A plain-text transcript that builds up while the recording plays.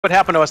what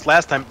happened to us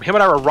last time. Him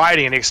and I were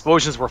riding, and the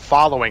explosions were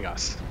following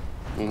us.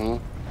 Mm-hmm.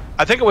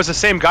 I think it was the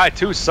same guy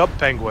too, Sub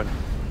Penguin.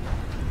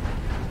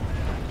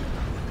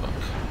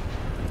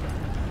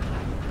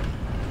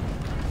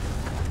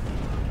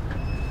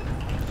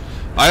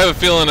 I have a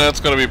feeling that's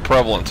going to be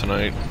prevalent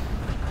tonight.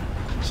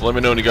 So let me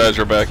know when you guys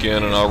are back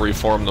in, and I'll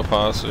reform the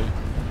posse.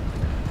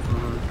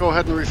 Go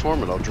ahead and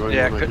reform it. I'll join you.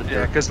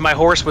 Yeah, because my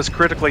horse was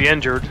critically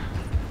injured.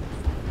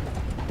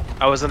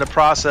 I was in the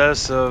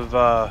process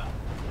of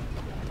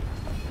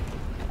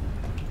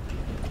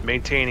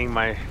maintaining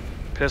my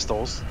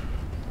pistols.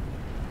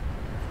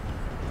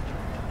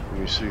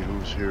 Let me see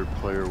who's here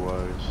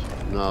player-wise.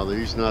 No,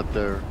 he's not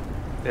there.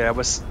 Yeah, it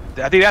was.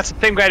 I think that's the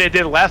same guy that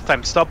did last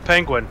time, Sub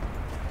Penguin.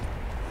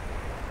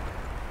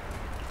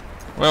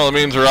 Well, it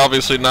means they're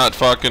obviously not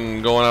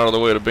fucking going out of the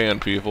way to ban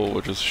people,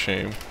 which is a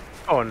shame.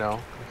 Oh no.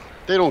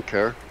 They don't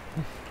care.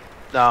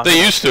 No.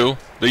 They used to.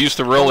 They used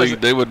to really.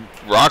 They would.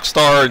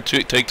 Rockstar and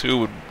Take-Two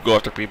would go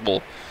after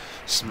people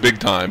big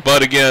time.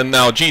 But again,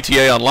 now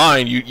GTA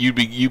Online, you'd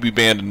be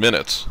banned in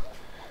minutes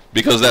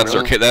because that's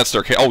really? that's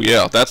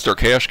their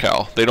cash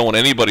cow. They don't want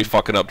anybody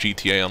fucking up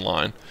GTA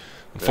Online.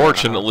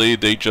 Unfortunately,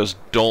 they just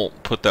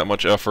don't put that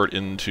much effort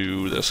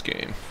into this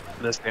game.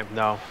 This game,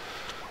 no.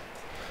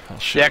 Oh,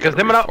 Yeah, because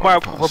him and I,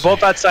 we're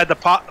both outside the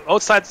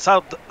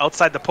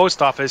outside the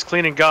post office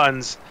cleaning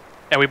guns,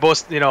 and we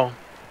both, you know.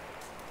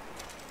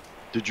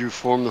 Did you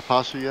form the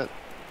posse yet?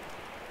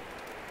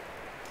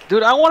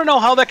 Dude, I want to know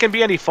how that can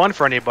be any fun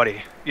for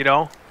anybody, you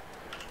know?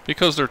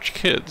 Because they're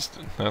kids.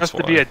 That's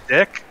why. To be a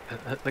dick.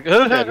 Like,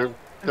 Yeah,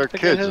 they're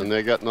kids and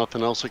they got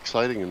nothing else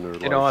exciting in their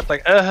life. You know, it's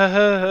like,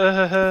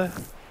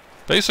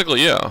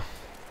 Basically, yeah.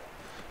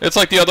 It's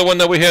like the other one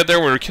that we had there.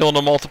 We were killing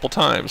them multiple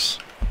times.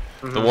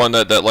 The one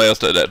that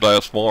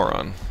last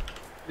moron.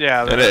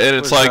 Yeah. And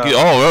it's like,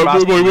 oh,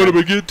 everybody want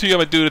to get to you. I'm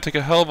like, dude, it take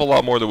a hell of a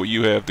lot more than what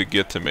you have to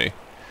get to me.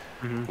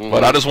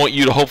 But I just want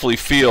you to hopefully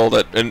feel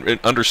that and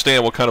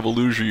understand what kind of a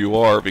loser you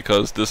are,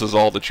 because this is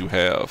all that you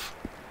have.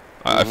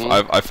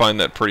 I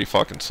find that pretty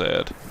fucking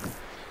sad.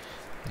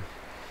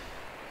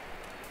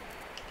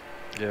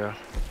 Yeah.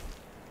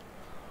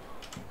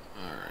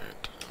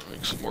 Alright,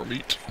 make some more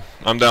meat.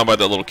 I'm down by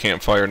that little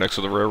campfire next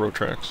to the railroad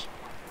tracks.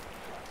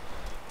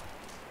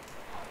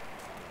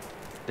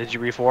 Did you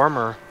reform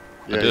or?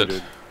 Yeah, I did. you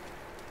did.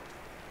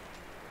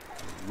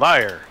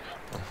 Liar.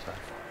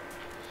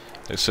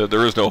 They said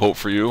there is no hope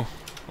for you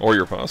or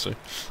your posse.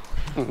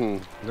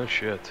 No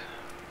shit.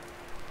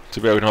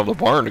 Too bad we don't have the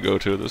barn to go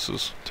to. This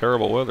is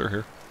terrible weather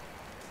here.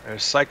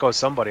 There's Psycho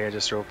somebody I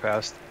just drove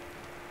past.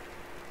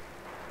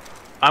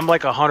 I'm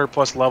like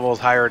 100+ levels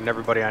higher than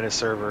everybody on his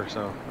server,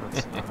 so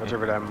that's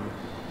whatever I'm.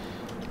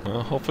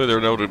 Well, hopefully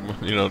they're noted,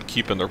 you know, to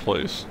keep in their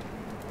place.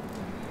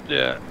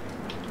 Yeah.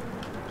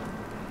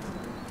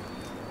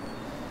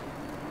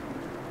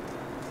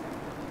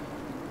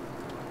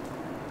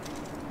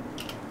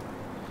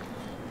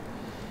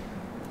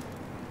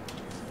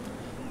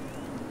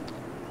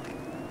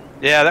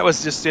 Yeah, that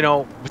was just, you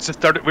know,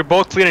 we're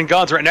both cleaning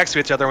guns right next to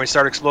each other and we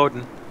started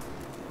exploding.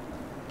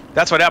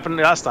 That's what happened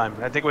last time.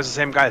 I think it was the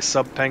same guy,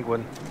 Sub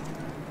Penguin.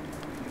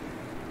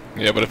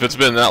 Yeah, but if it's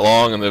been that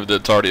long and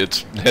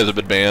it hasn't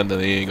been banned, then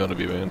he ain't gonna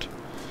be banned.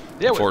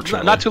 Yeah,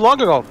 unfortunately. not too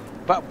long ago.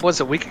 Was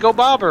it a week ago,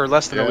 Bob, or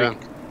less than a week?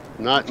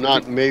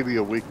 Not maybe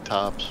a week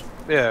tops.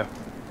 Yeah.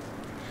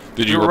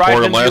 Did you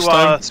report him last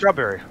time?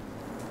 Strawberry.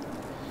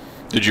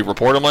 Did you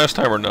report him last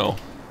time or no?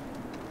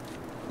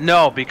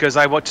 No, because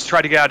I want to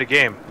try to get out of the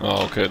game.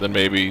 Oh, okay. Then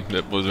maybe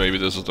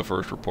this is the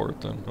first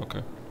report. Then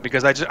okay.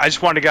 Because I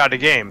just wanted to get out of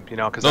the game, you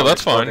know. Cause no,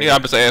 that's fine. Yeah,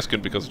 I'm just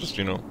asking because just,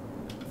 you know.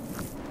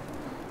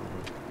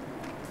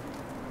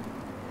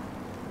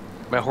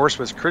 My horse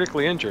was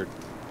critically injured.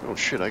 Oh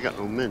shit! I got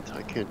no mint.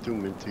 I can't do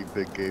minty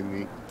big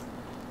game meat.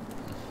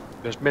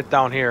 There's mint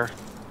down here.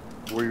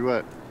 Where you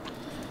at?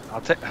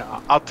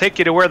 I'll take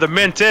you to where the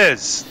mint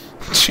is.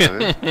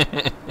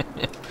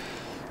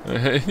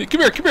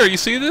 Come here, you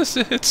see this?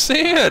 It's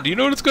sand. You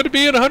know what it's going to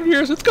be in 100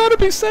 years? It's going to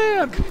be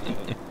sand.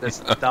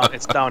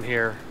 It's down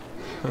here.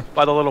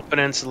 By the little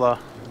peninsula.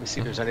 Let me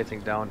see if there's anything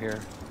down here.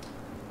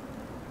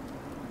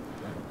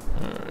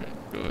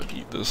 Alright, go ahead and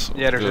eat this.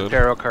 Yeah, there's a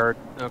tarot card.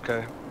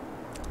 Okay.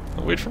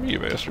 I'll wait for me, you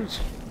bastards.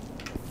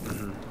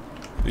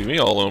 Leave me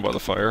all alone by the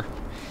fire.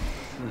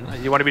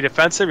 You want to be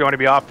defensive, you want to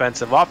be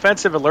offensive.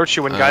 Offensive alerts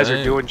you when guys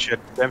are doing shit.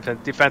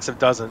 Defensive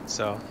doesn't,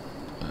 so.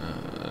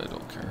 I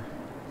don't care.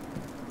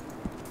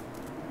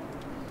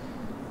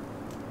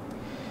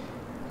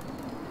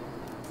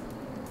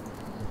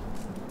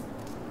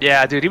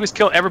 Yeah, dude, he was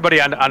killing.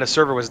 Everybody on the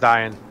server was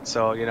dying,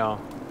 so, you know.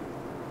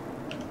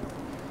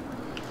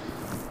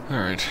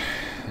 Alright.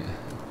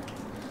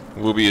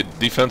 We'll be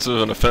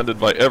defensive and offended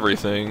by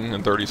everything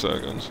in 30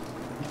 seconds.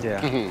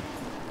 Yeah.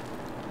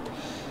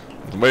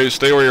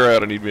 Stay where you're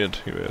at. I need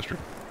mint, you bastard.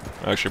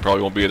 Actually,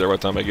 probably won't be there by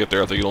the time I get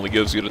there. I think it only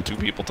gives you to 2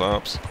 people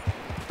tops.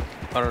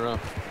 I don't know.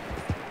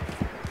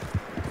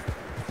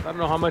 I don't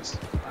know how much.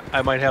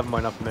 I might have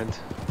enough mint.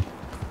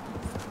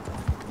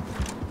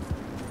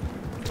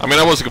 I mean,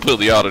 I wasn't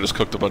completely out. I just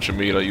cooked a bunch of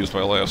meat. I used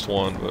my last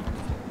one, but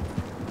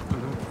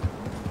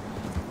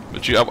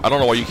But I don't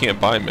know why you can't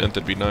buy mint.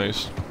 That'd be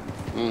nice.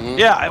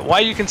 Yeah, why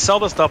you can sell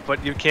the stuff,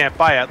 but you can't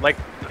buy it. Like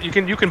you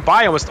can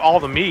buy almost all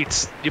the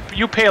meats.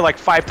 You pay like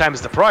 5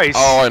 times the price.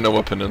 Oh, I know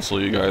what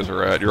peninsula you guys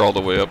are at. You're all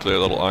the way up there,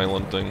 little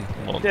island thing.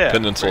 Well, Yeah.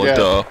 peninsula, Yeah.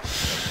 duh.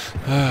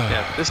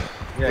 Yeah, this.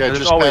 Yeah, Yeah, 'cause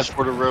just it's always. past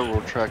where the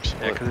railroad tracks Yeah,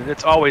 split. because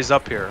it's always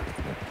up here.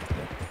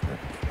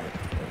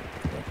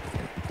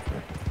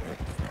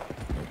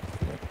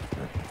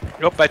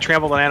 Nope, I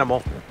trampled an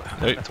animal.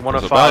 Hey, That's one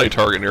there's of a bounty 5.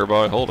 target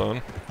nearby. Hold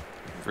on.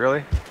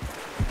 Really?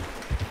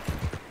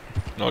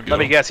 I'll get Let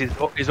me him. guess.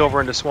 He's over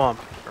in the swamp.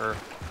 Or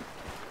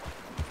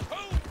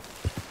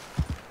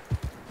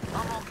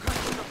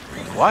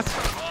what?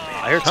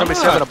 I heard somebody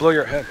say I'm gonna blow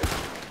your head.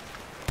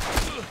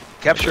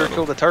 Capture or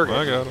kill the target.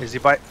 I got him. Is he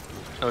by?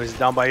 Oh, he's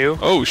down by you.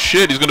 Oh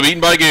shit! He's gonna be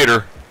eaten by a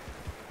gator.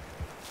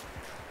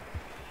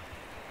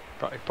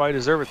 Probably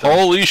deserve it though.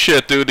 Holy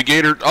shit, dude! The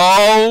gator.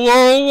 Oh,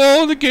 whoa,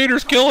 whoa! The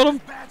gator's killing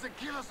him.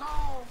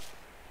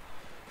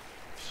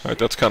 All right,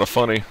 that's kind of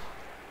funny.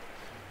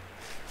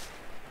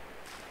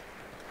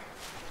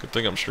 Good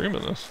thing I'm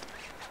streaming this.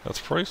 That's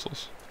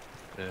priceless.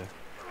 Yeah.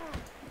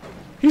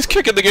 He's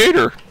kicking the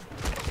gator.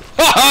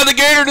 Ha! The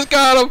gator just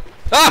got him.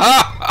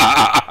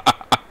 Ha!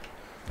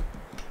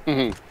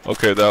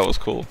 Okay, that was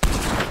cool.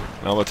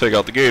 Now I'm gonna take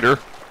out the gator.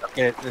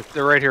 Okay,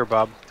 they're right here,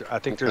 Bob. I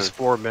think there's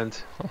 4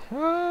 mint.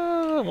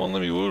 Won't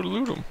let me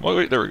loot him.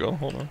 Wait, there we go.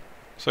 Hold on.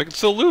 So I can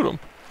still loot him.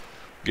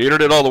 Gator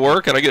did all the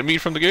work, and I get meat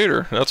from the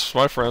gator. That's,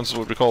 my friends,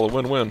 what we call a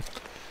win-win.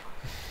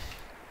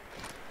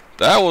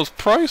 That was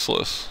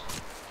priceless.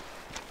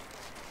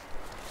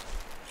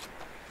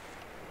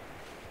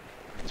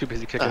 Too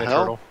busy kicking The a hell?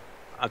 turtle.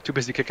 I'm too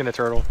busy kicking a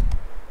turtle.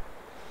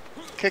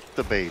 Kick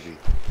the baby.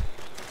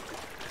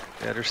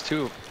 Yeah, there's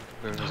 2.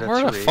 There's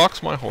Where the 3.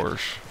 fuck's my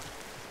horse?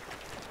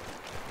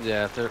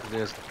 Yeah,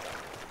 there's.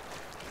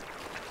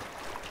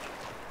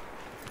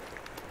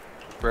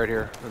 Right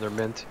here, they're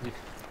mint.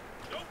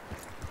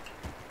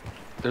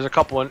 There's a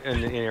couple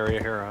in the area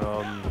here.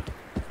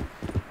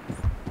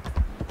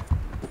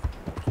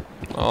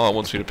 Oh, it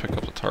wants me to pick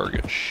up the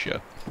target.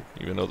 Shit.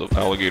 Even though the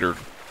alligator...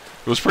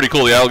 It was pretty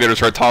cool. The alligator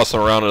tried tossing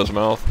around in his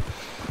mouth.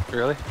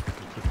 Really?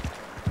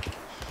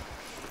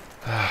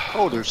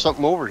 Oh, there's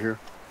something over here.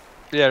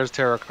 Yeah, there's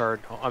tarot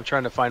card. I'm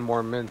trying to find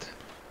more mint.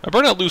 I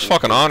better not lose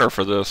fucking honor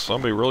for this. I'm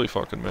gonna be really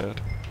fucking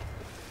mad.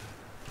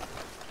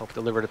 Hope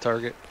deliver the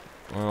target.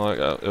 Well,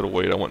 it'll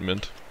wait. I want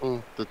mint.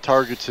 Oh, the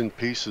target's in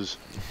pieces.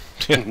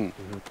 Yeah. He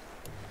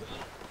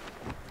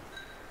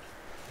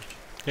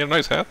had a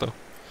nice hat, though.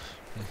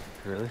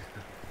 Really?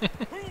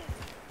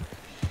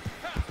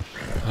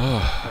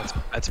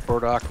 That's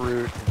burdock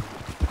root.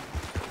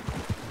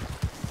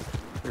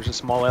 There's a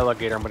small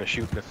alligator I'm gonna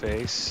shoot in the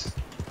face.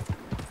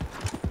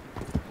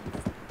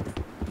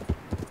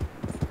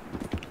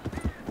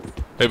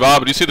 Hey,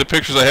 Bob, did you see the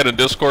pictures I had in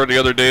Discord the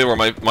other day where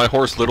my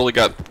horse literally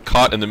got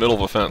caught in the middle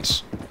of a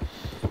fence?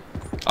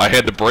 I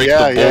had to break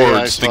the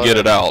boards to get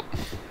it out.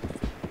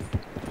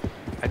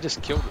 I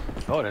just killed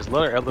it. Oh, there's a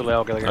little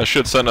alligator. I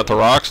should send that to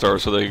Rockstar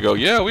so they could go,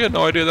 yeah, we had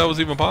no idea that was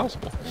even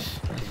possible.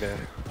 Okay.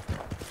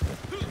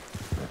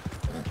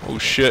 Oh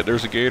shit,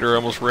 there's a gator. I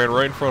almost ran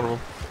right in front of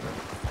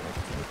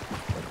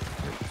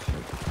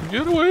him.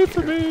 Get away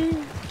from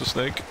me! The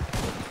snake.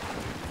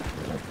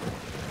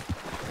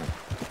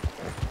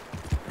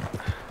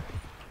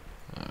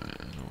 I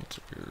know what's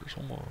up here.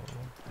 Come on.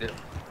 Yep.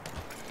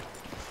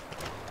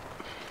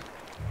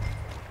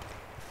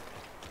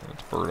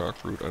 That's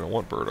burdock root. I don't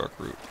want burdock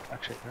root.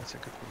 Actually, that's a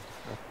good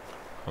one.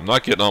 I'm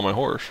not getting on my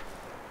horse.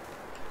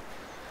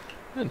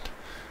 And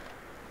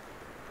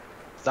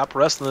Stop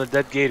wrestling the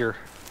dead gator.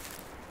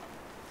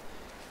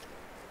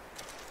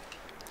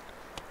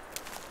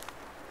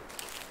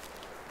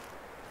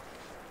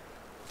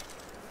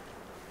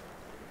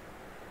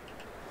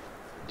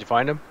 Did you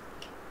find him?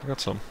 I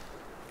got some.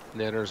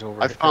 Yeah, there's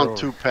over. I found over.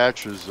 2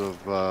 patches of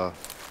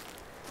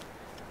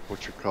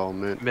what you call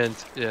mint.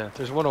 Mint. Yeah,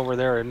 there's one over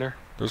there, isn't there?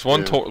 There's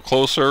one Yeah.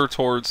 closer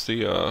towards the,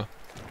 Yeah,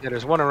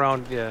 there's one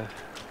around. Yeah.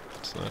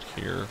 it's not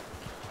here.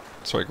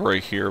 It's like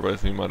right here, but I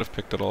think you might have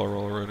picked it all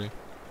already.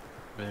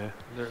 Yeah.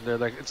 They're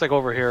like it's like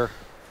over here.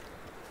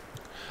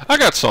 I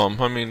got some.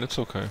 I mean, it's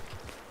okay.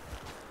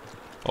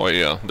 Oh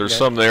yeah, there's Yeah.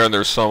 some there, and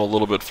there's some a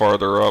little bit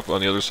farther up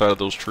on the other side of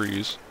those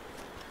trees.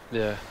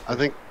 Yeah. I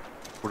think,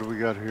 what do we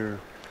got here?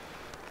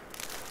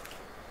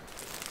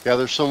 Yeah,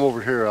 there's some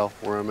over here, Al,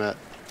 where I'm at.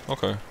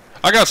 Okay.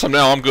 I got some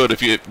now. I'm good.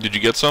 If you did you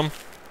get some?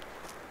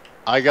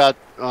 I got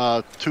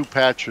 2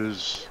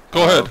 patches.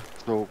 Go ahead.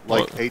 So,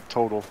 like What? 8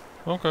 total.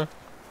 Okay.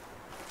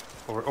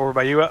 Over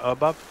by you,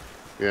 Bob.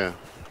 Yeah.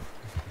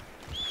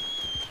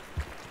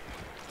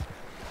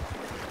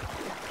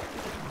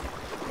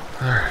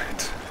 All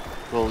right.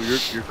 Well,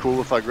 you're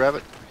cool if I grab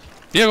it?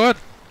 Yeah, go ahead.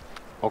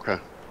 Okay.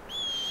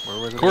 Where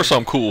was it? Of course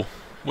I'm cool.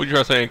 What you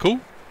trying to say? Ain't cool?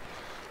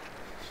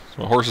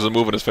 My horse isn't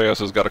moving as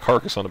fast. It's got a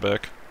carcass on the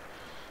back.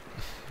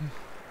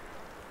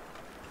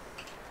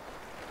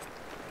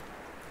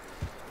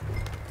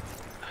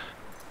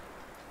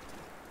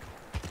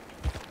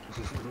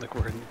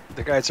 Like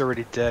the guy's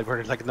already dead. We're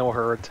in like no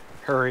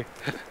hurry.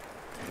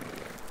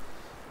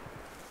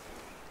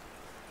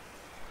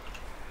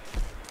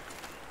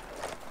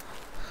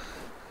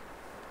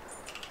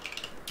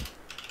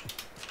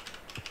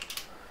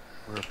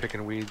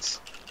 picking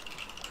weeds.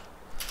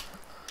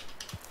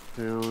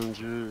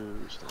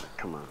 Challenges.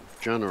 Come on,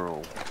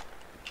 general.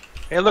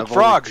 Hey, look,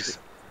 frogs.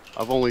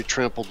 I've only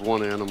trampled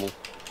one animal.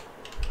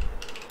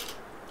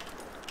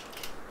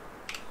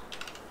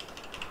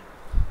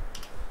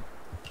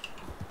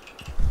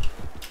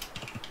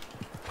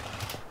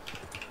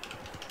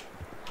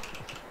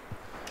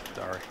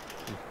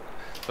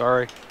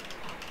 Sorry.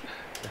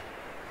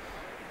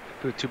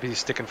 Too busy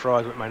sticking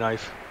frogs with my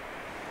knife.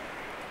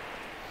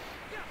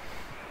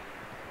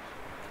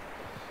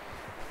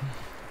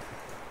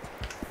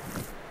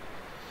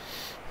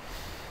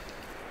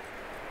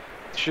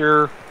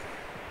 Sure.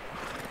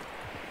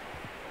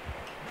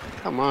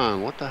 Come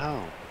on, what the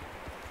hell?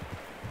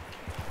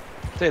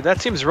 Hey,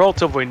 that seems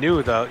relatively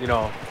new, though. You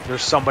know,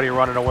 there's somebody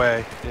running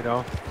away. You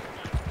know.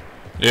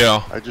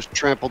 Yeah. I just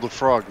trampled a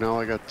frog. Now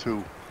I got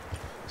 2.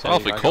 It's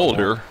awfully cold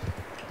here.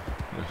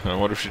 I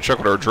wonder if you check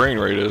what our drain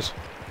rate is.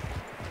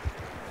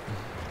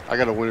 I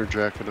got a winter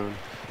jacket on.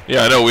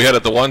 Yeah, I know. We had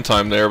it the one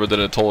time there, but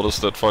then it told us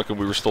that fucking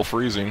we were still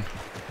freezing.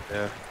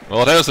 Yeah.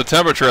 Well, it has the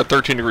temperature at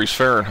 13 degrees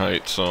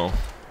Fahrenheit, so.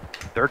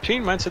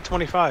 13? Mine said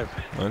 25.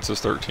 Mine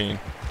says 13.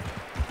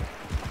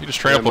 You just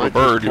trampled a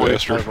bird, you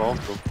bastard.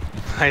 Also.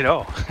 I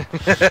know.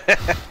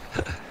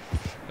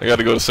 I got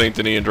to go to Saint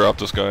Denis and drop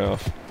this guy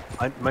off.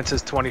 Mine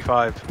says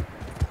 25.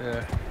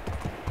 Yeah.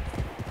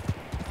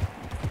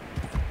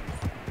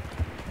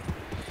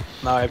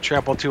 Now I've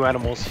trampled 2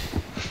 animals.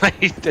 I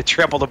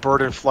trampled a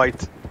bird in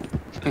flight.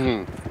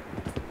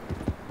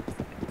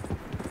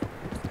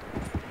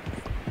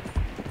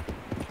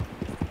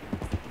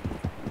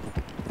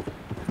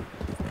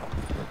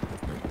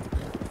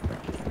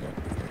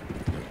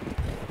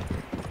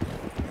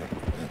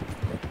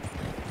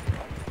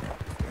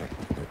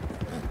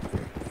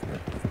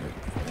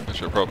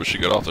 Actually, I probably should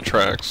get off the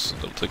tracks.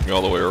 It'll take me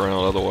all the way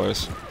around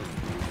otherwise.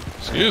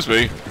 Excuse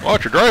me.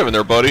 Watch your driving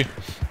there, buddy.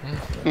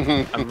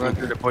 I'm running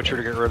through the butcher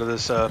to get rid of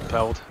this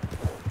pelt.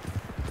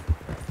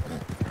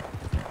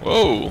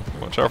 Whoa!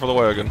 Watch out for the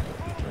wagon.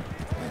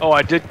 Oh,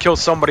 I did kill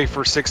somebody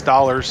for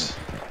 $6.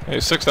 Hey,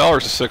 $6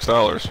 is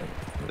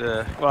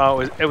 $6. Well,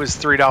 it was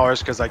 $3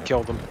 because I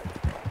killed him.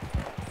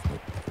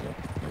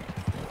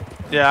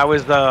 Yeah, I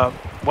was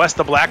west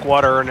of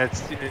Blackwater, and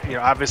it's, you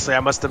know, obviously I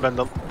must have been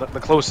the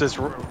closest,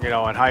 you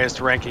know, and highest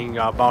ranking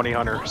bounty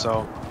hunter.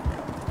 So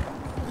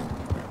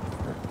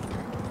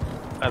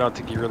I don't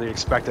think he really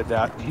expected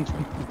that.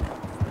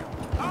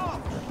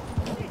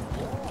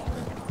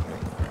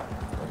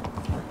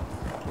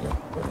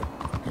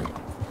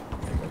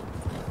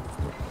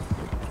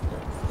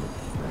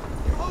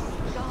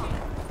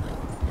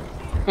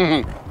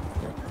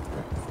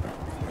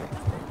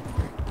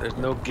 There's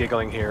no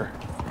giggling here.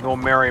 No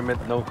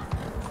merriment, no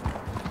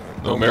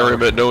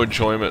merriment, no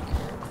enjoyment.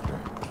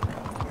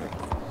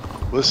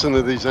 Listen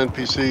to these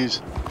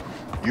NPCs.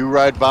 You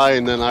ride by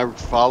and then I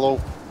follow.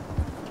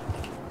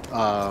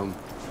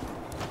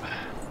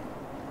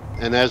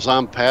 And as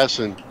I'm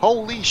passing,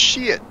 holy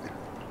shit!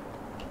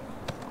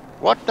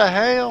 What the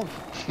hell?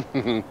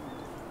 And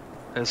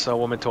so a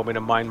woman told me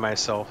to mind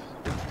myself.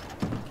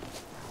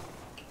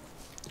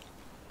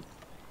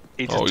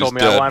 Ethan Oh, he's told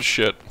me dead. I want.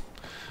 Shit.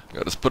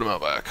 Gotta just put him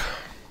out back.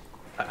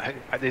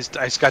 I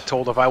just got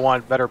told if I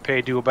want better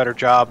pay, do a better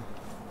job.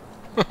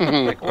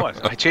 Like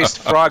what? I chased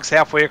frogs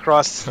halfway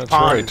across the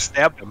pond and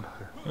stabbed them.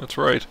 That's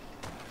right.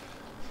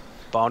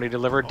 Bounty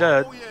delivered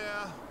dead. Oh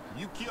yeah,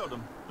 you killed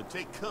them, but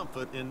take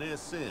comfort in their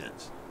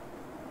sins.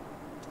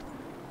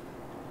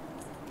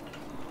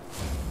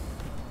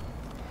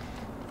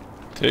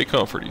 Take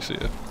comfort, you see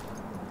it.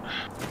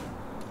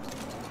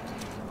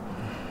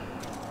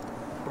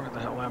 Where the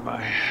hell am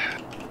I?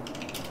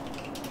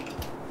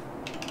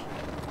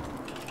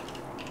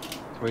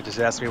 Somebody just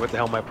asked me what the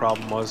hell my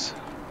problem was.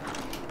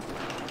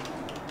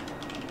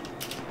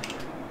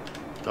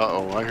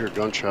 Uh-oh, I hear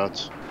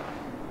gunshots.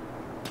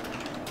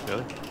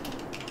 Really?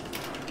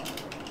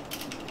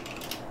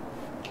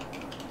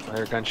 I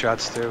hear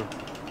gunshots too.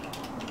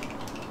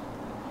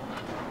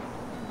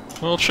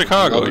 Well, it's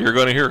Chicago. You're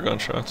going to hear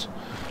gunshots.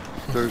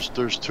 There's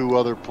 2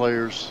 other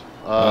players.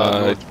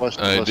 Northwest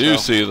of I us do now.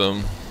 see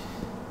them.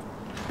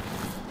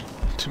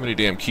 Too many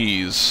damn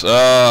keys.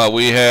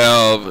 We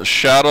have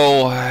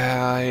Shadow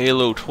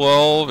Halo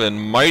 12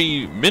 and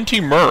Mighty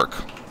Minty Merc.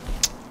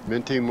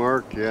 Minty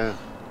Merc, yeah.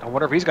 I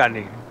wonder if he's got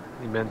any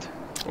mint.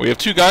 We have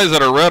 2 guys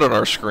that are red on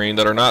our screen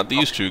that are not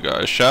these 2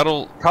 guys.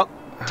 Shadow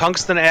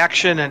Tungsten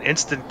action and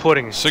instant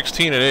pudding.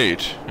 16 and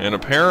 8, and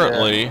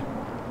apparently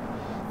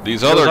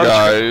these other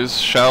guys,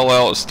 Shadow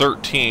Out is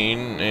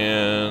 13,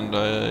 and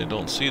I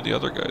don't see the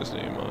other guy's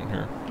name on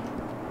here.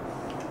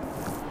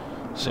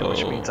 So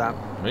which means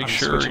make I'm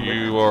sure switching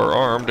you are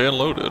armed and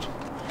loaded.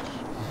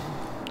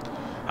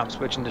 I'm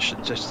switching to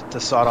just to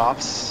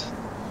sawed-offs.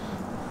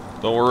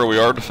 Don't worry, we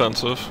are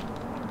defensive.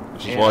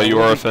 This is And why you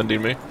are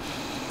offending me.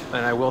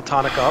 And I will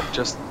tonic up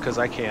just because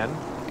I can.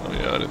 Oh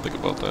yeah, I didn't think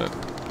about that.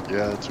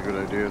 Yeah, that's a good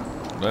idea.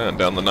 Man,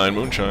 down the 9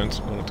 moonshines.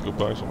 I have to go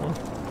buy some more.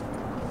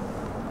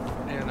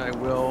 And I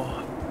will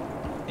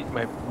eat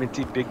my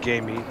minty big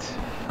game meat.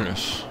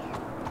 Yes.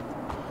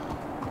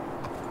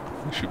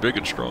 She's big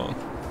and strong.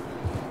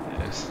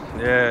 Yes.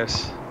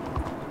 Yes.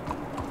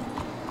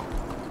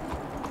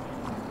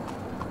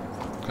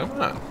 Come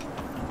on.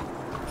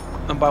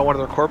 I'm by one of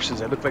their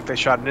corpses. It looked like they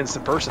shot an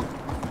innocent person.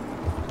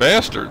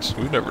 Bastards.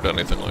 We've never done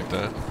anything like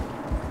that.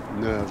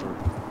 Never.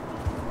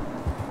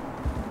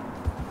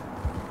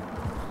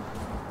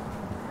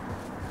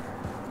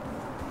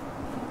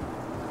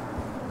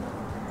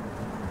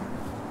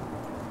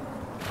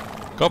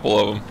 Couple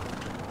of them.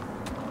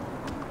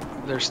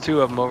 There's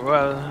two of them.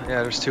 Well,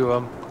 yeah, there's two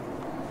of them.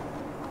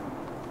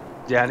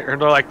 Yeah,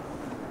 and they're like,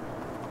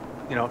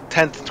 you know,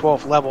 10th,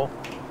 12th level.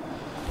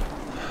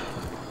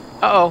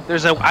 Uh-oh,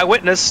 there's an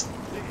eyewitness.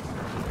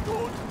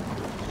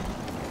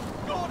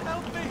 God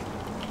help me!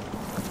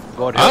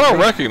 God I help don't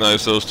me.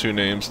 recognize those two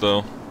names,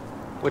 though.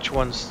 Which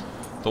ones?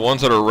 The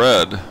ones that are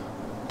red.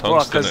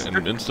 Tungsten 'cause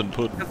and Instant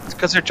Pudding.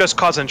 Because they're just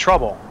causing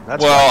trouble.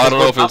 That's Well, why. I don't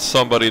know if it's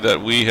somebody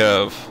that we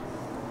have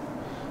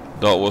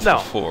dealt with No.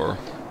 before.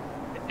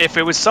 If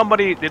it was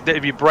somebody,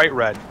 it'd be bright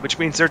red, which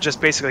means they're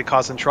just basically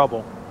causing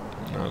trouble.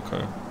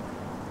 Okay.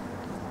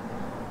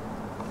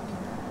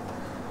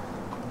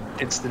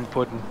 Instant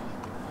pudding.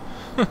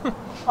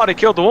 Oh, they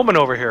killed the woman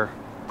over here.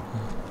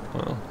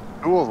 Well,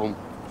 Two of them.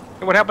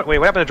 Hey, what happened? Wait,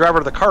 what happened to the driver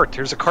of the cart?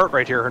 There's a cart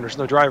right here, and there's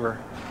no driver.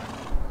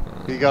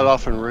 He got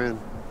off and ran.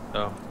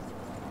 Oh.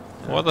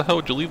 why the hell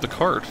would you leave the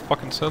cart? What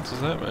fucking sense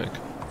does that make?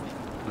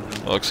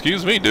 Well,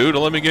 excuse me, dude.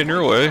 Don't let me get in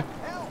your way.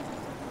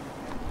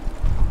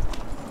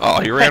 Oh,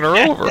 he ran her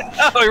over.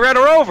 Oh, he ran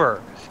her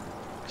over.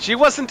 She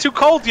wasn't too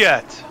cold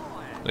yet.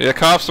 Yeah,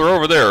 cops are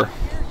over there.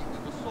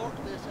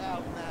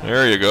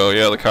 There you go.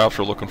 Yeah, the cops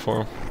are looking for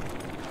him.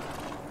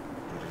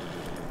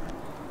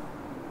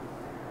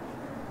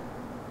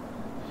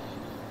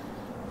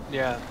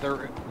 Yeah,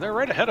 they're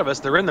right ahead of us.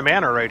 They're in the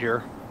manor right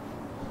here.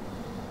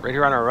 Right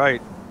here on our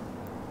right.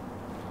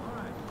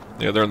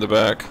 Yeah, they're in the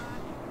back.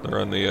 They're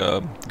in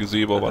the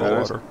gazebo by the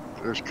water.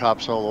 There's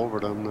cops all over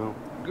them now.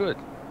 Good.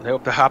 I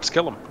hope the hops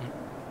kill him.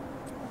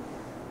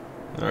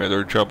 All right,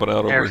 they're jumping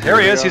out over There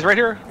he here. is. He's right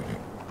here.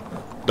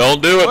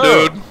 Don't do it,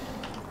 Whoa. dude.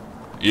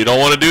 You don't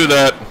want to do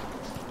that.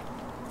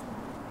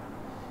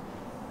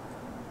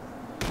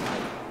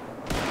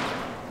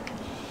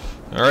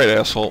 All right,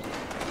 asshole.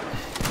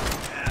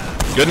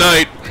 Good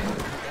night.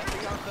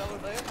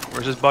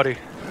 Where's his buddy?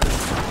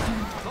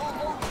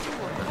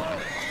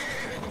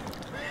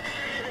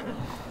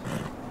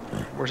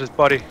 Where's his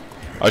buddy?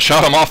 I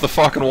shot him off the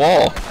fucking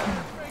wall.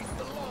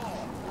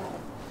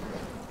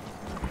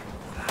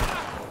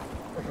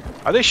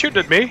 Are they shooting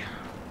at me?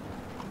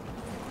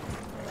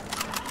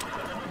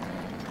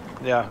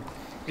 Yeah.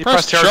 He Press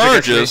pressed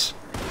charges. charges.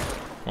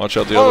 Watch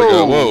out, the other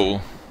guy. Whoa.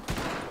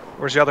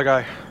 Where's the other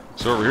guy?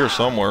 It's over here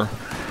somewhere.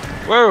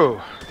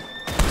 Whoa.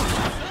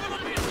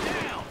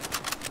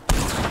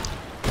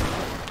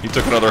 He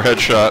took another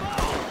headshot.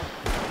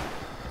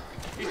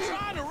 He's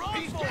trying to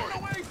run for it.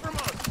 Away from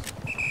us.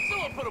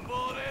 Someone put a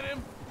bullet in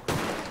him.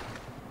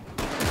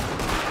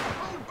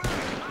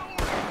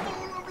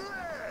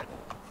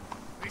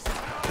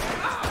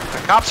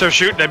 The cops are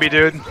shooting at me,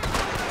 dude.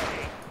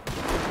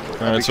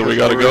 Alright, so we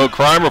gotta go.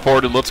 Crime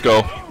reported. Let's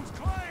go.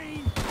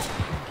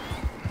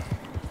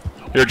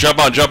 Here, jump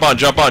on, jump on,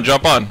 jump on,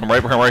 jump on. I'm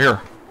right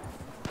here.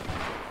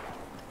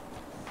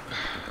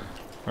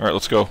 Alright,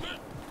 let's go.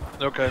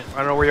 Okay. I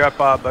don't know where you're at,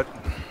 Bob, but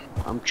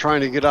I'm trying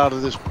to get out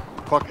of this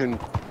fucking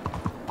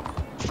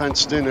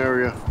fenced-in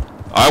area.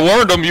 I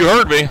warned him, you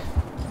heard me.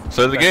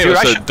 Said the game, Dude,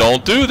 I I said,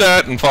 don't do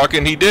that, and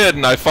fucking he did,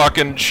 and I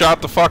fucking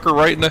shot the fucker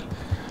right in the...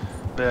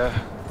 yeah.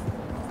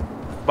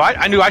 But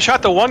I knew I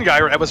shot the one guy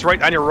that was right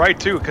on your right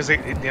too, because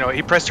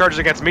he pressed charges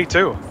against me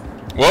too.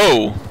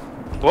 Whoa!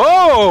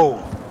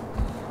 Whoa!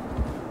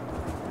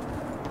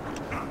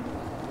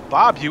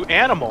 Bob, you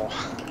animal!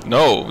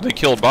 No, they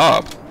killed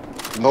Bob.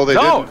 No, they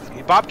No,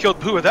 didn't. Bob killed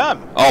two of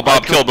them. Oh,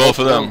 Bob killed both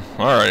of them.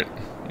 Alright.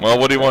 Well,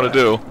 what do you want to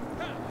do?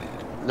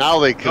 Now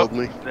they killed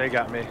me. They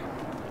got me.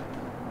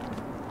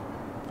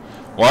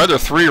 Why are there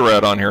 3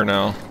 red on here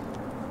now?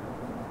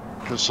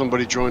 Because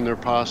somebody joined their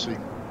posse.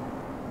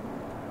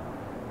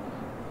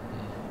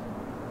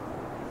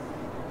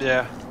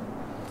 Yeah.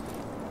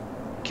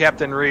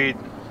 Captain Reed.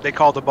 They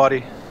called a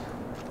buddy.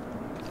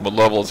 What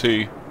level is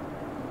he?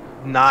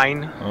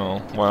 9.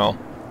 Oh, wow.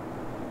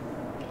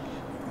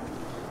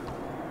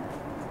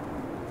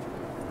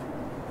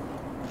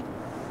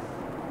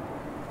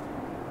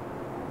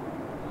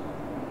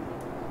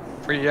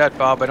 Where you at,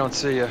 Bob? I don't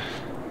see you.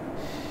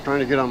 Trying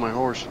to get on my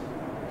horse.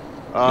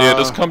 Yeah,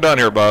 just come down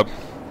here, Bob.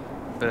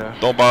 Yeah.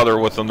 Don't bother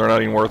with them. They're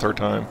not even worth our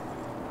time.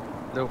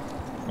 Nope.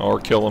 Or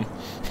kill them.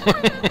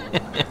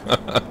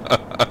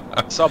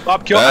 Saw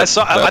Bob kill. That's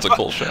I a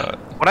cool shot.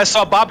 When I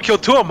saw Bob kill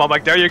 2 of them, I'm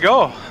like, there you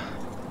go.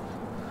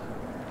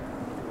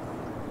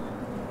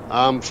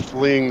 I'm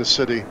fleeing the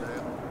city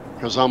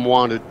because I'm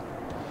wanted.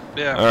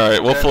 Yeah. All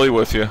right, we'll Yeah. flee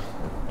with you.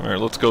 All right,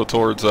 let's go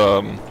towards.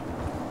 I'm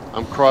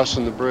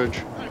crossing the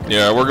bridge.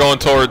 Yeah, we're going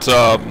towards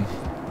the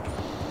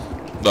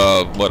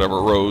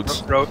whatever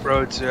roads.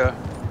 Roads, yeah.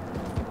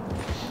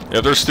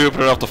 If they're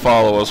stupid enough to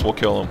follow us, we'll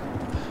kill them.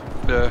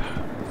 Yeah.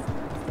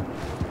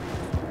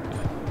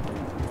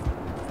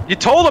 You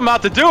told him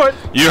not to do it.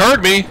 You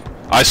heard me.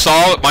 I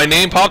saw it. My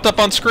name popped up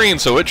on screen,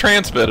 so it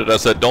transmitted. I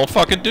said, "Don't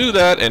fucking do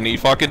that," and he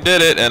fucking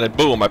did it. And then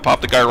boom, I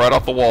popped the guy right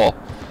off the wall.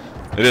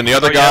 And then the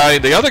other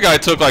guy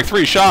took like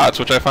 3 shots,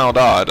 which I found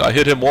odd. I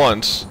hit him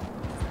once.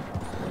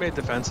 Made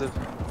defensive.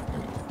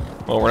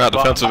 Well, we're not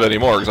defensive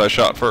anymore because I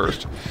shot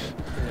first.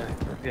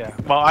 Yeah.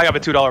 Well, I have a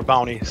 $2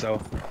 bounty,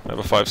 so. I have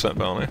a 5-cent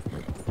bounty.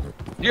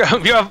 You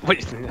have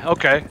wait,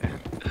 okay.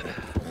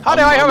 How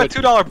do I have a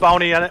 $2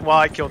 bounty on it? Well,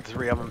 I killed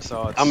 3 of them,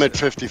 so it's... I'm at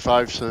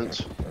 55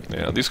 cents.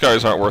 Yeah, these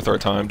guys aren't worth our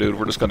time, dude.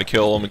 We're just gonna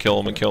kill them and kill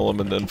them and kill them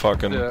and then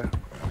fucking... Yeah.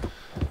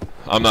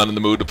 I'm not in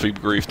the mood to be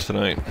griefed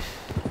tonight.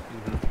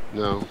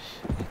 No.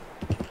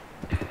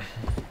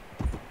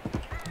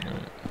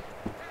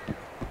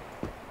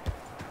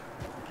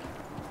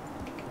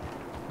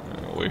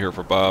 Wait here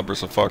for Bob.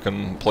 There's a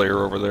fucking player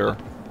over there.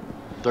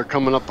 They're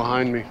coming up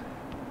behind me.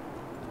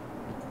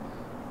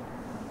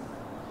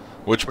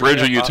 Which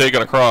bridge are you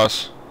taking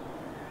across?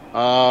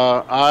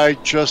 I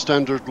just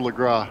entered Le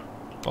Gras.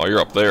 Oh, you're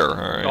up there.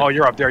 All right. Oh,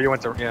 you're up there. You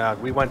went to... Yeah,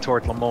 we went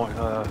toward Lemoyne.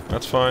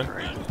 That's fine.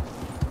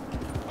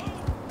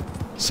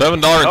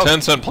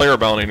 $7.10 player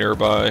bounty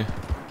nearby.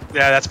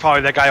 Yeah, that's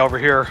probably that guy over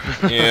here.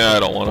 Yeah, I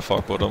don't want to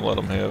fuck with him. Let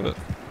him have it.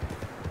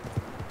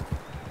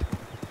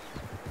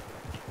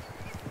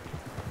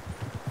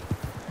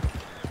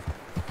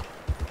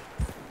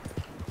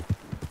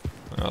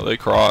 Oh, they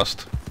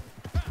crossed.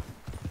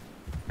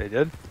 They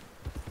did?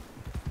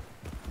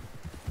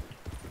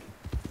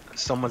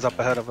 Someone's up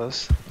ahead of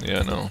us.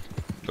 Yeah, no.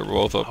 They're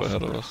both up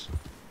ahead of us.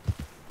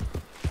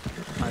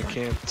 I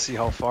can't see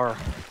how far.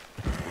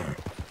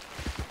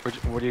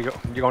 Where do you go?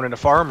 You going into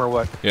farm or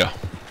what? Yeah.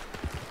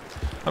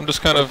 I'm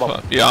just kind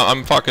of... yeah,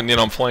 I'm fucking, you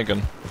know, I'm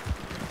flanking.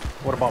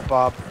 What about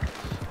Bob?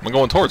 I'm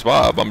going towards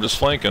Bob. I'm just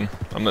flanking.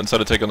 I'm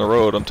instead of taking the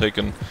road, I'm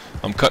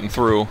cutting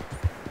through.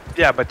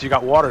 Yeah, but you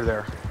got water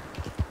there.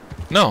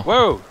 No.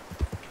 Whoa!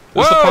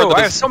 This is the part Whoa! that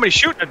I have somebody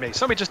shooting at me.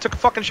 Somebody just took a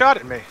fucking shot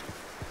at me.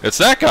 It's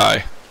that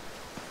guy.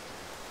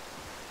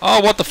 Oh,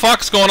 what the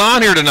fuck's going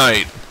on here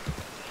tonight?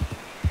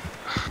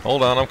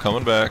 Hold on, I'm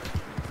coming back.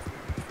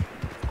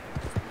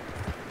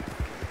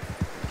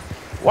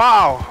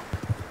 Wow!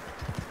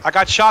 I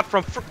got shot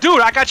from...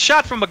 Dude, I got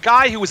shot from a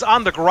guy who was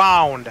on the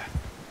ground.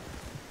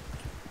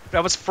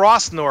 That was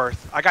Frost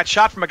North. I got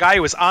shot from a guy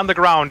who was on the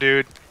ground,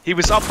 dude. He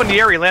was up in the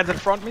air. He landed in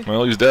front of me.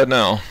 Well, he's dead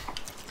now.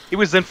 He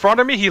was in front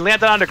of me. He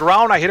landed on the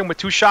ground. I hit him with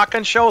 2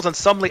 shotgun shells, and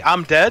suddenly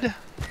I'm dead.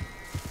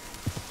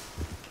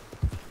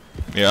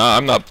 Yeah,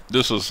 I'm not...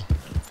 This is...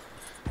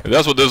 If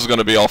that's what this is going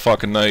to be all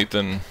fucking night,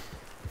 then...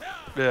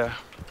 Yeah.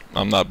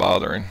 I'm not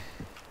bothering.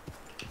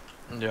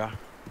 Yeah.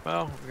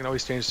 Well, we can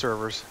always change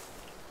servers.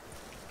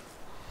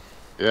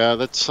 Yeah,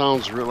 that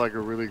sounds like a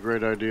really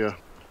great idea.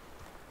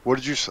 What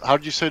did you? How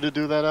did you say to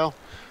do that, Al?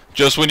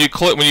 Just when you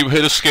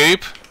hit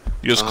escape,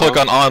 you just click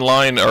on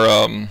online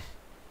or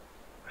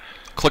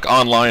click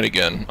online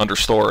again under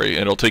story,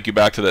 and it'll take you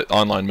back to that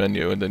online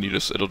menu, and then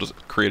it'll just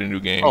create a new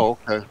game. Oh,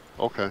 okay,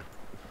 okay.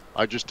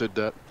 I just did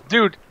that.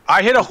 Dude,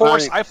 I hit a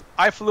horse.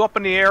 I flew up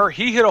in the air.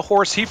 He hit a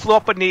horse. He flew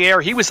up in the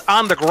air. He was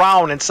on the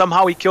ground, and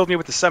somehow he killed me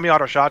with the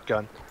semi-auto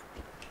shotgun.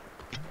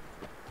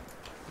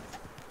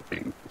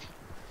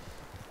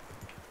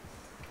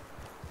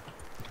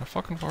 How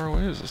fucking far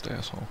away is this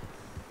asshole?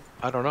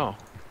 I don't know.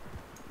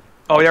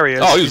 Oh, there he is.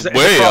 Oh, he's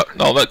way up.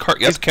 No,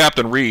 that's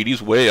Captain Reed.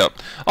 He's way up.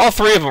 All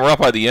 3 of them are up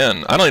by the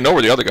end. I don't even know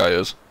where the other guy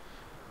is.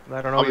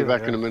 I don't know. I'll be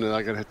back in a minute.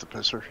 I gotta hit the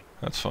pisser.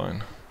 That's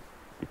fine.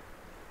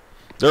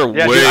 They're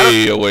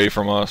way away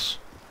from us.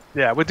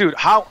 Yeah, but dude,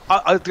 how?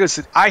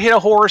 Listen, I hit a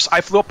horse.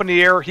 I flew up in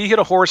the air. He hit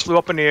a horse, flew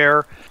up in the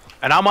air,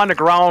 and I'm on the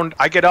ground.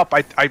 I get up.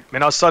 And all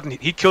of a sudden,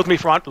 he killed me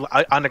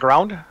on the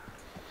ground.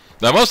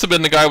 That must have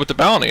been the guy with the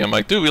bounty. I'm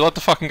like, dude, we let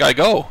the fucking guy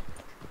go.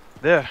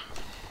 Yeah.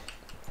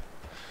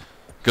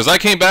 Because I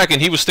came back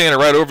and he was standing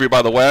right over you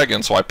by the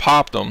wagon, so I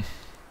popped him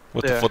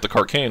with the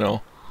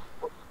Carcano.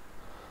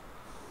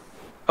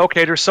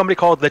 Okay, there's somebody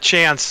called the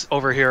Chance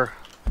over here.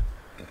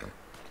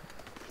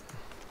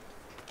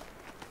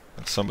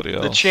 That's somebody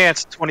else. The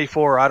Chance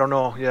 24. I don't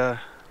know. Yeah.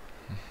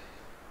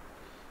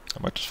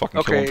 I might just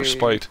fucking kill him for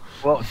spite.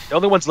 Well, the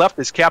only ones left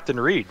is Captain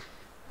Reed.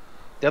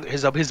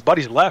 His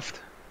buddies left.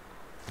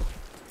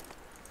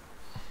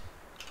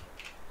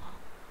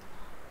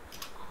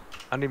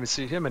 I don't even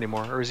see him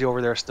anymore, or is he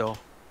over there still?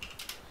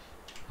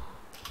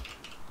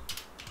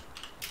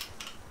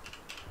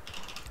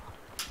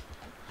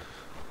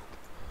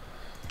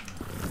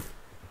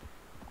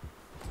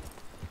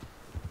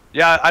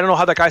 Yeah, I don't know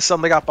how that guy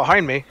suddenly got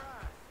behind me.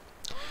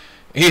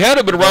 He had to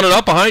have been running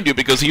up behind you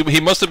because he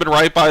must have been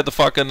right by the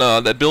fucking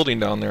that building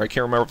down there. I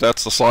can't remember if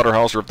that's the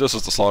slaughterhouse or if this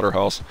is the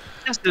slaughterhouse.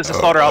 This is the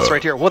slaughterhouse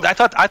right here. Well, I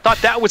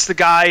thought that was the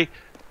guy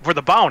for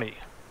the bounty.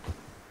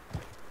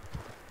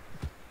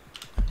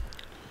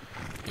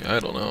 Yeah, I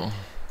don't know.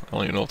 I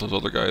don't even know if those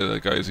other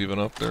that guy's even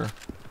up there.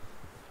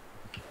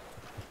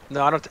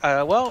 No, I don't.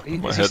 Well,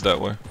 my head that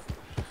way.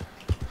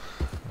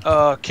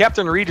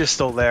 Captain Reed is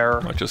still there.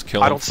 I might just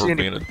kill him for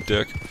being a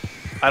dick.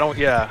 I don't.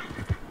 Yeah.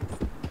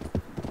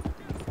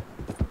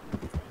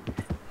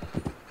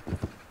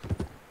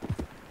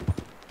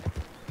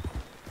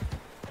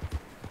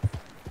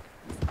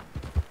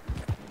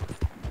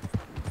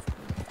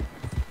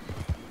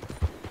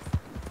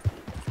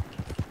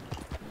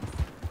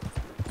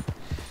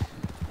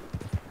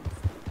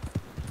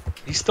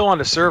 He's still on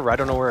the server. I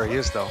don't know where he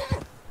is though.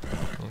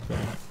 Okay.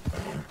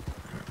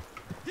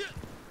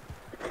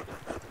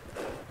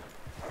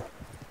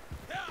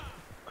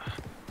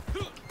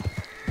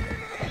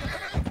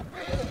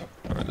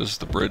 Alright, this is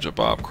the bridge that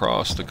Bob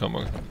crossed to come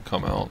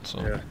out, so.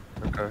 Yeah,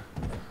 okay.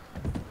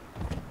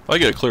 If I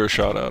get a clear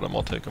shot at him,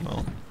 I'll take him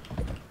out.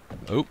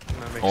 Oop.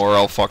 Or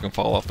I'll fucking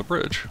fall off the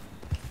bridge.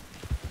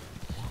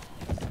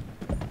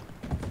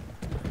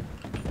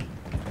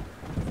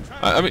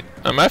 I mean,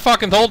 I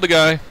fucking told the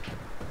guy.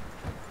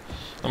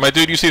 I'm like,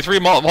 dude, you see three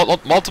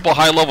multiple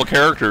high-level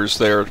characters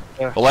there.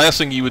 Yeah. The last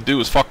thing you would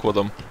do is fuck with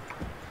them.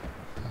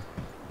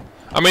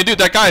 I mean, dude,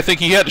 that guy, I think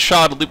he had a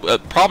shot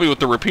probably with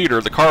the repeater,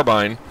 the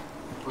carbine,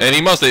 and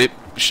he must have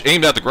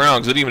aimed at the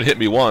ground because it didn't even hit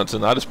me once,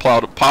 and I just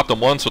popped him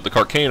once with the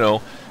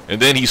Carcano,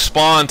 and then he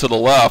spawned to the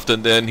left,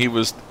 and then he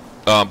was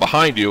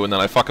behind you, and then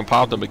I fucking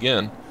popped him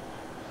again.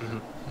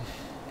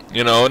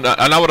 You know, and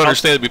I would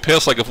understand it'd be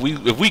pissed. Like if we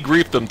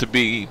griefed them to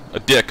be a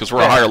dick because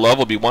we're a higher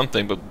level, it'd be one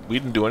thing, but we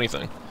didn't do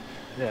anything.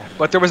 Yeah,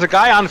 but there was a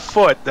guy on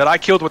foot that I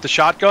killed with the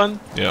shotgun.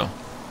 Yeah.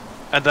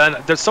 And then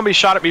there's somebody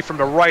shot at me from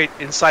the right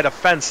inside a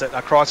fence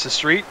across the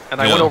street,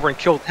 and I went over and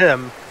killed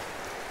him.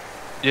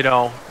 You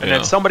know, and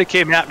then somebody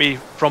came at me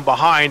from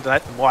behind.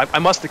 And I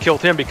must have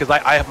killed him because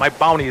my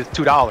bounty is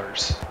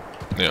 $2.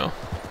 Yeah.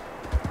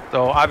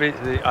 So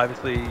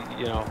obviously,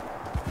 you know.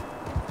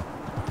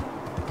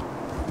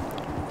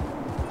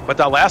 But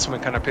that last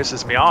one kind of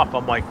pisses me off.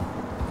 I'm like,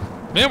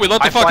 man, we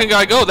let the fucking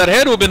guy go. That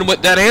had to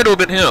have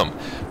been him,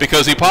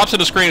 because he pops in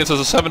the screen and says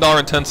a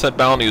 $7.10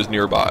 bounty is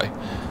nearby,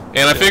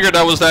 and I figured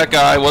that was that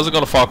guy. Wasn't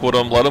gonna fuck with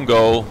him, let him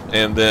go,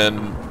 and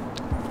then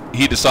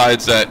he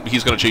decides that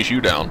he's gonna chase you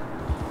down.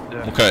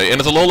 Yeah. Okay,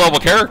 and it's a low-level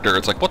character.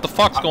 It's like, what the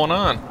fuck's going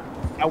on?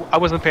 I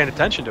wasn't paying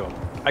attention to him.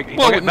 I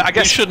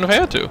guess you shouldn't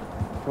have had to.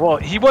 Well,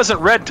 he wasn't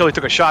red until he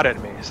took a shot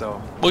at me.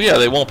 So. Well, yeah,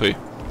 they won't be.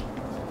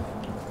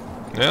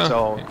 Yeah.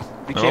 So.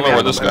 I don't know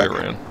where this guy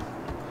ran.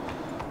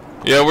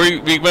 Yeah,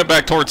 we went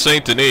back towards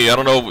Saint Denis. I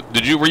don't know.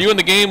 Were you in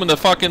the game when the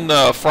fucking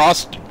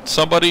Frost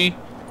somebody?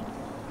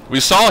 We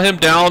saw him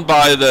down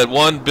by that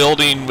one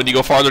building when you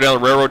go farther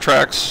down the railroad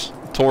tracks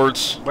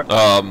towards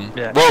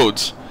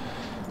Rhodes.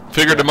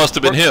 Figured it must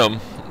have been him.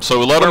 So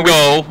we let him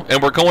go,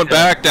 and we're going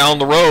back down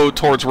the road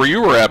towards where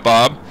you were at,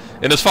 Bob.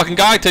 And this fucking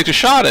guy takes a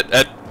shot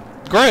at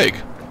Greg.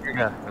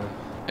 Yeah.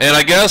 And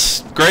I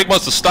guess Greg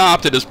must have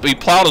stopped and he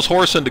plowed his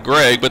horse into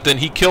Greg, but then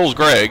he kills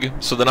Greg.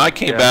 So then I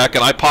came back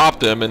and I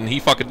popped him and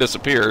he fucking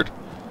disappeared.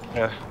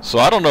 Yeah. So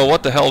I don't know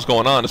what the hell's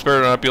going on. It's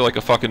better not be like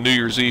a fucking New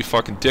Year's Eve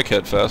fucking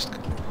dickhead fest.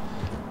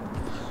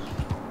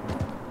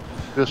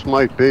 This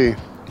might be.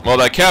 Well,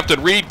 that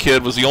Captain Reed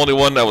kid was the only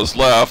one that was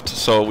left,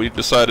 so we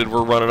decided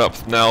we're running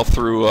up now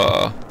through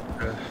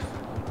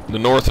the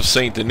north of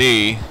Saint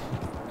Denis,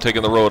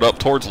 taking the road up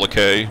towards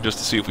Laquais just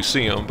to see if we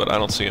see him, but I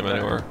don't see him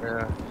anywhere.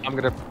 Yeah. I'm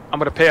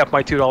gonna pay up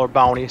my $2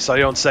 bounty so they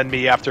don't send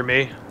me after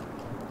me.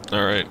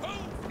 All right.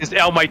 This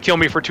L might kill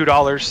me for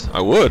 $2.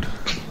 I would.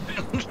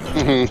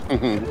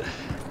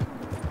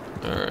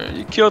 All right.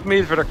 You killed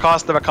me for the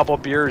cost of a couple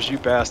of beers, you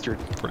bastard.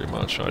 Pretty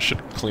much. I should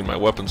clean my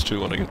weapons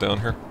too when I get down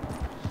here.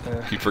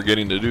 Keep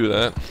forgetting to do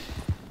that.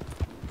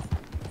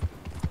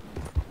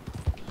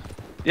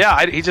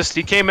 Yeah,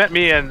 he came at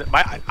me and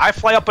I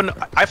fly up in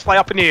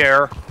the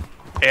air.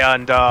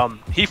 And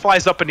he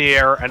flies up in the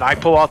air, and I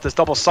pull out this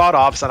double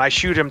sawed-offs, and I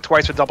shoot him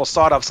twice with double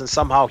sawed-offs, and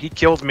somehow he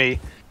killed me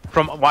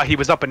from while he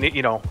was up in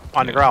the,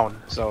 on the ground.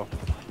 So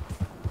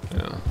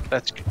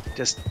that's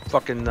just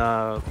fucking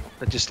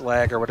just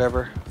lag or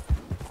whatever.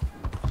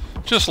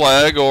 Just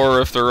lag,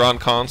 or if they're on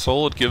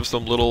console, it gives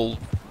them little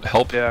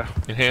help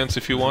enhance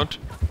if you want.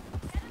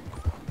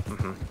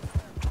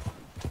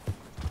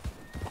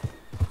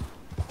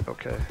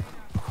 Okay.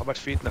 How about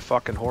feeding the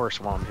fucking horse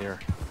while I'm here?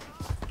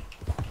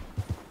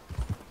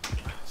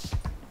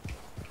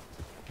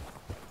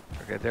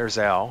 Okay, there's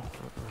Al.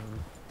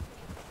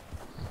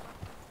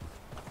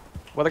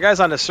 Well, the guy's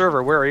on the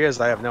server. Where he is,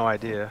 I have no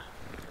idea.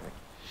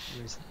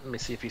 Let me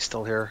see if he's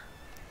still here.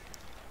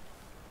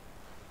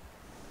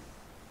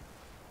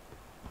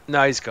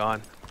 No, he's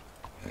gone.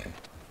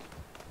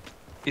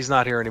 He's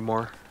not here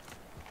anymore.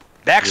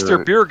 Baxter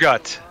Beer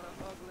Gut.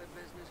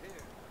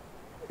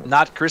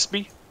 Not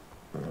Crispy.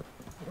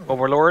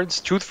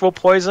 Overlords. Truthful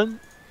Poison.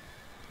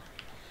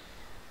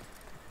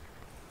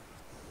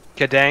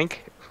 Kadank.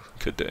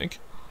 Kadank.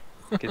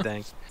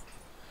 Kadank.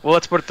 Well,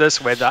 let's put it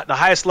this way. The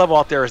highest level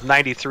out there is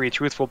 93,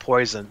 Truthful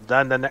Poison.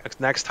 Then the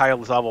next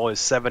highest level is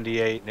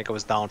 78, and it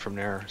goes down from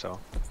there, so.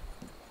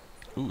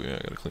 Ooh, yeah, I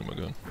gotta clean my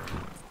gun.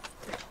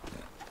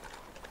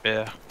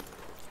 Yeah.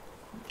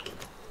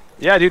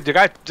 Yeah, dude, the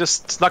guy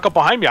just snuck up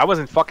behind me. I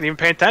wasn't fucking even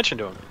paying attention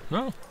to him.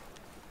 No.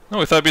 No,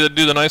 we thought we'd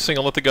do the nice thing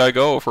and let the guy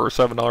go for a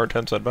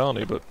 $7.10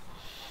 bounty, but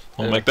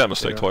won't make that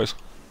mistake twice.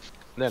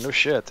 Yeah, no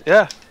shit.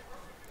 Yeah.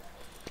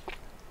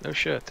 No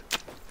shit.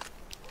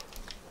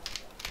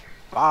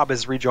 Bob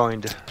is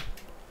rejoined.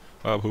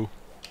 Bob who?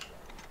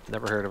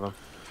 Never heard of him.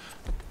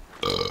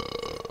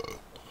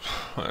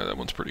 That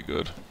one's pretty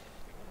good.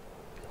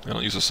 I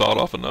don't use a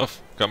sawed-off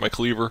enough. Got my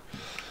cleaver.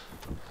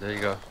 There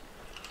you go.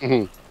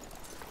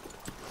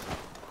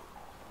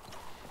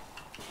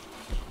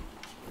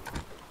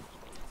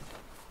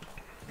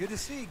 Good to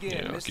see you again,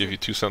 Yeah, I'll mister. give you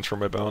 2 cents for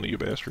my bounty, you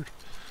bastard.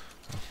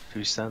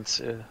 2 cents.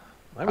 Yeah.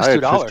 Mine was I had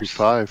 $2.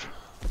 55.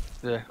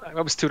 Yeah,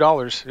 that was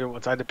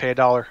 $2. I had to pay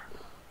 $1.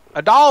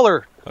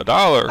 $1.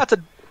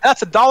 $1.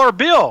 That's a dollar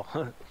bill.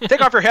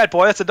 Take off your hat,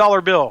 boy. That's a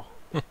dollar bill.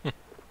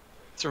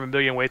 It's from A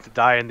Million Ways to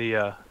Die in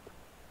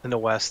the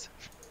West.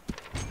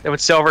 And when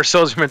Silver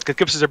Silverman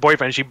kisses her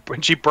boyfriend, she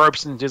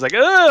burps and she's like,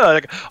 "Ugh!"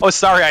 Like, oh,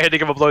 sorry, I had to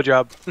give him a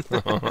blowjob.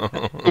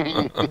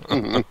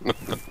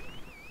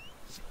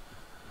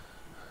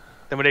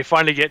 Then when they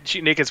finally get she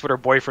naked with her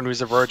boyfriend,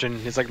 who's a virgin,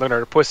 he's like looking at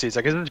her pussy. He's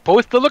like, "Is it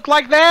supposed to look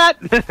like that?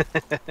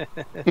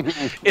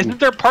 Isn't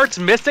there parts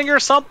missing or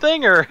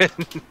something?" Or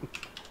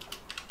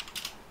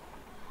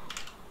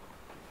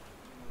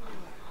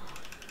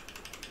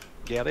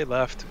yeah, they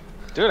left.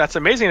 Dude, that's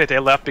amazing that they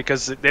left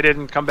because they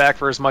didn't come back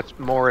for as much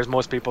more as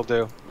most people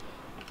do.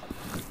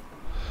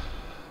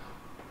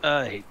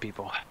 I hate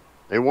people.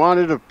 They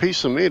wanted a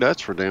piece of me,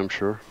 that's for damn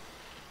sure.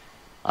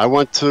 I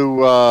went to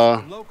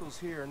Locals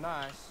here are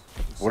nice.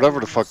 whatever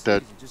the fuck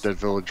that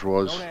village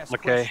was. Don't ask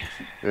Okay. questions,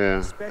 Yeah,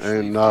 especially and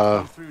if you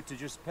come through to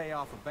just pay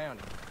off a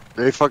bounty.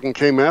 they fucking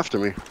came after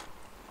me.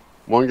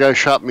 One guy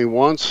shot me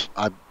once.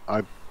 I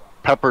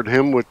peppered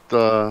him with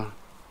the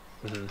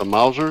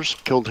Mausers,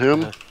 killed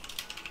him,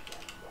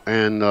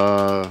 and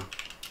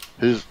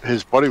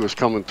his buddy was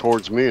coming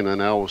towards me, and then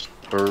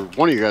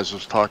one of you guys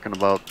was talking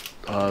about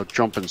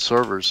jumping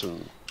servers,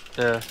 and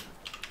Yeah.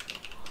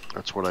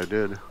 that's what I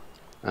did.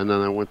 And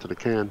then I went to the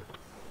can.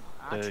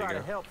 I There you try go.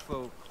 to help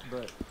folk,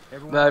 but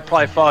everyone I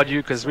probably followed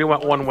you because we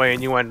went one way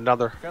and you went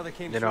another. fella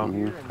came you know.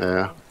 through here and,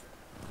 Yeah.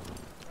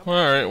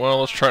 Alright, well,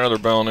 let's try another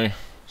bounty.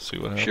 See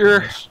what happens.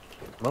 Sure.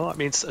 Well, that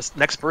means this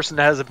next person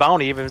that has a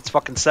bounty, even if it's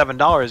fucking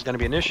 $7, is going to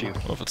be an issue.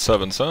 Well, if it's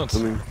 7 cents.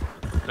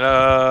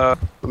 Let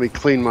me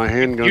clean my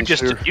handguns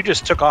here. You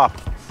just took off.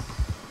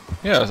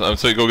 Yeah, I'm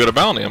saying go get a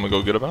bounty. I'm gonna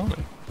go get a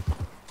bounty.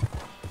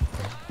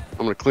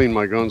 I'm gonna clean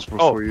my guns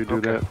before you do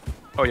okay. that.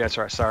 Oh yeah,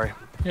 sorry.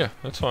 Yeah,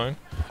 that's fine.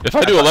 If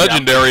I do a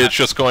legendary, it's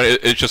just going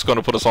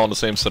to put us all in the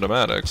same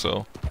cinematic.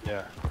 So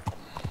Yeah.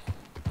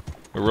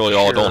 we really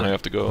all Sure. don't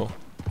have to go.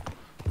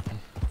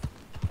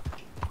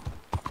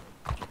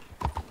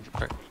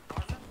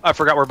 I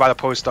forgot we're by the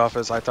post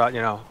office. I thought,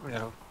 you know.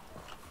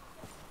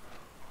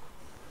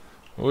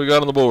 What we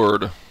got on the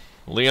board?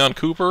 Leon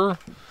Cooper,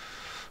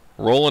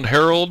 Roland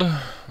Harold,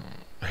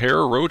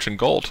 Hare, Roach, and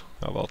Galt.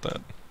 How about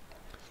that?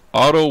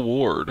 Otto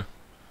Ward.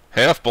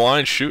 Half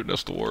blind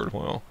shootinist award.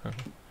 Well,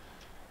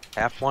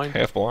 Half blind.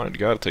 half blind. You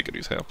gotta take it.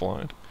 He's half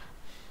blind.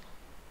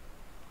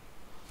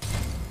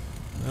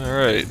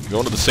 Alright,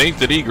 going to the Saint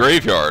Denis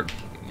graveyard.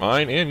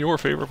 Mine and your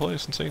favorite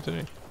place in Saint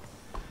Denis.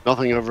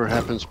 Nothing ever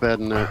happens bad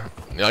in there.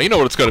 Now, you know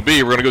what it's going to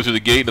be. We're going to go through the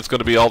gate, and it's going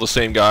to be all the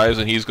same guys,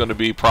 and he's going to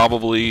be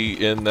probably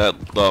in that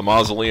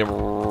mausoleum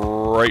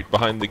right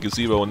behind the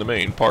gazebo in the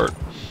main part.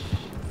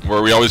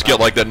 Where we always get,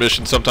 like, that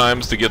mission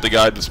sometimes to get the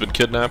guy that's been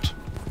kidnapped.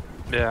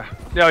 Yeah.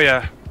 Oh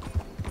yeah.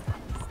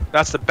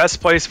 That's the best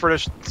place for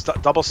the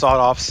double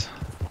sawed-offs.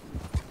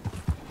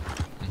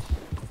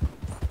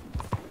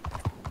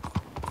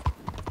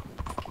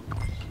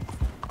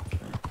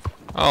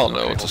 Oh no,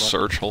 Okay, it's a hold on.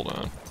 search. Hold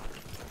on.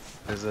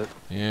 Is it?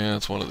 Yeah,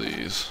 it's one of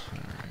these.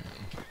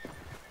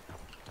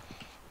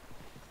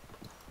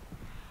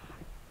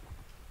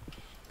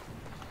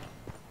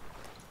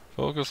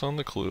 Focus on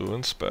the clue.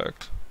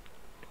 Inspect.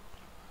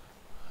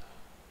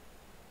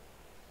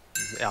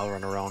 Al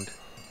run around.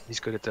 He's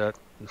good at that.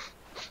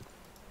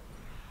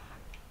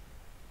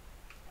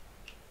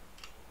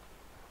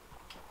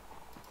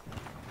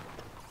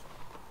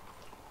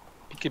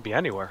 He could be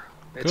anywhere.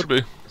 Could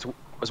be.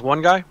 Was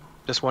one guy?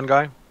 Just one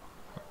guy?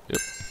 Yep.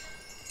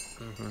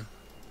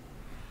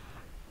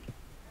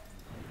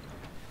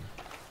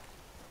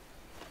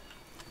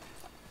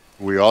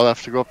 We all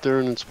have to go up there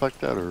and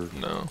inspect that, or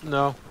No.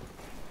 No.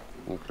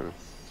 okay?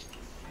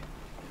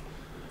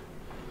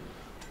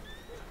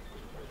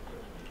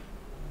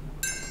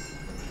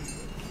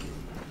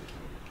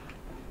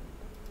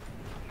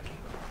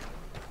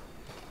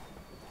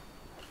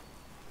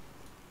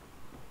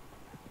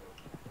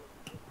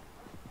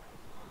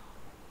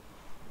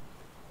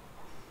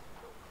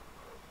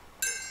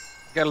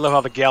 Gotta love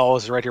how the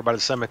gallows is right here by the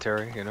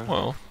cemetery, you know?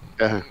 Well,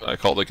 Yeah. I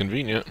called it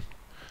convenient.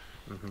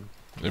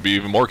 It'd be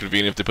even more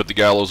convenient if they put the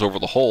gallows over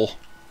the hole.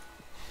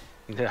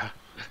 Yeah.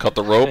 Cut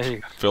the rope, There you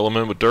go. fill them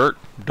in with dirt,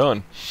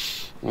 done.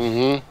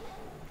 Mm-hmm.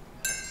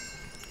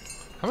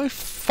 How many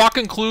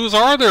fucking clues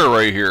are there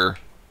right here?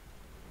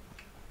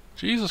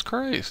 Jesus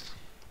Christ.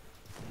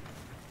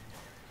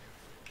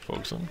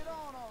 Focus on.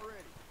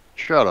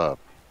 Shut up.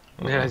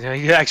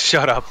 Yeah,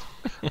 shut up.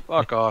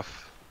 Fuck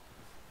off.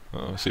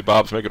 See,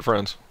 Bob's making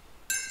friends.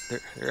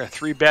 There are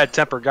 3 bad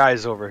tempered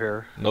guys over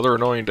here. Another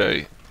annoying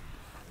day.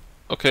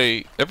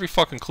 Okay, every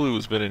fucking clue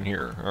has been in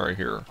here. Alright,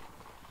 here.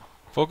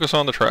 Focus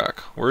on the track.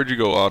 Where'd you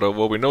go, Otto?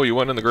 Well, we know you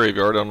went in the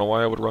graveyard. I don't know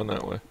why I would run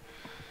that way.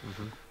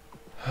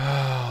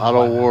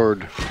 Otto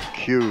Ward.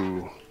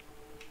 Q.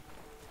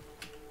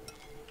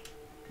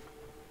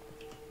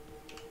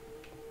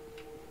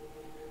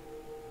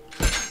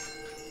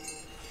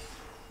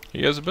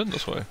 He hasn't been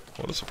this way.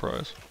 What a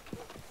surprise.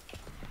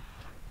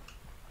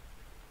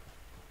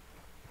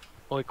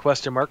 Only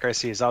question mark I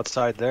see is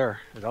outside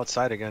there. It's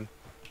outside again.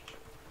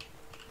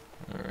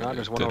 Alright, Now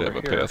there's I one did over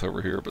have a here. path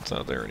over here, but it's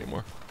not there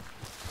anymore.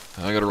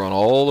 I gotta run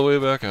all the way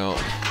back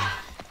out.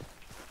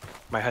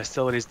 My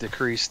hostility's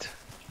decreased.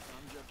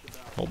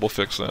 Well, we'll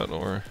fix that,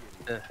 don't worry.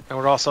 And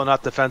we're also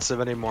not defensive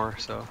anymore,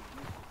 so.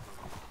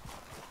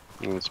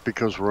 Well, it's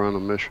because we're on a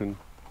mission.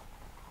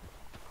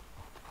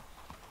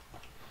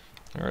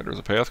 Alright, there's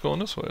a path going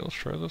this way. Let's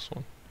try this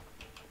one.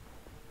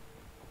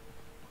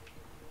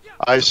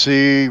 I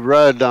see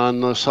red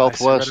on the I see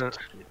southwest. red.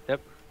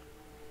 Yep,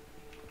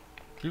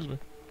 Excuse me.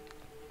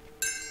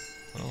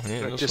 Oh, he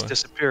ain't it this just way.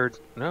 disappeared.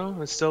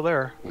 No, it's still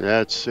there.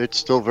 Yeah, it's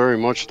still very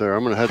much there.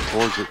 I'm gonna head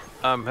towards it.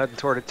 I'm heading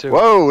toward it too.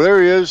 Whoa,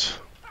 there he is.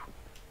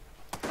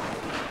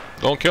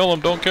 Don't kill him,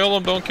 don't kill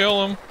him, don't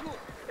kill him.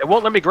 It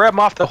won't let me grab him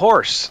off the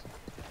horse.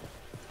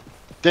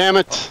 Damn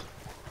it!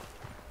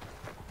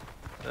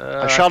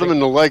 I shot him in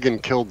the leg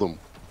and killed him.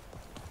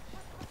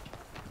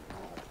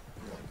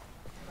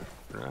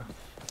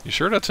 You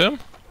sure that's him?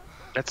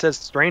 That says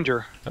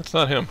stranger. That's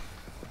not him.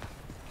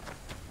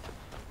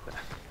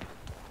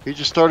 He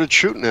just started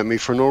shooting at me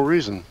for no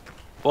reason.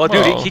 Well,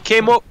 dude, Well-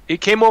 he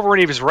came over and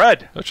he was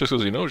red. That's just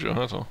because he knows you,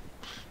 that's all.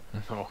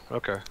 Oh,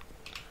 okay.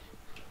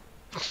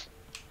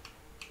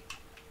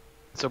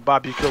 So,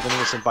 Bob, you killed an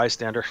innocent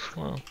bystander.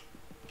 Well,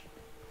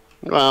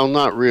 Well,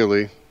 not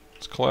really.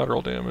 it's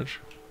collateral damage.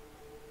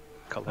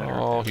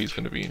 Collateral. Oh, he's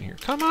gonna be in here.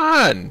 Come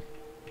on!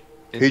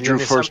 Is He in drew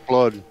the first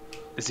blood.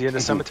 Is he in the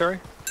cemetery?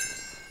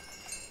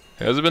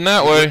 Hasn't been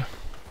that way.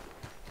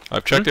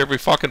 I've checked every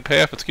fucking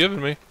path it's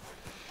given me.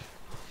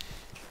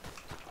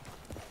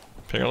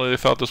 Apparently they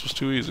thought this was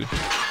too easy.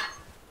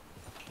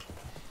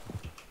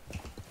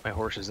 My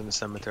horse is in the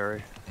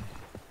cemetery.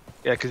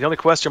 Yeah, because the only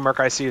question mark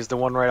I see is the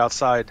one right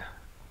outside.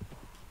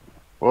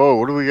 Whoa,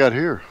 what do we got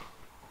here?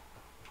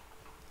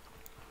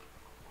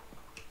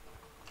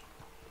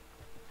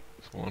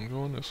 There's one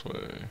going this way.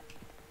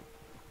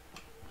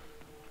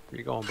 Where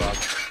you going, Bob?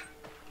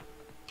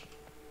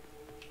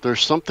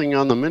 There's something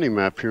on the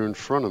mini-map here in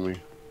front of me.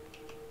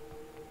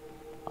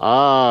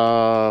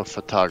 Ah,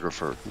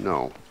 photographer.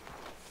 No.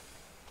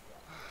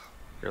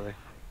 Really?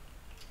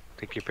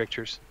 Take your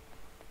pictures?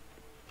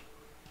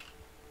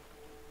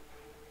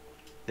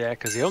 Yeah,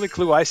 because the only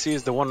clue I see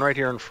is the one right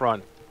here in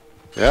front.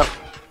 Yep.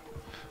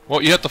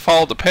 Well, you have to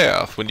follow the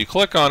path. When you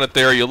click on it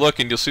there, you look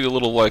and you'll see a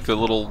little,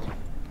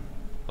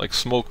 like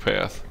smoke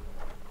path.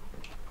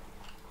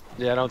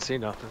 Yeah, I don't see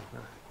nothing.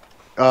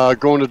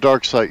 Go into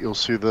dark site, you'll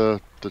see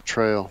the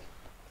trail.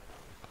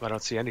 I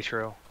don't see any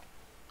trail.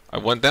 I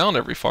went down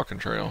every fucking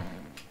trail.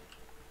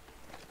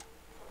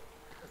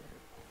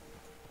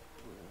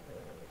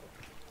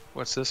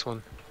 What's this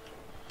one?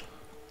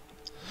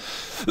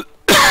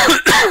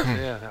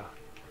 Yeah. No.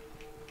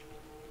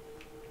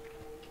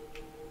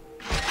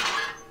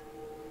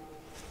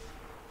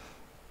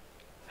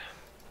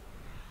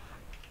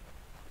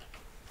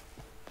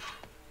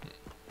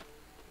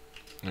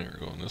 Now you're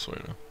going this way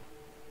now.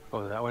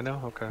 Oh, that way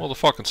now? Okay. Well, the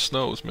fucking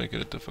snow is making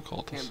it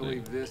difficult to Can't see.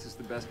 believe this is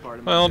the best part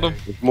of my Found day. him.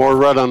 There's more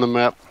red on the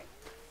map.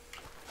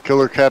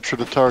 Killer captured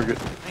the target.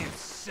 I am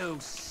so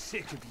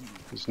sick of you.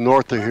 It's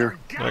north of here.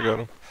 I got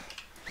him.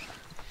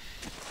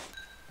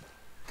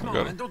 Come I on,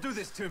 got man, him. don't do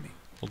this to me.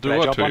 We'll do Can I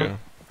what jump to on you? him?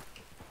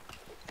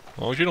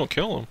 As long as you don't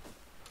kill him.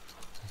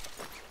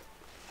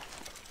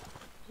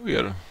 We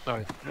got a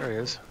Oh, there he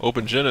is.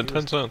 open gin and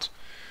 10 cents.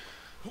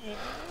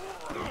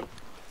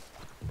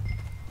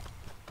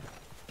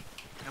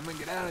 I'm gonna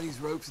get out of these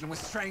ropes and I'm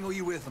gonna strangle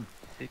you with them.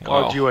 He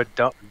called Wow. you a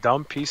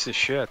dumb piece of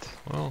shit.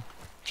 Well,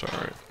 it's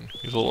alright.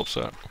 He's a little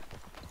upset.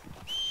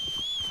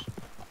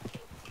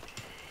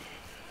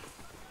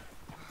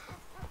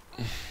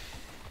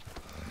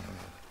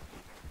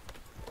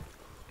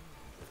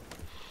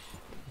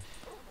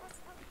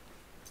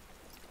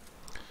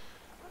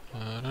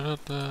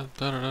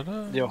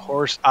 Your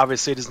horse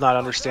obviously does not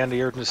understand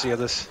the urgency of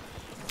this.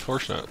 Of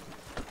course not.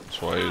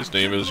 That's why his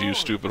name is You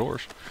Stupid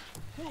Horse.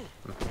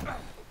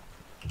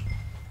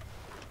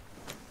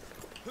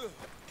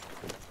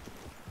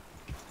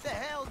 The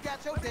hell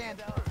got your damn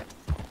dog?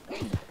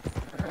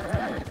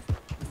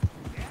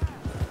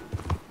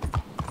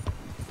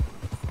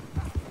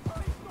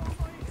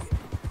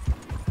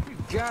 You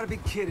gotta be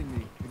kidding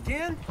me.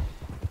 Again?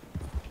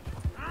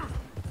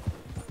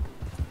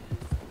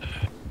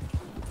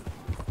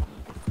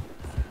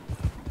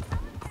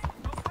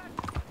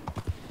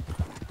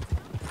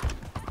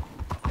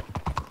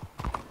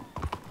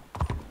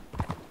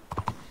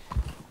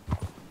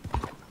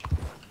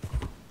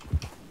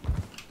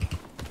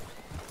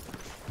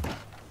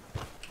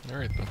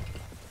 Alright then.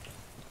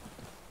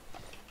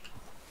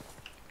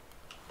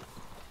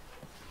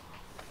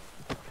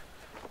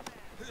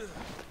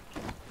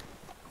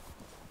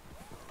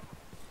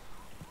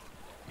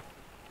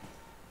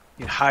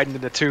 You're hiding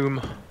in the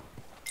tomb.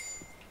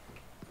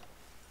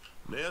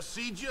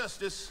 Merci,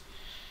 Justice.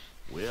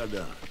 Well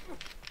done.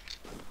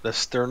 The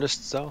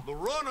sternest cell. The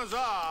runner's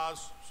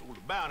ours, so the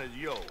bounty's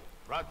yours.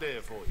 Right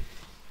there for you.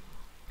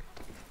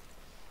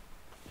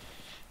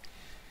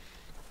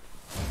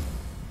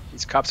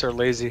 These cops are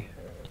lazy.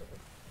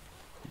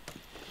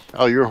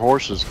 Oh, your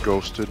horse is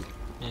ghosted.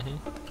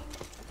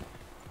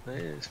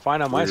 It's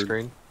fine on my Weird.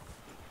 screen.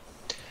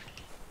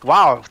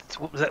 Wow,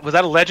 was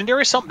that a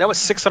legendary or something? That was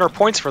 600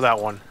 points for that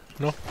one.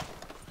 No.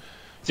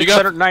 You got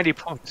 690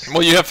 points.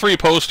 well. You have 3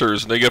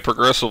 posters, and they get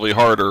progressively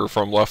harder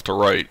from left to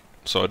right.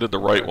 So I did the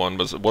right one,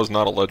 but it was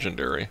not a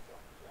legendary.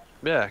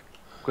 Yeah,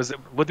 because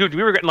well, dude,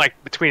 we were getting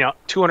like between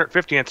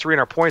 250 and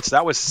 300 points.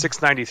 That was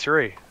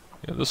 693.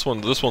 Yeah, this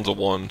one's a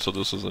 1, so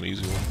this is an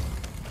easy one.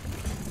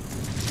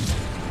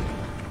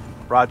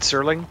 Rod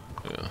Serling.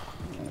 Yeah.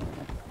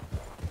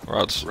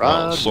 Rod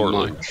Rod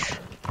Sorley. Munch.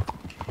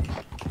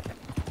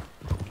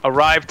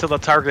 Arrive till the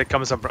target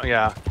comes up.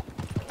 Yeah.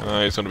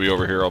 He's gonna be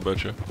over here, I'll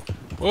bet you.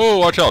 Whoa,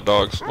 watch out,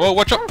 dogs. Whoa,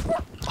 watch out!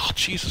 Oh,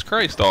 Jesus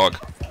Christ, dog.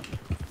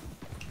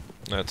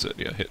 That's it,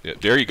 yeah, hit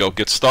it. There you go,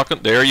 get stuck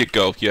in, there you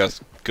go, yes,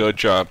 good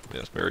job.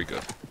 Yes, very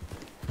good.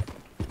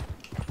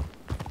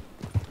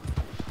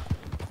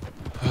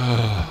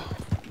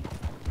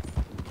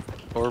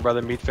 Over by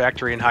the meat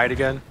factory and hide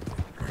again.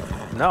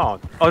 No.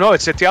 Oh no,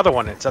 it's at the other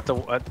one. It's at the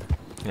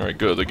Alright,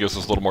 good, that gives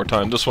us a little more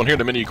time. This one here,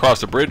 the minute you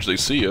cross the bridge, they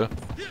see you.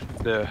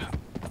 the.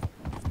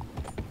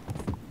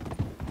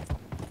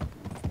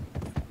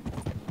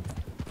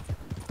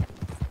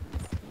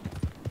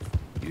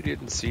 You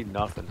didn't see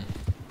nothing.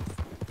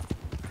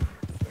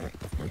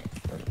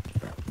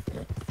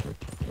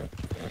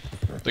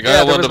 The guy Yeah,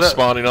 will there end was up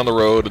spawning on the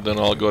road, and then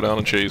I'll go down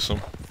and chase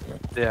him.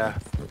 Yeah.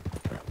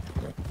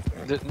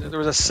 There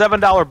was a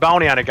 $7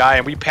 bounty on a guy,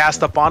 and we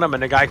passed up on him,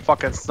 and the guy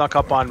fucking snuck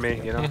up on me.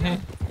 You know.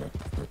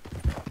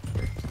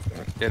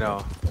 You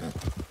know.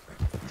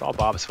 It's all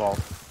Bob's fault.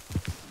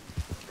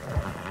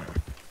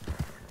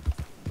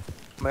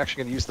 I'm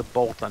actually gonna use the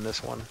bolt on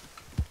this one.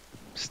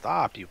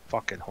 Stop, you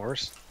fucking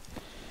horse.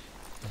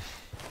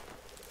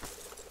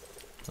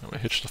 I'm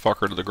gonna hitch the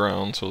fucker to the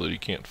ground so that he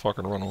can't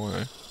fucking run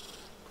away.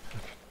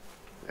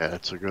 Yeah,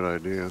 that's a good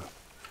idea.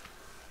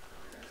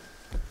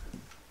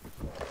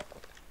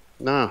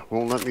 Nah,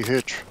 won't let me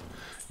hitch.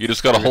 You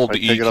just gotta Maybe hold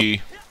if the I E take it up-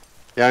 key.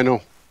 Yeah, I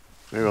know.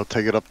 Maybe I'll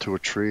take it up to a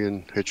tree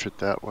and hitch it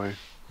that way.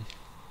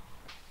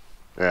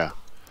 Yeah,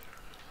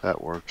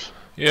 that works.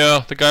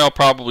 Yeah, the guy will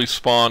probably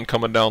spawn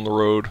coming down the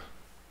road.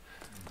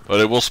 But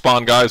it will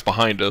spawn guys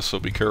behind us, so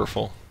be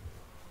careful.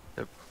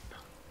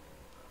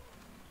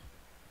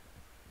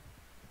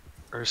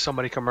 There's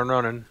somebody coming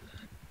running.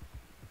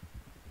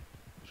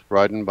 Just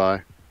riding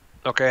by.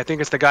 Okay, I think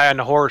it's the guy on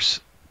the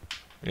horse.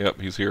 Yep,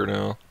 he's here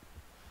now.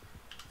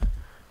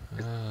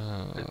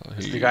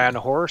 Is the guy on the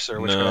horse, or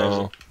which guy is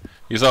No,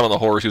 he's not on the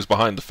horse. He's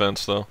behind the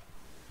fence, though.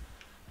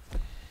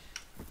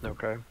 it?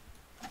 Okay,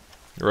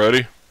 You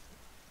ready?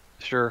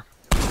 sure.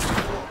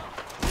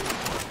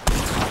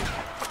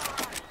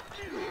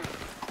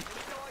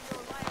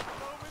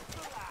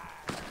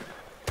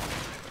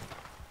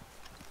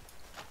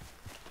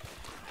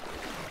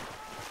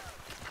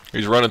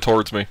 He's running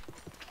towards me.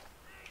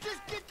 Just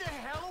get the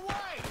hell away!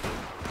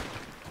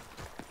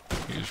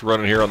 He's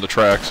running here on the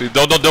tracks.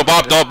 Don't,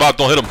 Bob,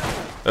 don't hit him.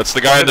 That's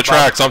the guy in the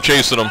tracks. I'm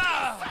chasing him.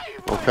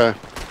 Okay.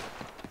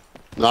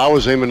 No, I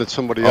was aiming at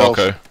somebody else.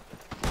 Okay.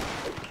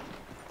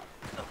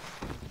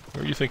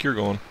 Where do you think you're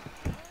going?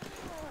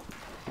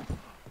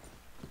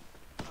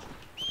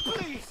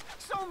 Please,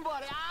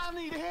 somebody, I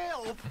need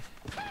help!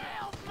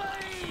 Help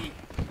me!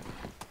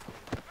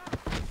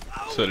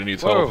 Said he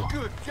needs Whoa. help.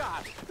 Good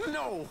God,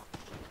 no!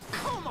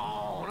 Come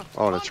on!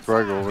 Oh, that's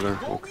Greg over there.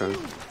 Okay.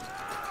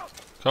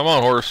 Come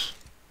on, horse.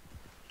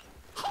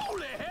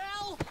 Holy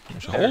hell!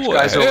 Holy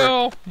guy's over.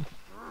 hell!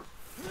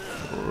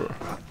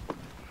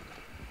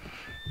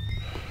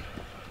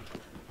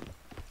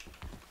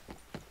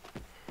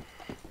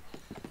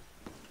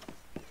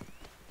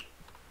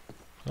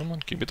 Come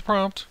on, give me the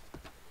prompt.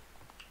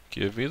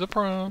 Give me the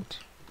prompt.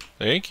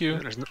 Thank you.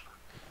 There's no,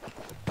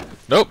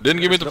 Nope,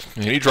 didn't give me the.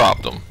 And he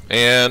dropped him.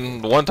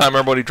 And one time,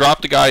 everybody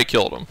dropped a guy, he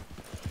killed him.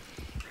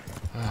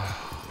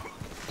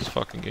 This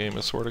fucking game,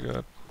 I swear to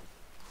God.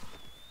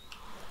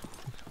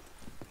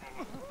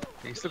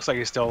 he looks like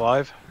he's still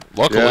alive.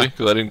 Luckily, Yeah.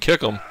 because I didn't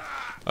kick him.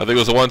 I think it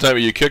was the one time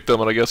you kicked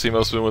him, and I guess he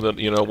must have been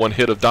within, one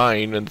hit of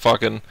dying. And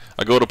fucking,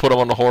 I go to put him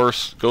on the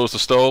horse, goes to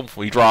stove,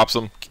 he drops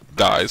him,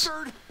 dies.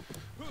 All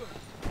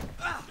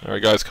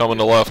right, guys, coming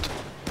to left.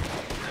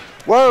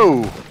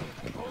 Whoa!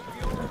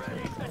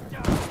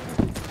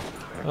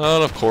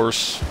 And of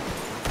course,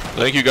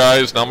 thank you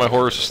guys. Now my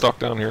horse is stuck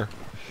down here.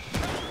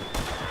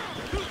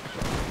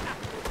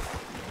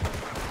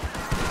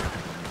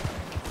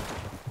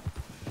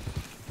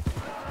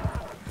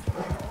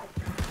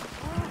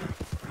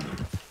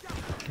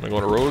 Am I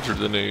going to Rhodes or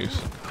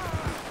Denise?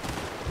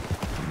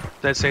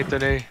 That's Saint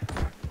Denis.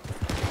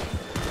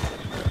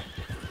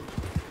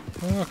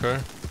 Okay.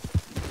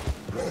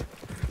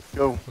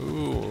 Go.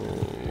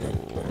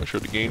 Ooh, I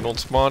should have gained on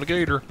Spawn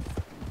Gator.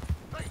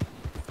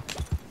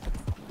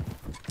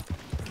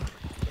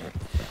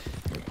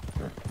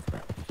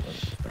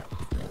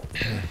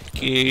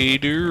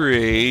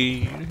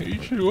 Gatorade.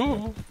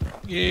 H2O.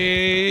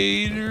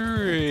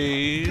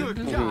 Gatorade.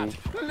 Good God,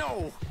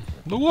 no!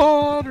 The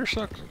water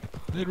sucks.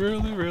 It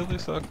really, really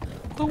sucked.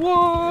 The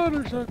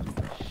water sucked.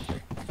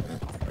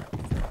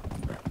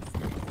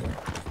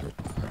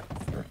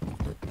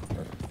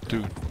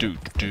 Do do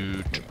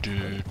do do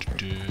do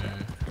do.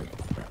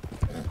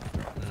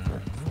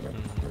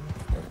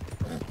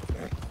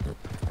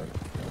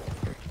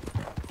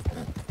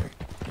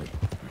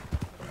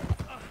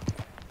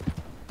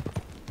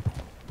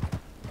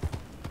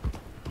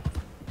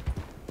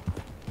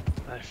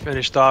 I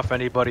finished off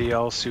anybody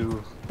else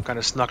who kind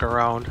of snuck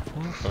around.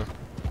 Okay.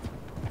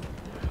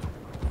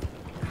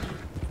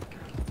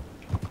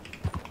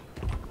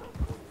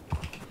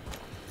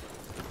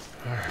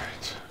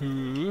 Alright.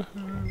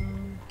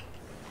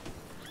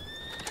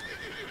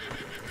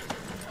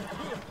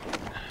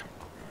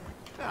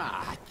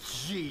 Ah,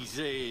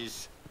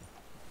 Jesus.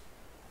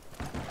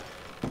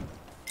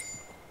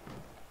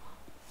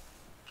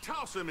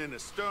 Toss him in the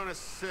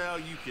sternest cell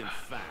you can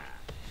find.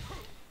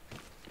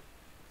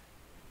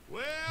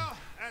 Well,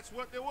 that's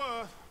what there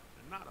was,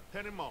 and not a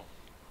penny more.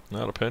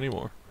 Not a penny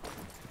more.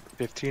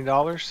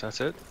 $15, that's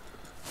it.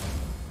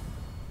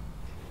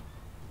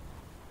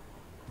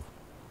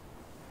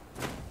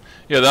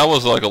 Yeah, that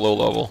was like a low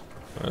level.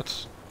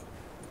 That's.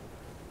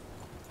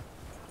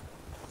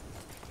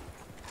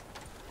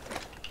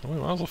 We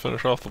might as well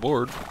finish off the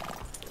board.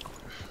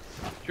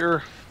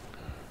 Sure.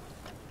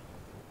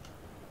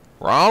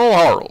 Ronald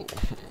Harold.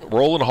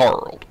 Roland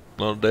Harold.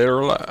 Not dead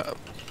or alive.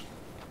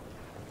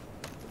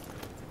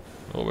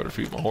 Oh, better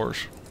feed my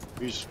horse.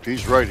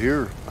 He's right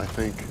here, I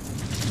think.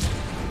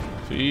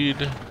 Feed.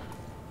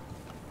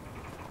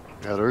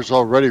 Yeah, there's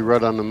already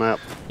red on the map.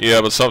 Yeah,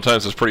 but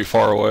sometimes it's pretty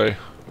far away.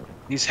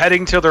 He's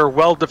heading to their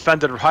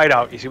well-defended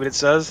hideout. You see what it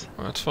says?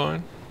 That's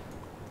fine.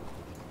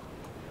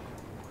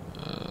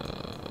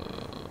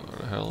 Where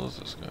the hell is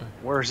this guy?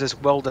 Where's this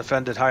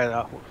well-defended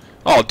hideout?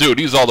 Oh, dude,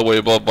 he's all the way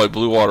above by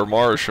Blue Water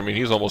Marsh. I mean,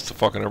 he's almost to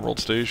fucking Emerald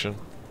Station.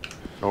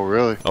 Oh,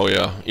 really? Oh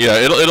yeah, yeah.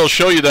 It'll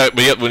show you that,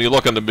 but yet when you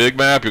look on the big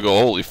map, you go,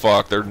 holy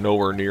fuck, they're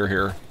nowhere near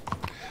here.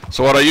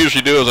 So what I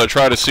usually do is I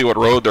try to see what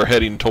road they're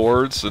heading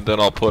towards, and then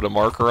I'll put a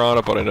marker on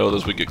it. But I know that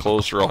as we get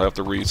closer, I'll have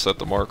to reset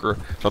the marker.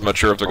 So I'm not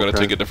sure if they're going to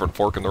take a different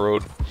fork in the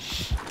road.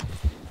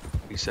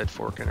 He said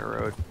fork in the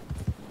road.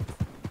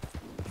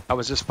 I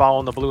was just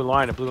following the blue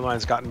line. The blue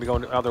line's gotten me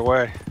going the other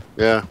way.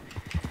 Yeah.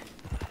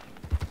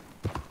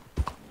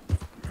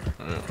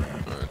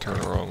 I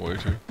turned the wrong way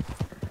too.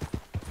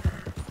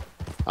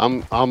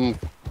 I'm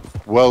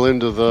well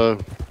into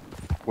the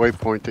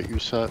waypoint that you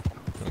set.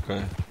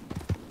 Okay.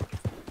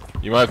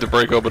 You might have to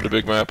break open the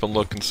big map and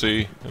look and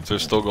see if they're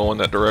still going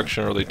that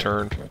direction or they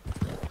turned.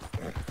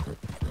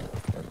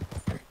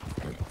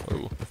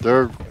 Ooh.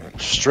 They're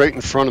straight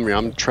in front of me.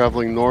 I'm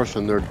traveling north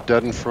and they're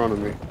dead in front of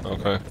me.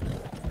 Okay.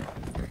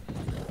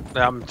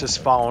 I'm just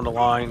following the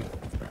line.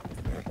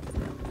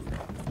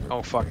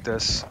 Oh, fuck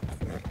this.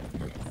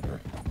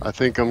 I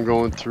think I'm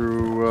going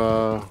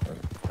through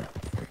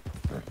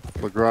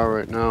LeGras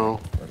right now,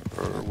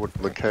 or what,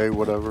 LeCay,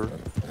 whatever.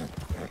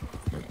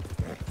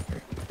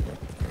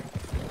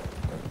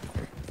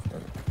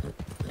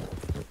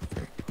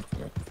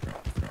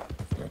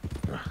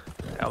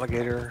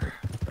 Alligator.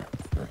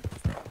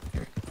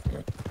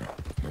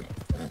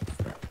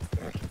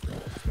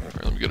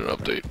 Alright, let me get an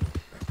update.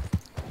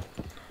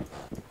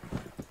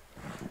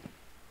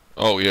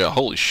 Oh yeah,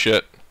 holy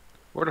shit.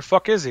 Where the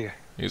fuck is he?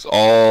 He's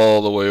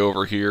all the way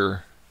over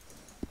here.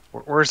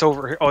 Where's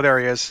over here? Oh, there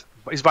he is.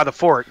 He's by the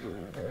fort.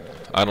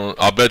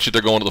 I'll bet you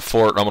they're going to the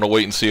fort. I'm gonna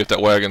wait and see if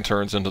that wagon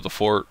turns into the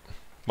fort.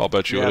 I'll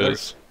bet you it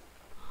is.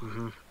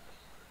 Mm-hmm.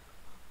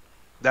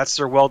 That's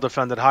their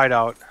well-defended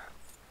hideout.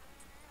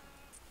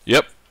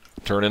 Yep.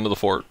 Turn into the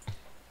fort.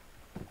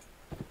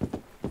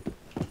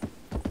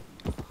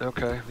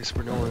 Okay, at least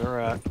we know where they're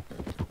at.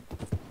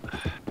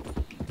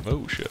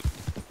 Oh shit.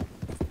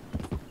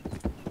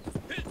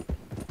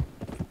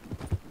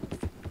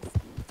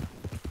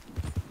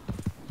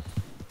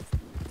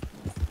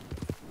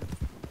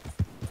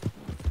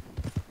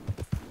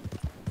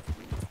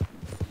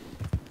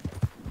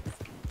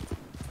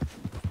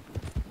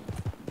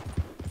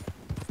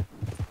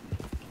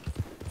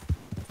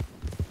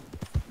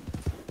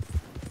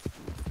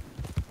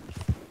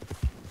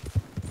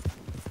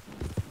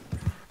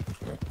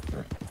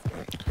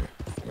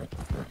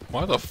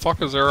 Why the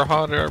fuck is there a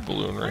hot air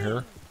balloon right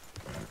here?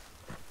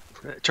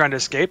 Trying to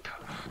escape.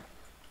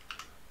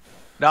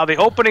 Now the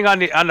opening on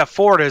the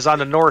fort is on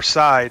the north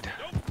side.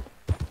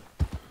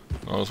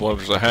 I was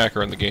wondering if there's a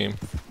hacker in the game.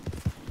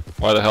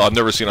 Why the hell? I've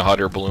never seen a hot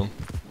air balloon.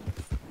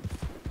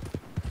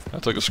 I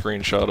took a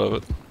screenshot of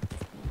it.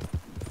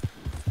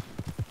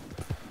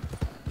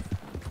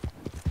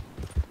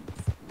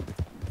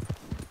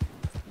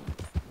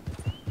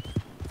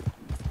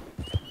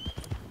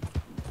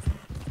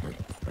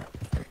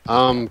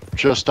 I'm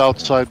just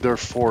outside their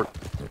fort.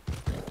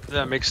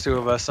 That makes two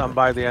of us. I'm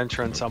by the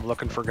entrance. I'm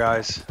looking for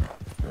guys.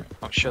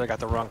 Oh shit, I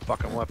got the wrong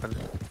fucking weapon.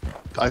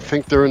 I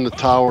think they're in the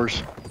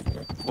towers.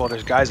 Well,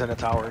 there's guys in the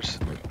towers.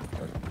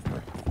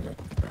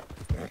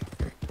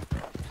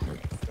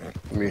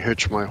 Let me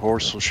hitch my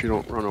horse so she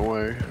don't run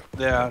away.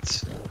 Yeah,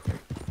 it's...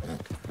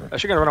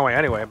 She's gonna run away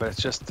anyway, but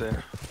it's just.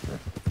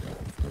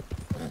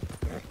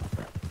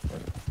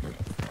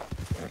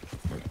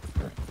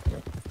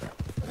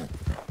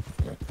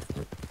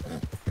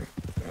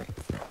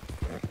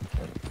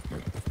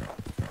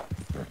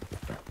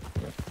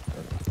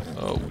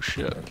 Oh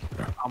shit.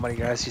 How many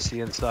guys you see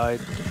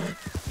inside?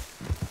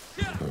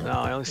 No,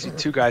 I only see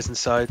 2 guys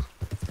inside.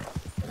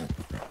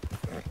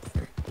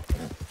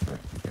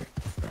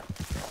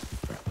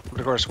 But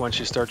of course, once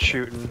you start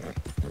shooting,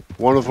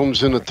 One of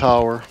them's in the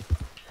tower.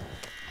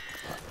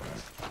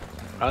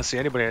 I don't see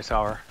anybody in the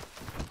tower.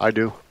 I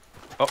do.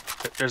 Oh,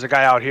 there's a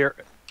guy out here.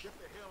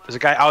 There's a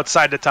guy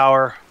outside the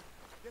tower.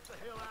 Get the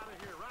hell out of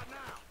here right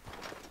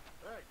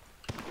now. Hey,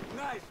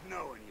 nice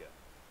knowing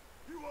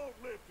you. You won't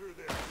live through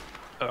this.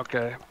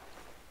 Okay.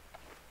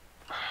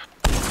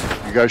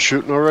 You guys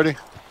shooting already?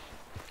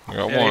 I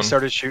got Yeah, one. he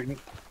started shooting.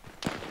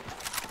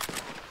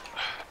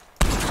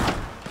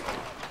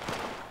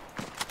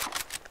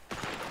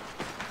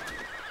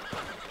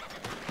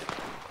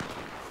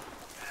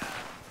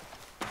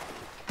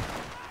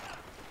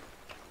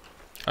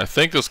 I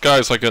think this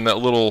guy's like in that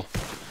little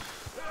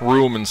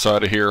room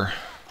inside of here.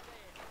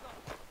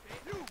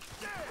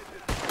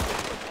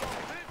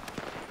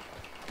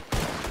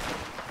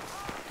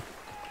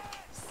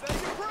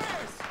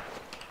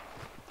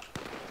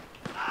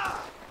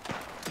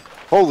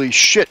 Holy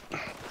shit!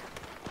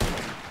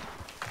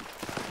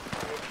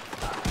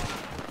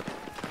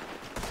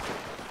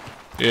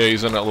 Yeah,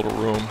 he's in that little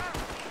room.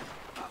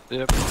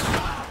 Yep.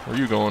 Where are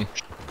you going?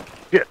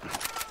 Shit!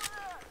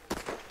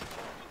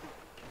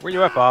 Where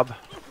you at, Bob?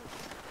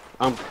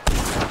 I'm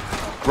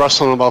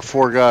wrestling about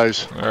 4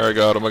 guys. There, I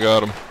got him. I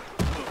got him.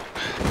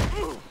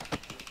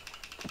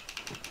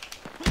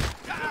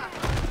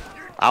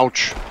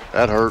 Ouch!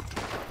 That hurt.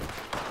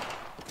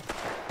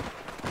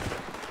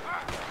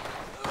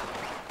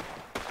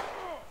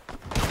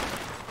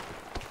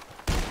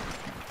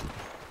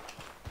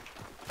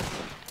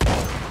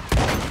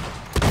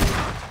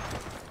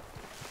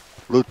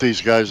 Loot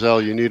these guys,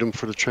 Al. You need them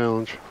for the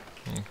challenge.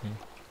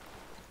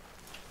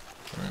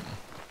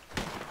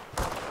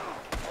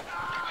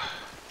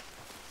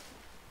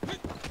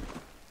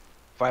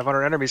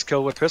 500 enemies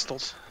killed with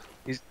pistols.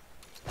 He's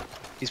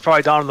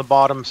probably down on the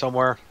bottom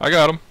somewhere. I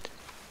got him.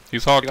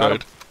 He's got him?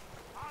 hog-tied.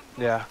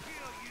 Yeah.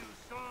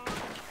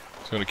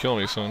 He's gonna kill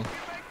me, son.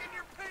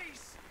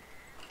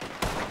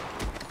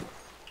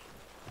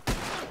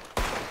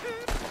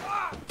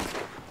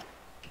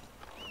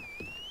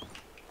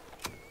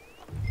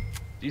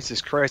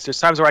 Jesus Christ, there's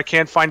times where I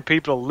can't find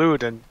people to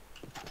loot and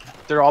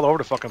they're all over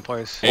the fucking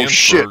place. Oh,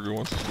 shit. Ansberg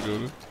wants us to go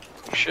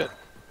to. Shit.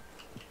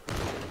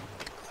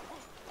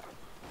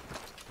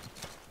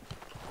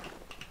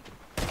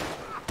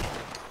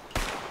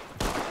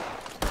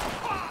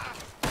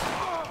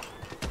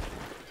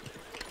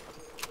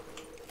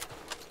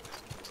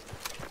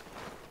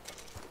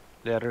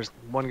 Yeah, there's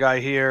one guy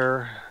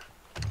here.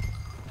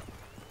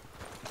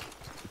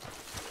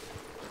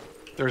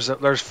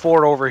 There's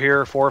 4 over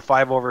here, 4 or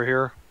 5 over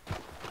here.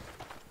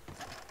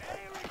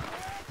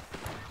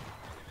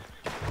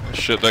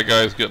 Shit, that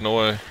guy's getting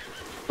away.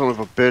 Son of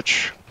a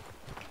bitch.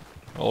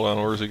 Hold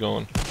on, where's he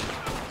going?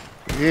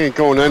 He ain't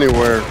going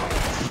anywhere.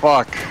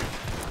 Fuck.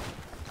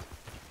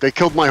 They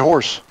killed my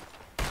horse.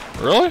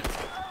 Really?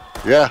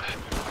 Yeah.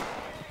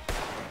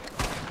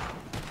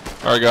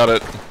 Alright, got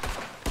it.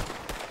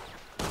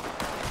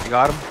 You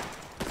got him?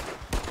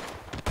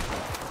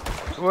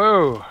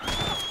 Whoa.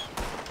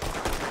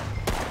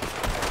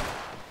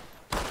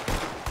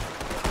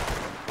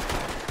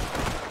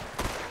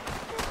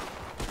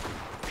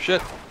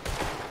 Shit.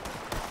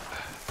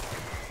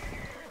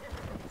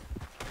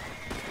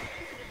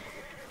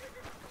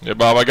 Yeah,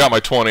 Bob, I got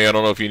my 20. I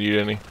don't know if you need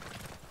any.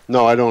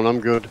 No, I don't. I'm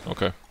good.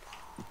 Okay.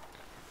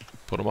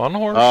 Put him on the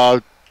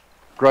horse.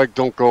 Greg,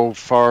 don't go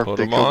far. Put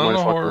They him killed on my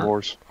the fucking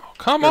horse. Oh,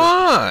 come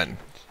on!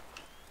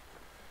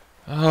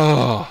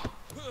 Oh.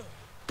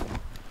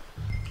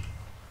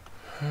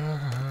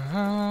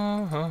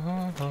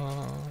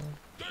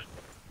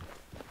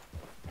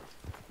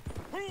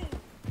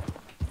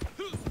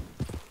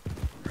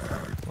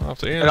 Off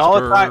to And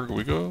all the time- Ansberg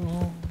we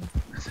go.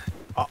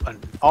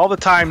 All the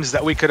times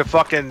that we could have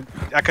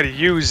I could have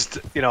used,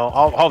 you know,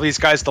 all these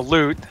guys to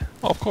loot.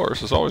 Oh, of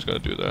course, it's always going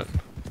to do that.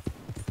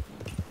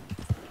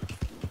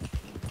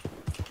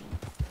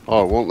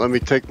 Oh, it won't let me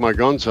take my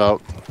guns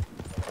out.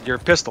 Your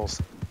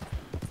pistols.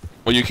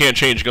 Well, you can't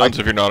change guns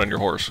if you're not on your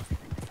horse.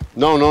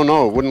 No, no,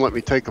 no. It wouldn't let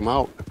me take them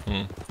out.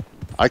 Hmm.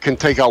 I can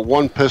take out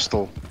one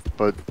pistol,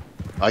 but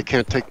I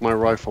can't take my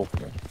rifle.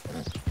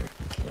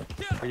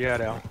 Where you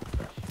at, Al?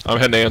 I'm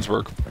heading to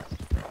Ansberg.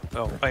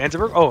 Oh,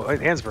 Hansberg? Oh,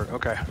 Hansberg.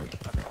 Okay.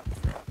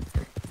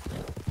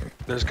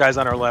 There's guys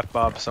on our left,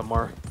 Bob,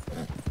 somewhere.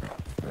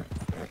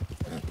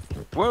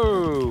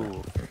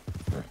 Whoa!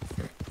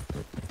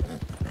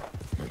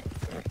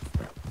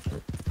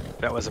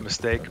 That was a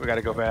mistake. We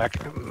gotta go back.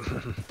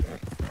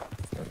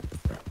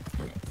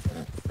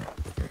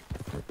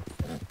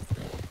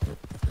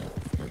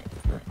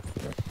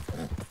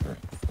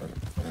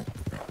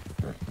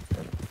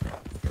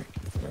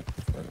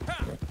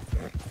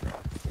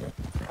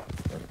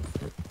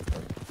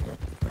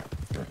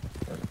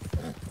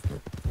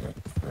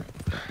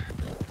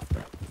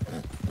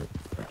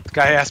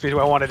 Guy asked me, do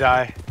I want to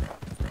die?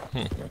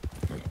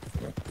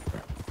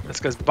 That's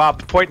because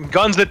Bob pointing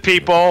guns at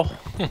people.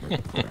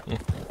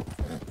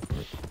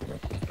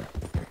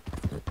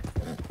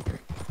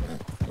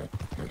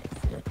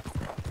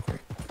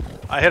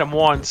 I hit him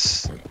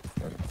once.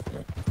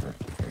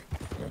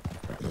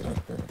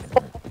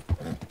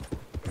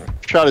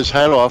 Shot his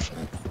head off.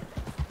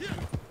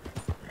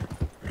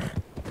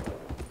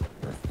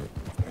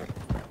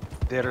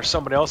 Yeah, there's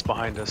somebody else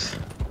behind us.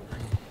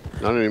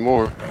 Not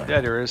anymore.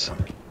 Yeah, there is.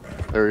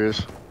 There he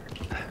is.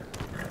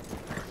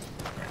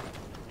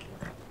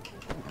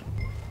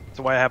 That's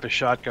why I have a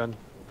shotgun.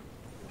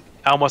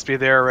 Al must be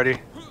there already.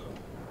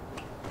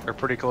 They're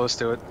pretty close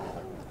to it.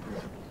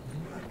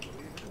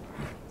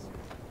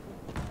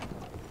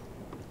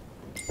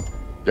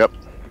 Yep.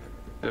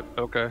 Yep,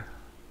 okay.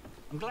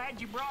 I'm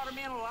glad you brought them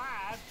in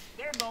alive.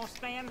 They're gonna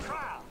stand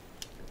trial.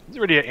 It's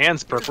already at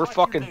Ansburg. We're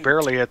fucking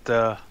barely at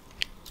the...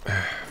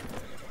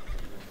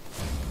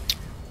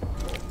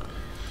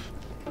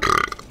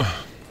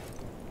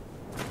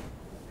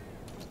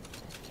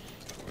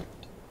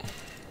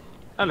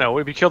 I don't know,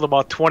 we killed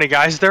about 20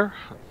 guys there.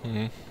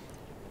 Mm-hmm.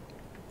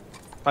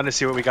 Fun to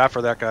see what we got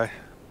for that guy.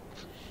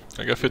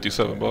 I got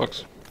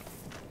 $57.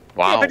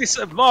 Wow. Yeah,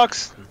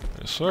 $57.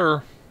 Yes,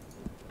 sir.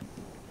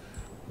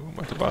 Ooh, I'm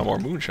about to buy more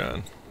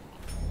moonshine.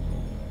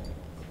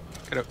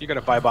 You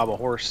gotta buy Bob a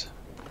horse.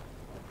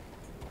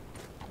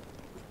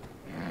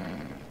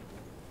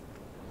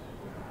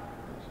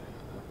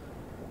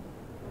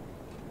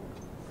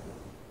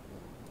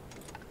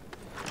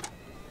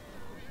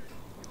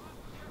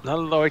 Not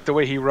like the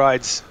way he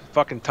rides,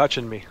 fucking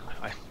touching me.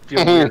 I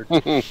feel weird.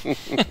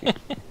 The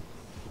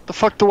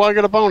fuck do I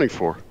get a bounty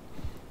for?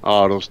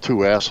 Oh, those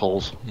two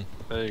assholes.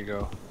 There you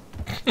go.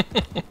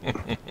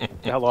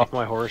 Get the hell off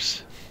my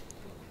horse.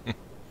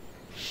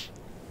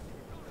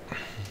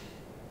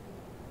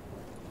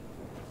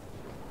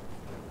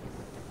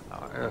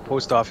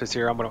 Post office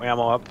here. I'm gonna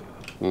ammo up.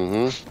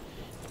 Mm-hmm.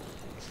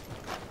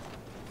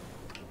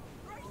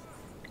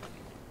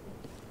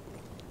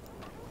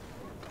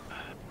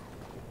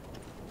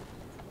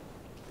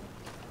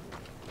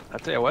 I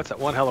tell you what, that's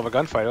one hell of a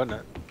gunfight,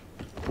 wasn't it?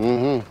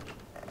 Mm-hmm.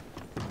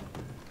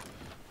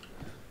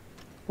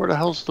 Where the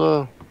hell's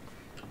the...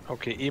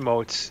 Okay,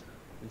 emotes.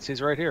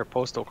 He's right here.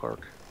 Postal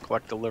clerk.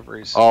 Collect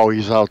deliveries. Oh,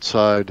 he's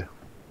outside.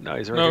 No,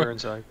 he's right No. here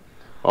inside.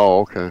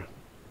 Oh, okay.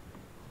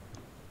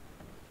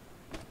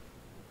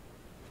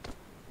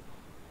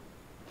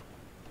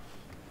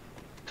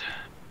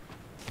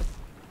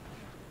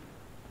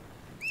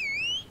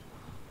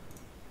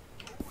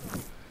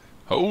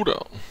 Hold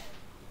on.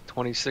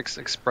 26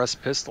 express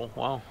pistol.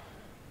 Wow.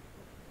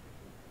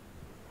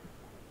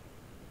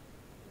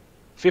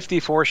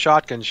 54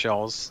 shotgun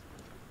shells.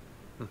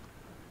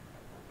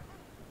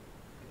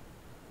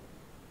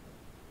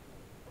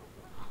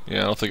 Yeah,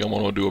 I don't think I'm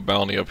gonna do a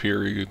bounty up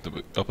here,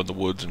 up in the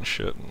woods and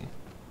shit. And,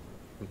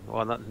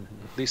 Well, not,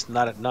 at least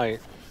not at night.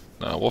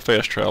 nah, we'll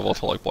fast travel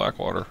to like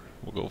Blackwater.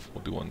 We'll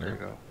do one There you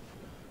there. go.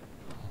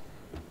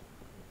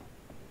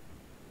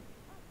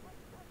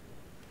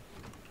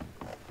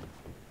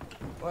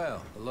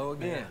 Well, hello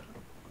again.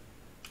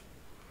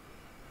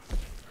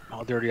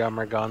 All dirty on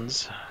my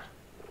guns.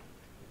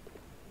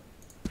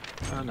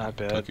 Oh, not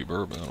bad. Kentucky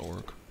bourbon, that'll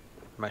work.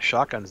 My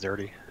shotgun's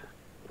dirty.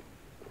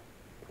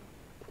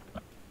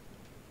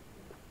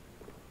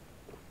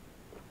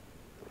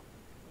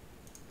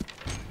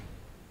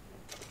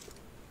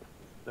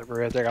 Never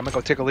right there. I'm gonna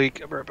go take a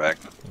leak. I'll be right back.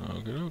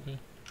 Okay, okay.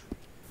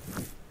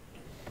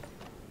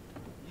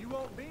 You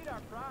won't beat our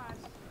price.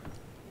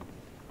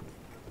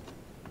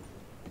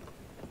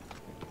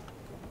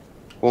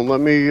 Well, let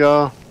me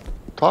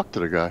talk to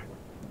the guy.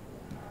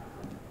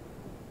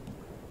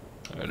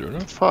 I don't know.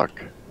 Fuck.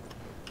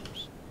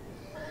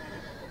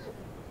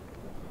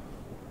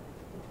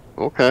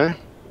 Okay.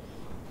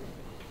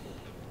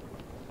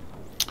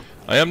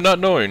 I am not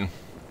knowing.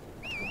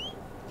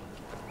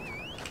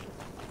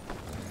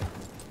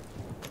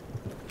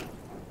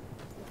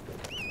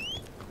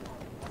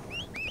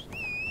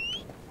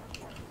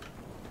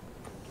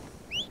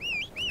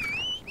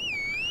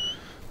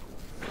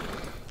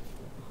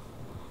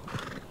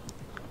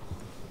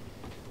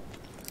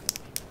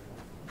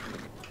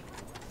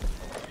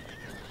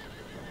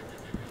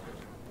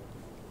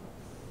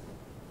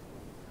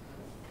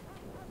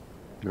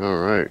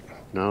 Alright.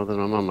 Now that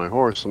I'm on my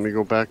horse, let me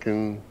go back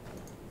and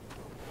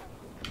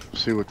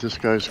see what this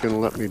guy's gonna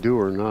let me do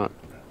or not.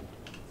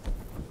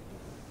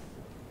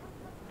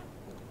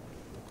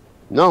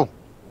 No.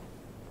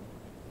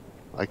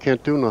 I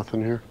can't do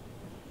nothing here.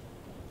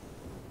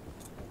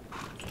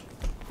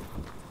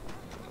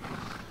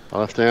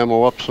 I'll have to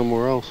ammo up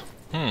somewhere else.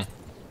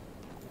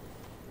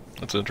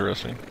 That's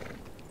interesting.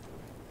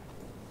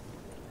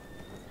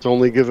 It's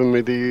only giving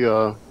me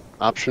the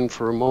option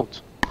for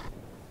emotes.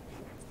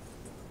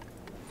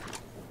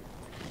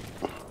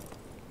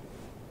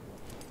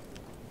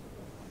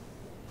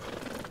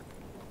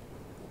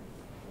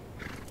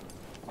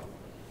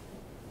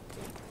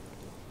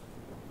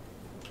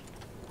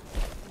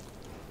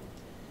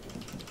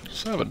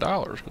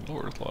 $7. Good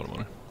lord, that's a lot of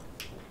money.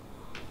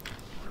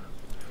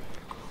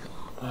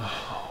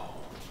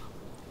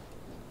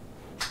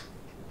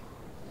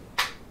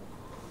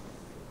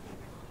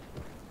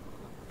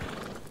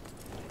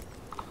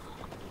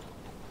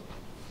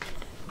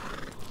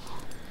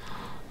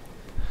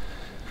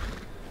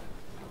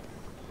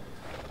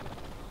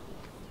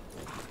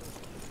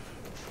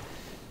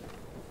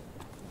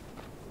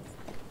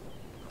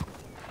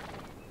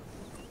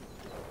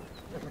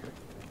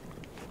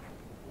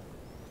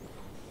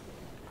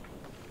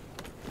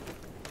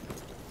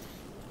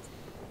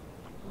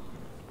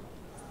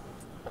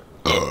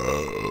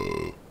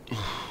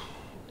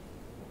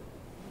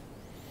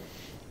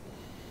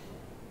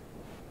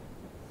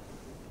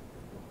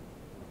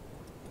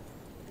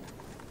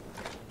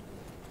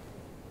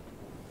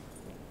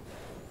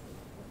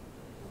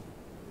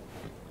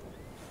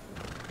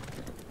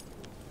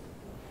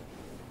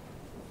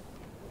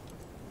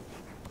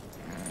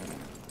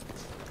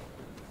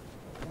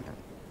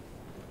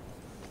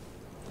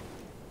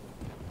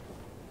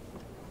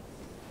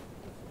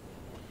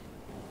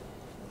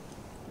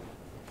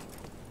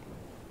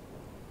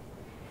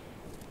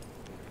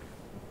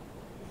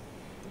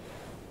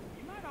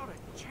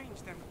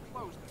 change them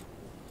clothes.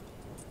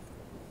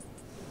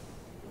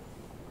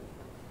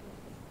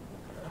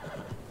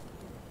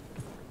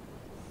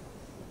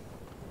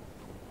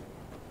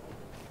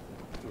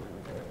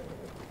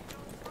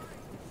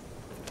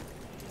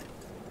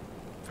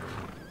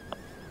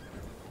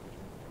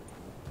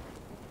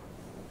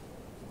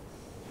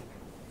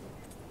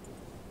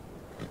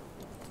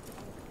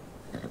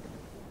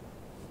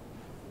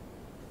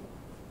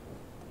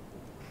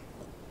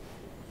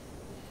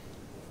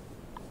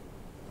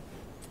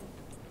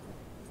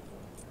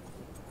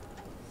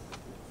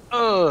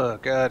 Oh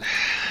God.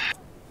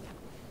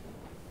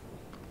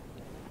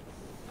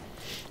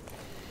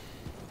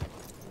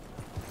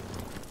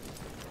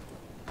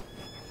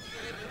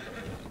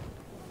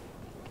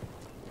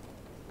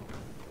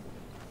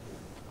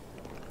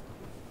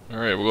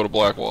 Alright, we'll go to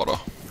Blackwater.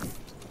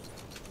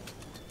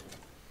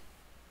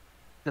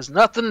 Because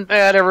nothing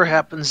bad ever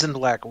happens in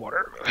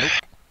Blackwater. Nope.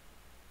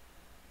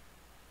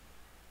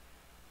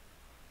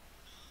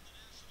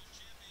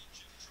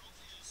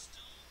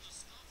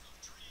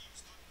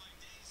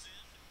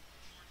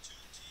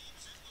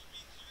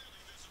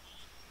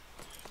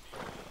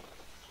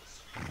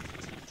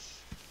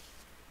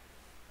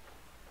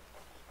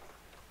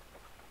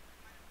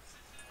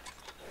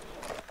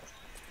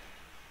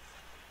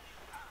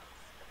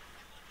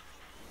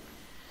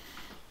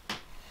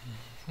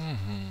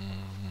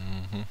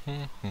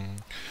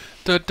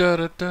 Da da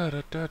da da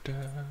da da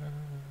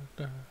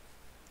da.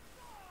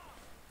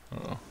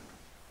 Oh,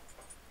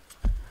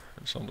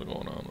 there's something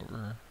going on over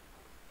here.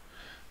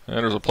 And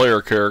there's a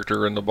player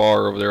character in the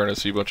bar over there, and I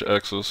see a bunch of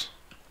X's.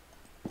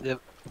 Yep.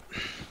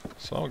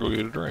 So I'll go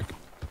get a drink.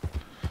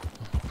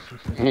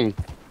 I'm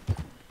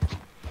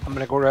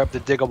gonna go grab the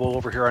diggable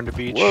over here on the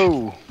beach.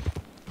 Whoa.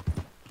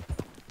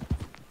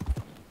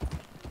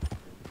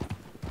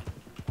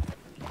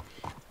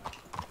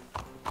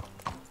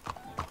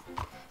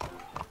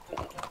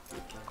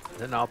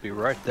 Then I'll be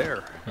right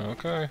there.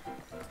 Okay.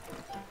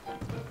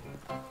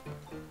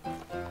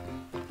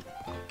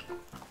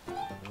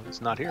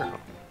 It's not here.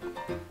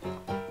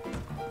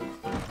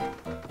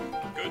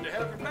 Good to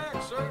have you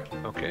back, sir.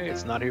 Okay,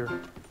 it's not here.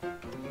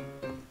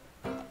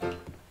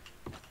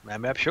 My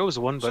map shows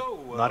one, but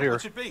So, not here.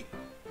 what's it be?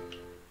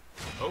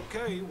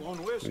 Okay, one Let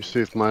me whiskey. see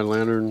if my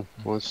lantern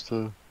wants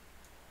to.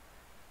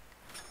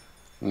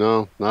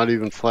 No, not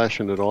even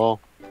flashing at all.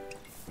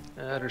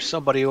 There's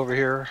somebody over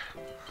here.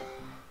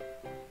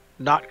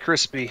 Not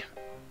Crispy.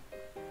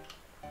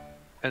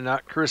 And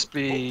Not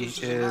Crispy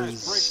This a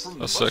nice break is... from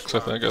the A 6, I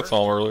bus think. ride, I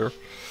saw him earlier.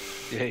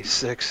 Yeah, he's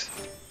 6.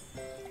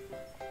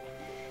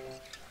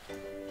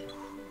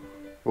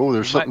 Oh,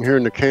 there's Might- something here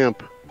in the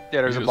camp.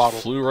 Yeah, there's He a just bottle.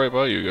 flew right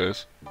by you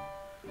guys.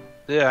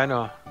 Yeah, I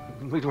know.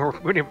 We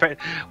didn't pay,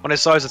 when I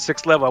saw he was at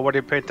 6th level, I wasn't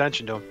even paying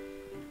attention to him.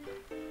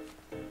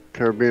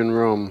 Caribbean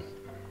rum.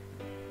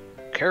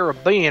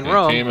 Caribbean He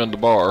rum. came in the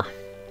bar.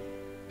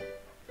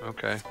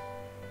 Okay.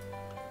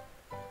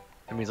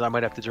 That means I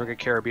might have to drink a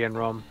Caribbean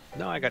rum.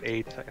 No, I got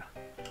 8.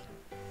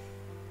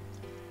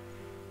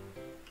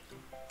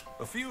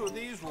 A few of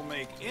these will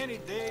make any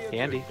day a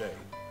Candy. good day.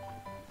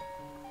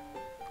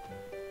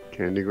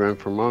 Candy Grand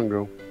for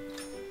Mongo.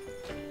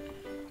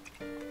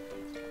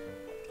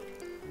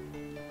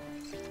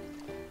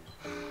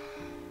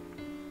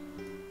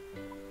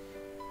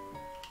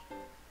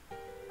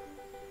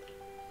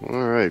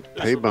 Alright,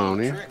 pay This'll do the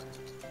bounty. trick.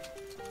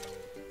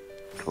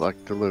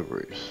 Collect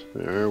deliveries.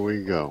 There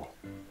we go.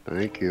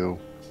 Thank you.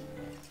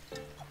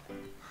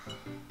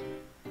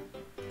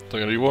 So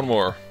I need one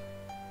more.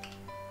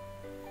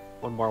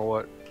 One more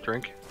what?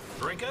 Drink?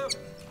 Drink up.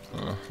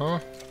 Uh-huh.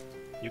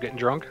 You getting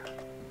drunk?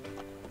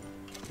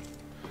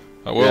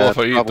 I will Yeah, if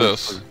I eat probably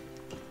this.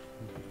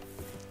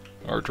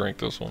 Or drink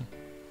this one.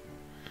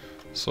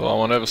 So I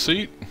want to have a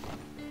seat.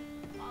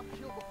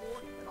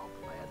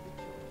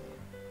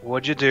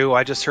 What'd you do?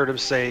 I just heard him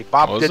say,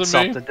 Bob Was did it me?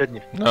 something, didn't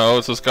you? No,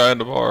 it's this guy in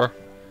the bar.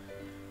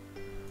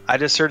 I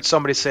just heard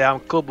somebody say,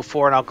 I'm killed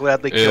before and I'll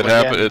gladly kill It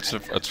again. happened.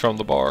 It's from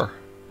the bar.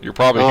 You're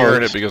probably Oh, hearing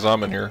it it's- because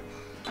I'm in here.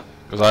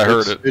 Because I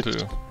heard it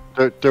It's-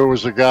 too. There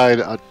was a guy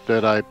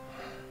that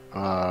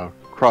I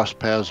crossed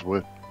paths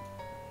with.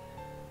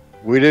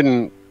 We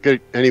didn't get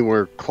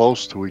anywhere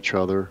close to each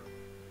other,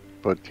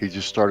 but he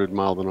just started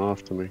mouthing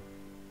off to me.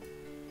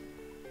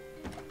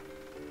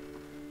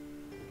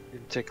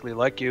 Didn't particularly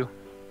like you.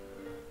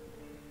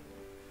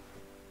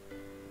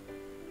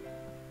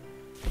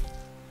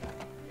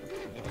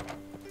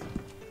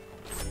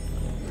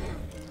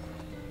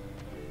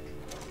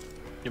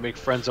 You make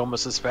friends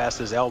almost as fast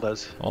as Elle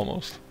does.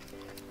 Almost.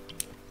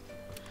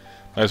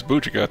 Nice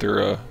boot you got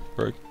there,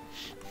 Greg.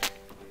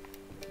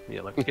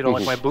 Yeah, like, you don't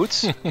like my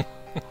boots?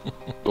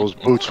 Those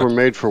boots were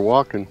made for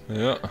walking.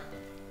 Yeah.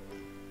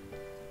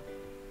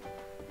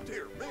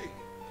 Dear me.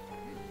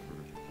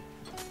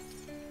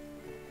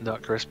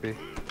 Not crispy.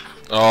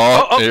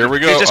 Oh, oh, here we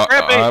he go. just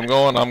grabbed me. I'm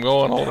going.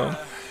 Hold on.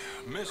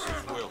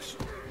 Mrs. Wilson.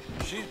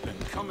 She's been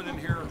coming in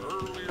here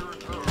earlier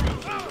and earlier.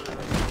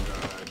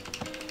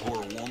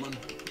 Poor woman.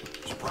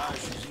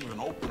 Surprised she's even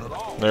open at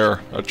all.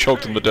 There, I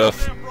choked him to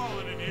death.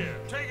 Rolling in here.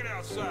 Take it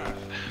outside.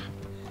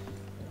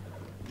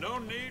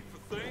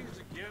 things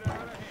to get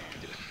out of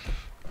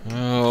hand.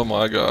 Oh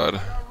my God.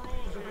 Got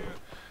rules here,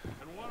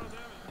 and one of them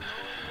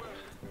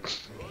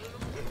is no weapon.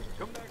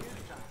 Come back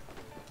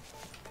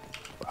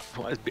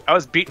anytime. I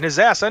was beating his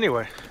ass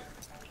anyway.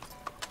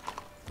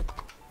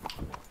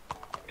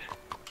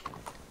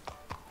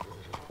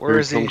 Where Here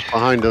is he? comes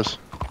behind us.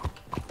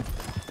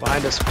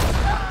 Behind us.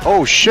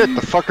 Oh shit,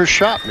 the fucker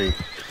shot me.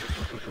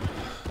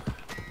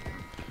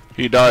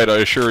 He died, I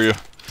assure you.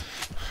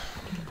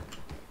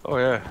 Oh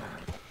yeah.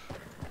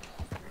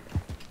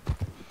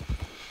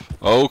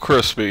 Oh,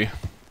 Crispy.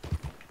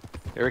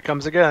 Here he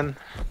comes again.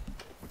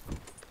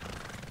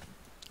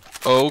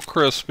 Oh,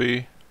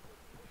 Crispy.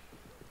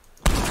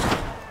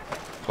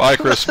 Bye,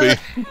 Crispy.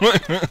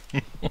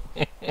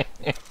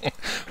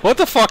 What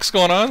the fuck's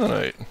going on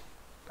tonight?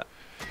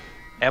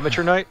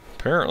 Amateur night.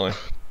 Apparently.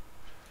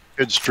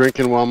 Kids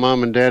drinking while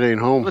mom and dad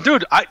ain't home. Well,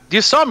 dude,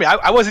 you saw me.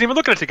 I wasn't even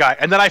looking at the guy,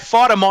 and then I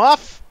fought him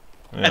off,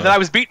 Yeah. and then I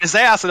was beating his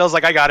ass, and I was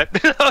like, I got it.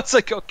 I was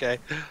like, okay.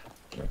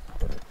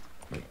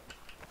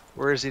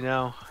 Where is he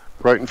now?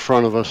 Right in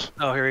front of us.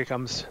 Oh, here he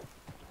comes.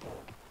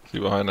 Is he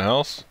behind the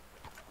house?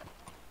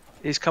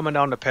 He's coming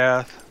down the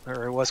path,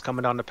 or he was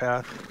coming down the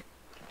path.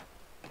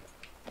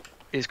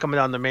 He's coming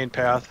down the main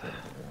path.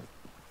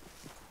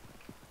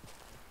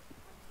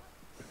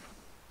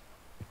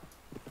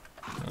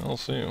 I don't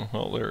see him.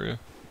 Oh, there he is.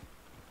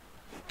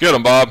 Get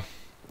him, Bob.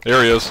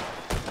 There he is.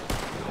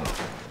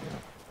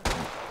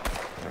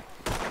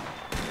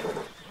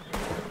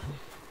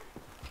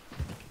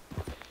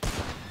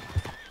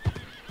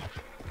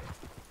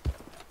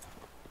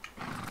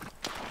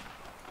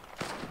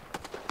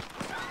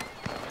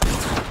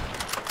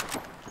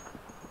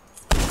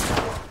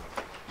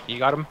 You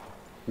got him?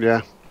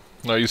 Yeah.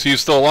 No, you see he's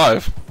still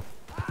alive.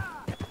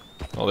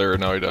 Oh, there.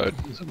 Now he died.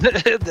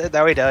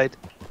 Now he died.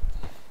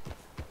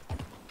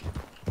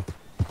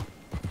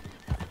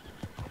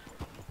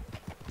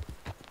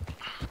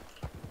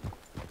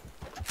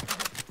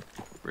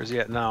 Where's he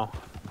at now?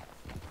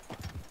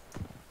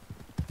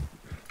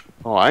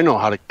 Oh, I know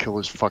how to kill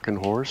his fucking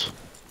horse.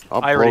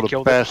 I'll I blow already the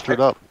killed it. bastard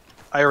up.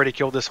 I already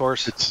killed this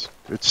horse. It's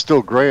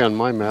still gray on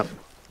my map.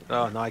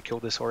 Oh no, I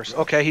killed this horse.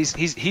 Okay,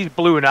 he's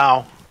blue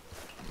now.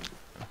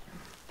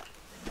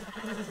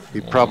 He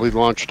probably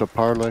launched a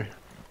parlay.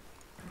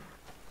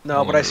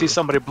 No, but I see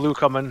somebody blue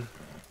coming.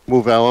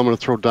 Move, Al. I'm gonna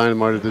throw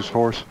dynamite at this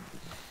horse.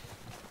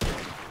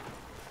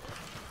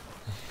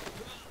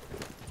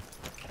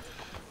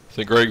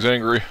 Think Greg's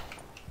angry.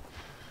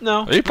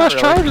 No. He not pressed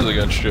really. charges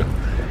against you.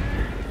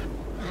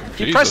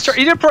 He pressed. Jesus.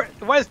 He didn't.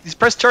 Why? He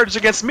pressed charges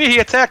against me. He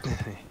attacked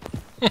me.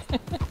 I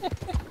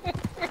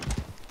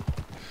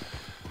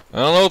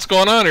don't know what's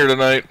going on here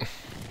tonight.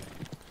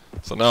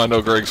 So now I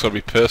know Greg's gonna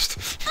be pissed.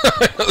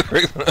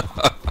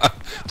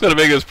 It's gonna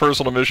make his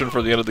personal mission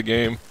for the end of the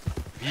game.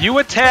 You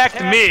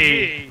attacked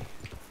me,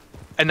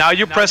 and now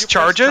you press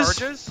charges?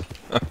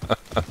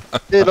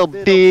 Little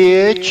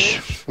bitch.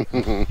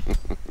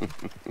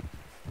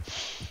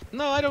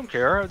 No, I don't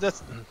care.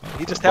 That's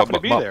he just happened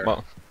to be there.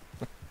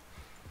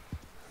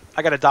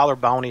 I got $1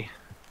 bounty.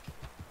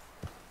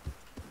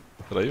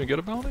 Did I even get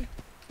a bounty?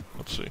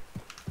 Let's see.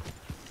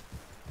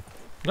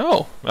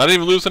 No, I didn't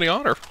even lose any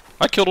honor.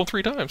 I killed him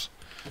 3 times.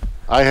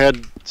 I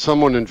had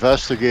someone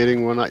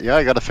investigating when I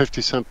got a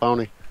 50-cent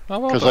bounty How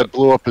about because I that?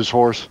 blew up his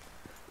horse.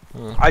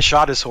 I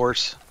shot his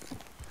horse.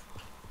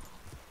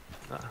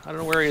 I don't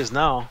know where he is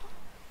now.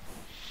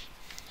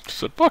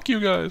 Said, fuck you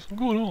guys, I'm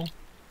going home.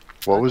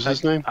 What was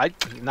his name?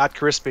 Not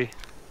Crispy.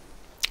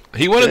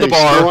 He went in the He's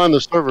still bar. on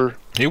the server.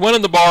 He went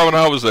in the bar when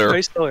I was Oh, there.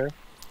 he's still here.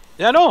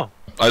 Yeah, no.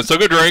 I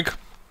took a drink.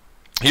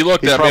 He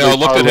looked He at me. I probably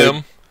looked at parlayed.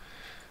 him.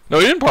 No,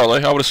 he didn't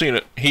parlay. I would have seen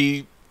it.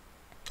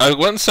 I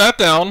went and sat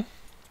down.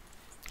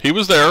 He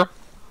was there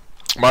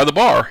by the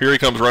bar. Here he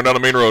comes, running down the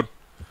main road.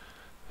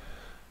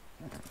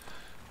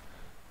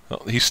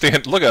 Oh,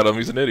 look at him.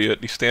 He's an idiot.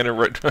 He's standing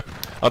right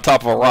on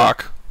top of a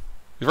rock.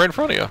 He's right in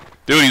front of you,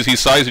 dude. He's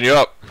sizing you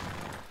up.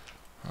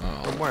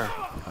 From where?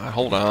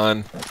 Hold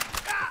on.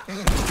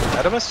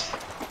 Ahead of us?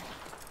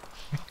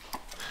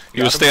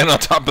 He was standing on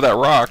top of that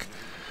rock.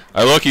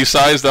 I look. He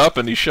sized up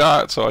and he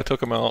shot, so I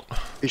took him out.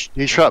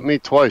 He shot me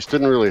twice.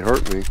 Didn't really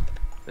hurt me.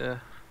 Yeah.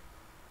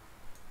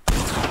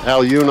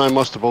 Al, you and I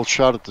must have both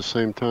shot at the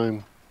same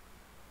time.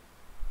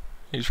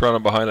 He's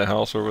running behind a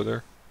house over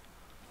there.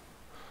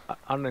 I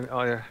don't even,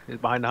 oh yeah, he's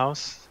behind the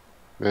house.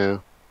 Yeah.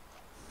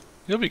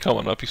 He'll be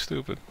coming up. He's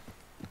stupid.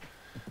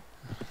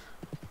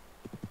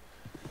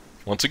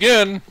 Once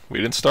again, we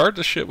didn't start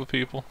this shit with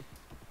people.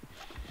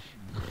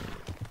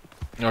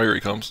 Oh, here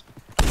he comes.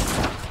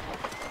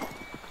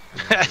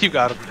 You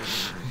got him.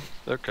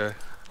 Okay.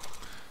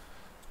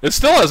 It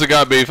still hasn't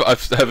got me. I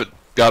haven't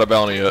got a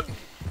bounty yet.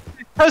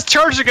 Press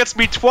charges against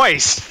me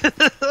twice.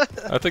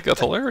 I think that's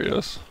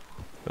hilarious.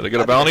 Did I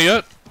get a bounty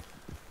yet?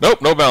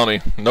 Nope, no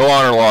bounty. No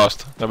honor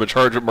lost. I've been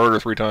charged with murder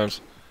 3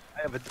 times.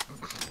 I have a.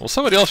 Well,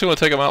 somebody else, you want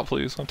to take him out,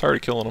 please? I'm tired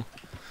of killing him.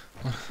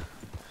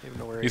 Even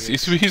know where He's he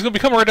is. going to be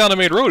coming right down the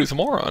main road. He's a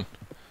moron.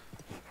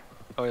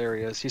 Oh, there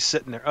he is. He's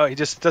sitting there. Oh, he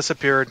just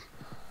disappeared.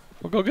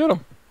 We'll go get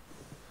him.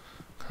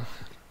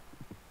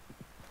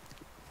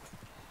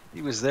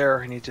 He was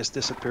there and he just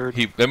disappeared.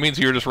 That means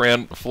you just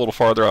ran a little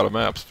farther out of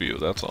maps view.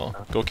 That's all.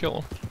 Go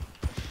kill him.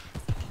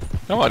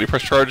 Come on, he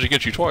pressed charge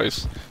against you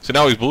twice. So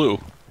now he's blue.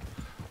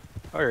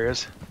 Oh, here he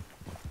is.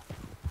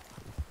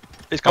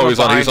 He's Oh, he's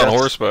on us.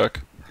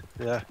 horseback.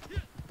 Yeah.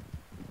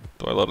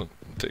 Do I let him?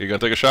 You gonna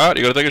take a shot?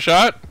 You gonna take a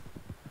shot?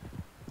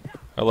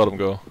 I let him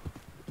go.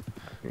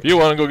 If you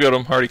want to go get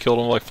him, I already killed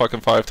him like fucking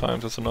 5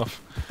 times. That's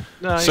enough.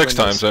 No, 6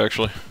 times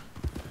actually.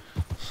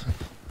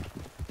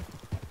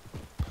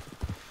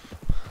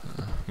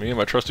 Me and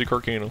my trusty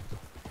Carcano.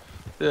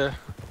 Yeah.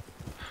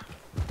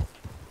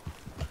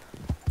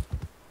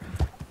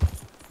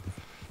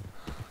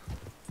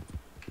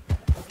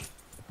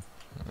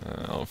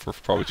 We're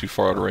probably too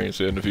far out of range.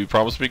 And if you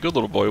promise to be a good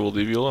little boy, we'll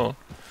leave you alone.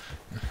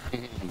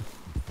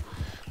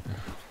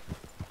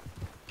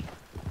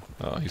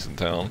 Oh, he's in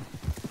town.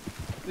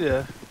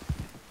 Yeah.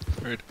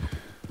 Right.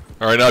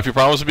 All right, now if you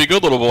promise to be a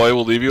good little boy,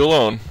 we'll leave you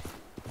alone.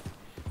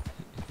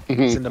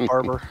 He's in the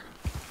barber.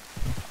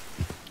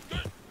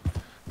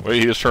 Wait,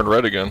 he just turned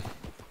red again.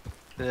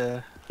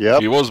 Yeah.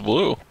 Yep. He was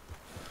blue.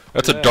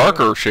 That's Yeah. a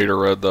darker shader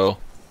red, though.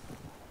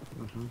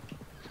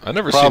 I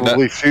never seen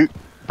Probably that.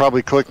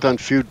 probably clicked on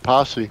Feud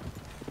Posse.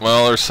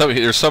 Well,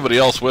 there's somebody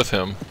else with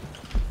him.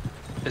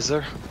 Is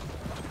there?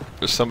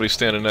 There's somebody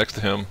standing next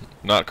to him.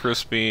 Not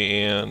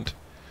Crispy and...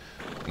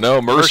 No,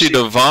 Mercy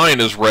Divine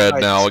is red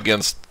now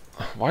against...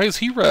 Why is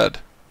he red?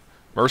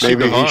 Mercy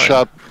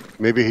Divine.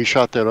 Maybe he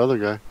shot that other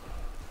guy.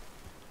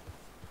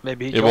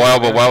 Maybe he Yeah,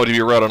 but why would he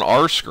be red on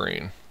our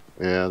screen?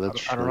 Yeah, that's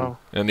true. I don't know.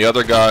 And the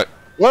other guy...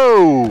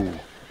 Whoa!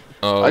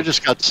 Oh, I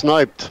just got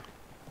sniped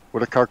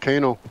with a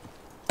Carcano.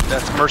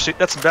 That's Mercy.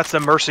 That's the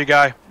Mercy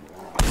guy.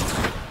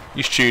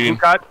 he's cheating. Who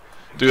got?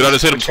 Dude, I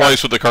just hit him Which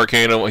twice with the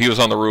Carcano. He was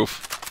on the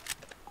roof.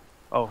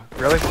 Oh,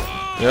 really?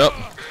 Yep.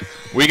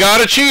 We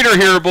got a cheater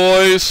here,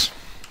 boys.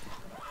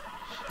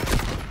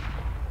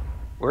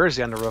 Where is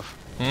he on the roof?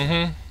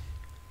 Mm-hmm.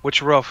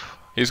 Which roof?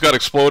 He's got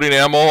exploding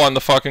ammo on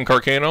the fucking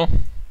Carcano.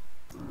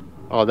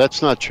 Oh,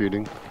 that's not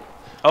cheating.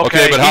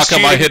 Okay, but how he's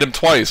come I cheating. hit him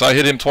twice? I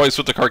hit him twice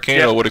with the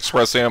Carcano with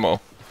express ammo.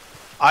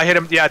 I hit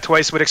him, yeah,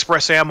 twice with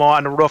express ammo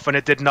on the roof, and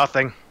it did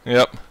nothing.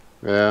 Yep.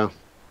 Yeah.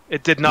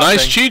 It did nothing.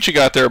 Nice cheat you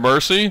got there,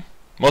 Mercy.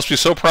 Must be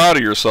so proud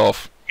of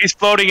yourself. He's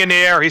floating in the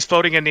air. He's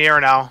floating in the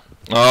air now.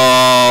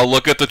 Oh,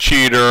 look at the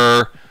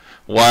cheater.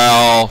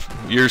 Wow,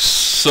 you're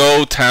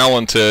so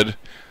talented.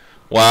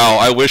 Wow,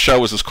 I wish I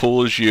was as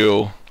cool as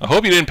you. I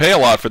hope you didn't pay a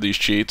lot for these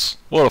cheats.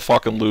 What a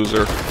fucking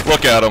loser.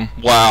 Look at him.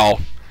 Wow.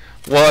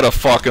 What a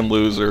fucking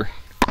loser.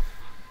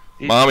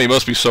 Mommy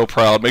must be so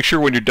proud. Make sure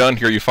when you're done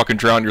here you fucking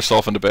drown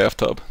yourself in the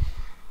bathtub.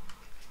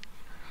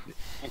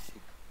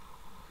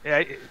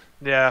 Yeah,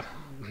 yeah.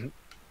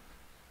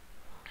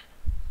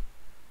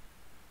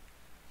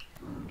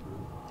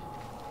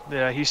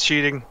 Yeah, he's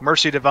cheating.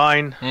 Mercy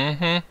Divine.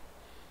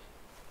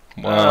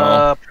 Mm-hmm.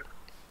 Wow.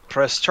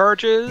 Press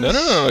charges.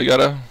 No, you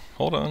gotta...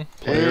 Hold on.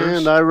 Players.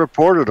 And I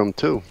reported him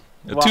too.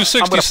 At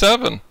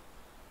 267.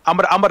 I'm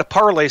gonna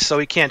parlay so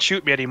he can't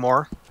shoot me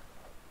anymore.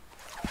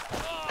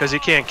 Because he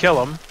can't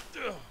kill him.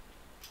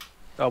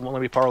 Oh, won't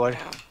let me parlay.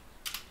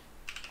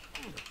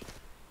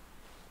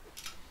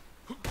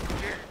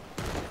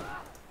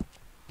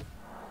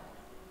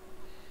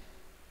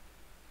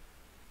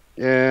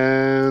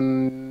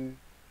 And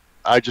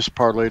I just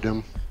parlayed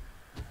him.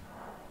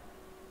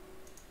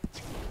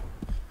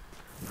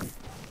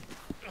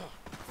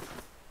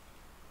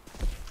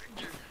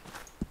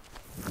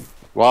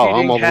 Wow,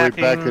 I'm all the way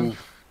back in.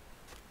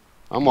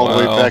 I'm all the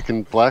way back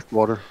in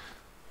Blackwater.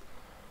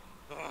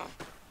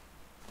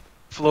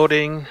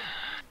 Floating.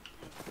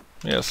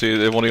 Yeah, see,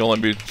 they won't even let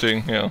me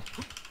see. Yeah.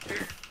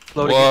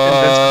 Floating.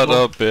 What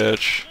a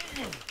bitch.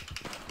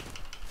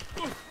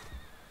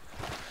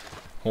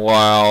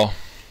 Wow.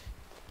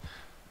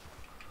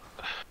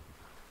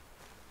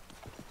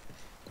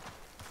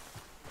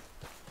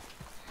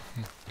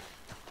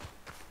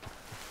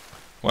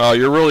 Wow,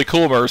 you're really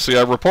cool, Mercy.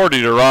 I reported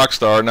you to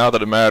Rockstar. Now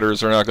that it matters,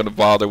 they're not going to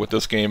bother with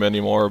this game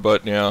anymore.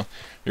 But yeah,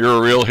 you're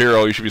a real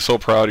hero. You should be so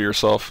proud of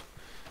yourself.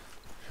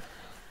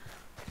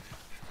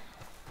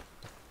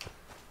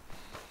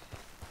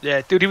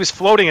 Yeah, dude, he was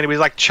floating and he was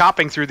like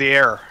chopping through the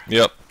air.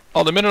 Yep.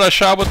 Oh, the minute I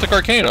shot with the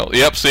Carcano.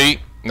 Yep, see?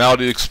 Now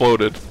it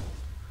exploded.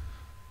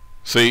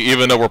 See,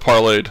 even though we're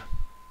parlayed.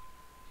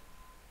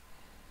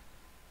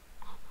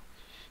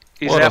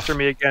 He's after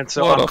me again,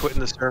 so I'm quitting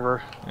the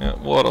server. Yeah,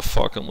 what a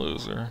fucking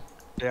loser.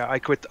 Yeah, I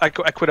quit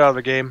out of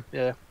the game.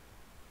 Yeah.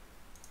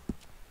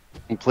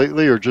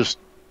 Completely, or just?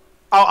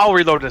 I'll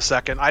reload in a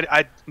second.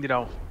 I you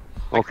know.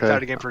 Okay. Out of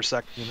the game for a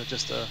second. You know,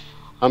 just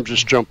I'm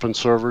just jumping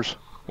servers.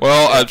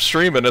 Well, I'm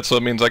streaming it, so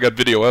it means I got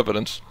video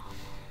evidence.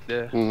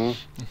 Yeah.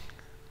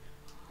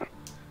 Mm-hmm.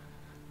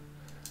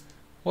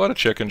 What a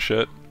chicken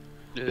shit.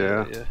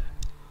 Yeah.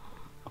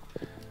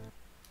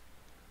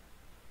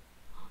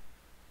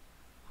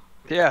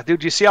 Yeah,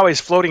 dude, do you see how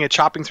he's floating and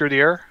chopping through the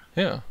air?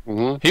 Yeah.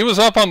 Mm-hmm. He was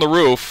up on the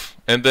roof,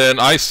 and then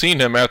I seen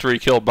him after he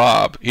killed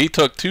Bob. He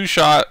took 2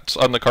 shots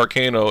on the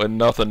Carcano and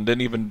nothing.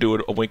 Didn't even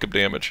do a wink of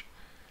damage.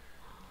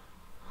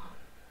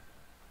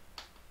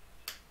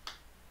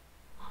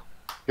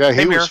 Yeah,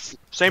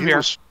 Same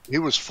here. He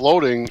was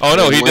floating. Oh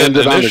no, and he did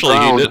landed on the initially. He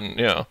ground. didn't.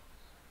 Yeah.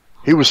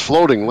 He was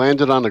floating,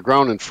 landed on the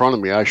ground in front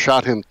of me. I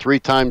shot him 3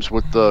 times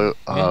with the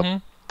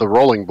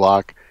rolling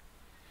block.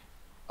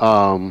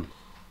 And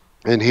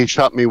he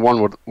shot me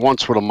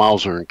once with a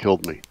Mauser and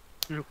killed me.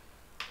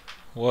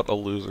 What a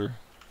loser.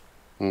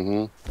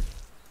 Mm-hmm.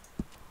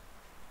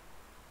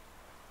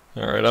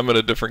 Alright, I'm in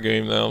a different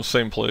game now.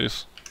 Same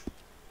place.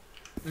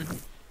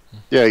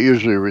 Yeah, it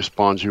usually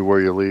respawns you where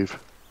you leave.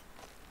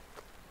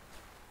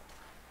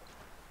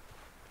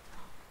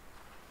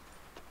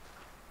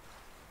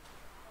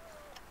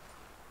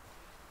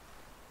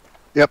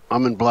 Yep,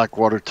 I'm in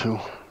Blackwater too.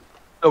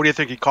 Oh, do you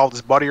think he called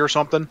his buddy or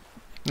something?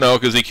 No,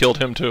 because he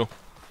killed him too.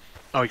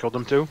 Oh, he killed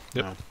him too?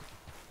 Yep. No.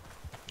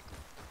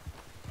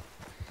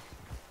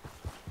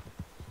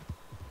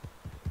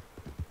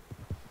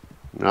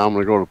 Now I'm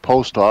gonna go to the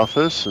post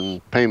office and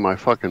pay my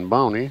fucking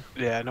bounty.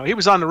 Yeah, no, he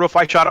was on the roof.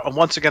 I shot him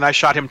once again. I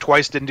shot him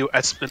twice. Didn't do.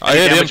 I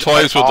hit him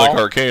twice with the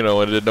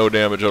Carcano and it did no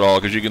damage at all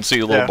because you can see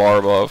a little bar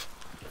above.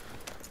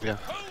 Yeah.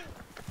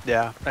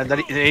 Yeah, and then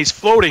he's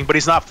floating, but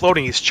he's not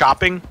floating. He's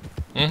chopping.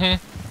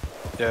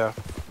 Mm-hmm. Yeah.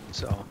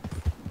 So.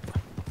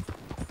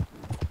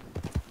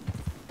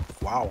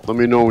 Wow. Let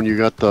me know when you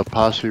got the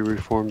posse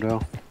reformed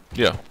out.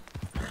 Yeah.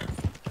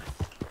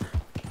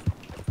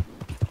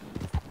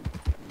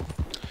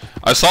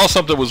 I saw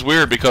something was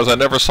weird because I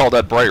never saw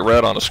that bright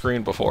red on a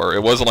screen before.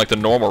 It wasn't like the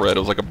normal red, it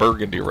was like a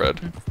burgundy red.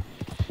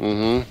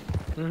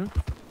 Mm-hmm.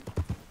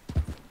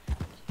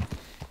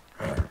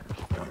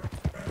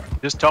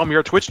 Just tell him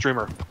you're a Twitch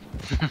streamer.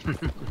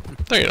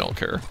 They don't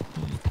care.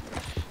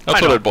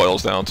 That's what it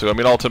boils down to. I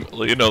mean,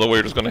 ultimately, you know, the way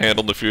you're just going to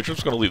handle in the future,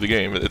 it's going to leave the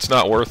game. It's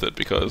not worth it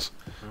because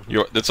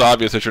it's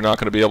obvious that you're not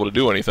going to be able to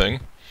do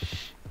anything.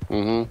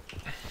 Mm-hmm.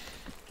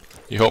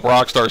 You hope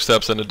Rockstar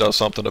steps in and does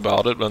something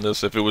about it. And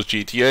this, if it was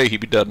GTA, he'd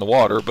be dead in the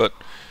water. But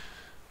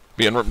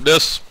being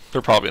this,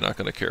 they're probably not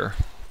going to care.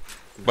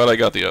 But I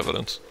got the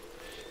evidence.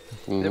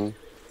 Mm-hmm. Yep.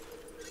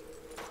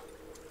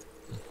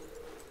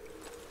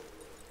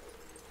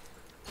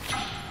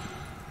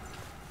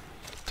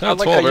 10,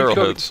 12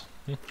 arrowheads.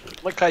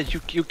 Like how you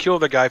kill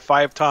the guy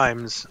 5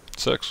 times.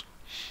 6.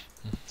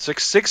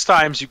 Six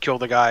times you kill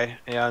the guy,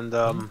 and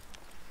 5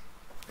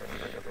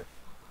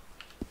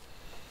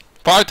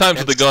 times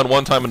with the gun,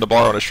 1 time in the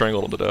bar, and I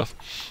strangled him to death.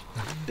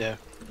 Yeah.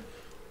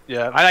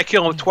 Yeah, and I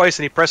killed him twice,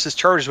 and he presses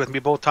charges with me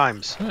both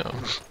times. Yeah.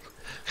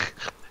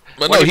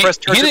 But no,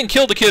 he didn't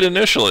kill the kid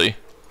initially,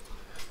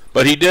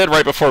 but he did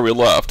right before we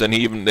left, and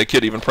the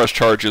kid even pressed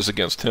charges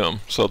against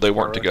him, so they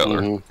weren't together.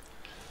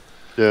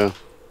 Mm-hmm. Yeah.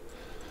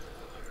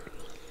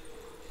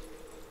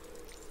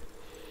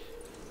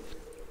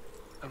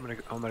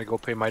 I'm gonna go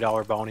pay my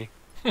 $1 bounty.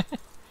 Do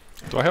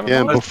I have a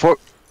Yeah, bounty?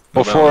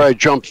 before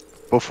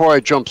I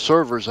jumped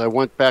servers, I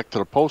went back to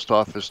the post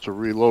office to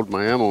reload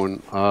my ammo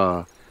and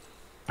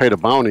paid a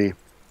bounty.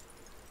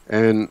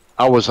 And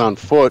I was on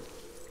foot.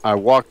 I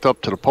walked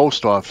up to the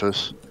post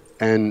office,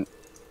 and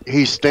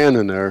he's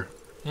standing there.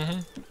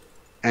 Mm-hmm.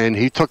 And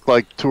he took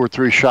like 2 or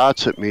 3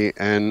 shots at me,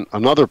 and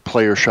another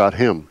player shot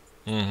him.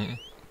 Mm-hmm.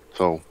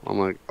 So I'm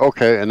like,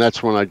 okay, and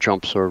that's when I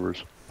jumped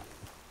servers.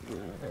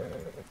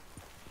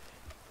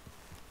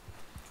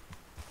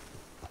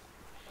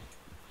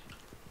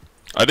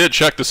 I did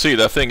check to see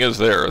that thing is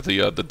there,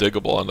 the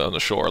diggable on the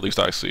shore. At least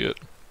I see it.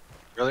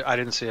 Really, I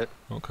didn't see it.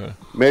 Okay.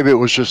 Maybe it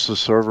was just the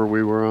server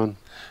we were on.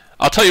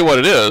 I'll tell you what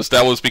it is.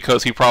 That was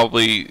because he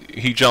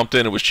jumped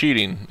in and was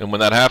cheating, and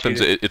when that happens,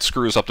 it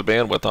screws up the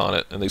bandwidth on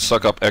it, and they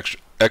suck up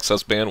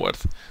excess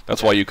bandwidth.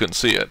 That's why you couldn't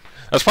see it.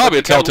 That's probably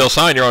a telltale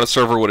sign you're on a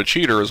server with a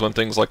cheater, is when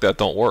things like that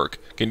don't work.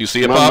 Can you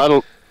see it,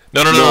 Bob?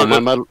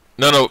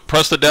 No.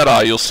 Press the dead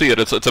eye. You'll see it.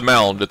 It's a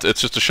mound.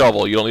 It's just a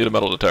shovel. You don't need a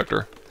metal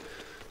detector.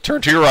 Turn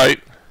to your right.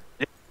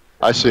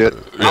 I see it.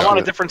 I'm on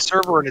a different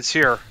server, and it's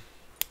here.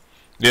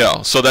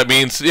 Yeah. So that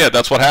means, yeah,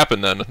 that's what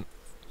happened then.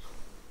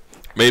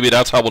 Maybe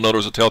that's how we'll know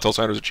there's a telltale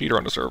sign there's a cheater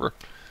on the server.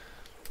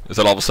 Is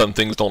that all of a sudden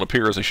things don't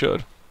appear as they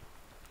should.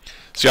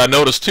 See, I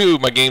noticed too,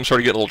 my game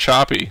started getting a little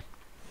choppy.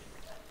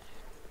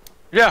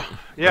 Yeah,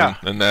 yeah.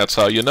 And that's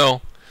how you know.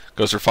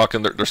 Because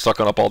they're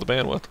sucking up all the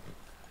bandwidth.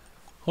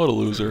 What a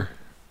loser.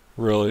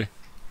 Really.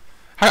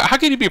 How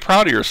can you be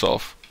proud of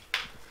yourself?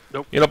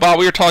 Nope. You know, Bob,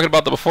 we were talking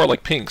about that before,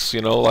 like Pinks, you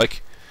know,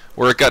 like,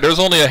 where there's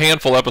only a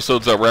handful of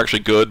episodes that were actually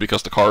good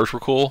because the cars were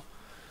cool.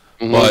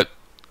 Mm-hmm. But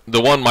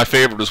my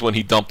favorite was when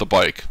he dumped the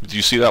bike. Did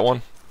you see that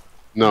one?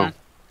 No.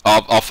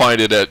 I'll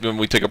find it when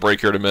we take a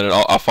break here in a minute.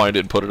 I'll find it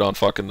and put it on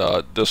fucking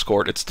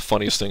Discord. It's the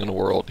funniest thing in the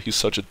world. He's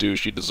such a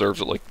douche. He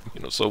deserves it, like, you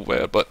know, so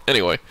bad. But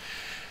anyway,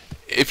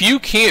 if you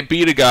can't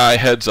beat a guy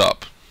heads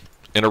up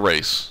in a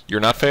race,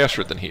 you're not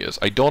faster than he is.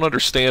 I don't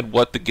understand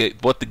what the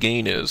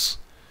gain is.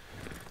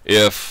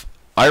 If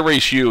I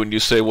race you and you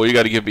say, well, you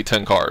got to give me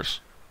 10 cars.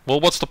 Well,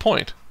 what's the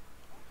point?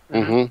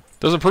 Mm-hmm.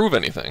 Doesn't prove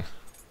anything.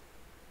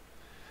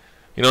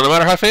 You know, no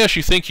matter how fast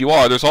you think you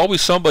are, there's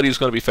always somebody who's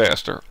going to be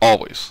faster.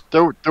 Always.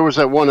 There was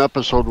that one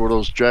episode where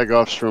those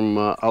jag-offs from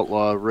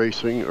Outlaw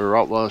Racing, or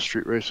Outlaw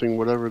Street Racing,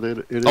 whatever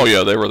it is. Oh,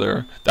 yeah, they were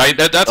there.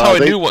 That's how I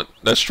knew what...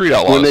 That's Street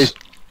Outlaws.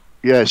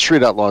 Yeah,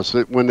 Street Outlaws.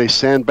 When they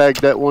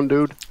sandbagged that one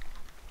dude,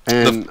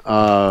 and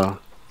I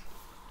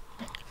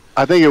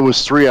think it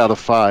was 3 out of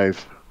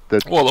 5.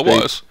 Well, it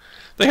was.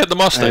 They had the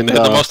Mustang. And, They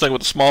had the Mustang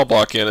with the small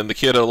block in, and the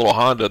kid had a little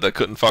Honda that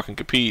couldn't fucking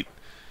compete.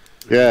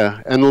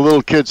 Yeah, and the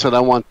little kid said,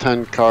 "I want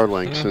 10 car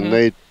lengths," and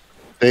they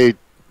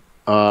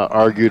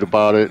argued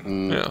about it,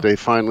 and they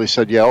finally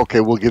said, "Yeah,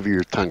 okay, we'll give you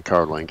your 10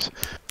 car lengths."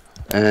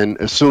 And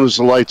as soon as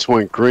the lights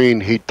went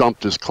green, he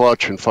dumped his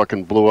clutch and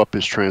fucking blew up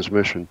his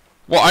transmission.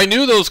 Well, I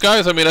knew those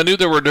guys. I mean, I knew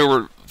there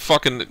were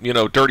fucking, you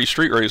know, dirty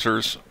street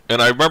racers.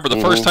 And I remember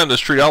the first time the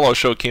Street Outlaw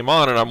show came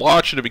on, and I'm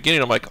watching the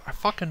beginning. I'm like, I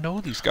fucking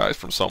know these guys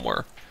from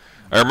somewhere.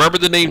 I remember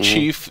the name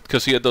Chief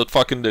because he had the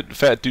fucking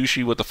fat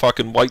douchey with the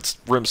fucking white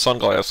rimmed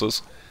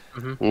sunglasses.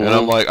 And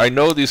I'm like, I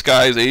know these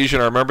guys,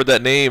 Asian. I remember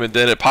that name, and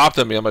then it popped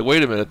at me. I'm like,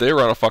 wait a minute, they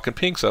were on a fucking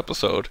Pinks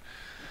episode.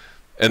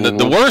 And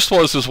the worst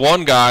was this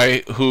one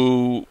guy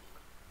who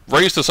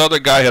raced this other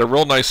guy, had a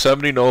real nice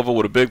 70 Nova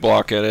with a big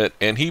block in it,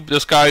 and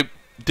this guy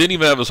didn't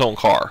even have his own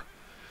car.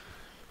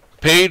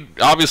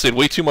 Paid, obviously, had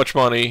way too much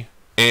money,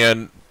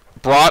 and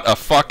brought a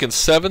fucking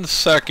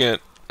 7-second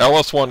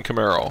LS1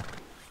 Camaro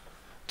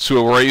to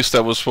a race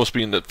that was supposed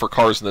to be for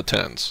cars in the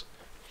 10s.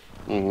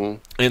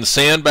 And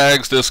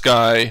sandbags this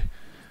guy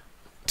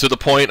to the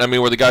point, I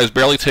mean, where the guy's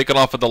barely taken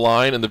off at the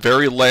line. In the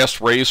very last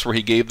race where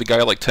he gave the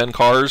guy like 10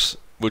 cars,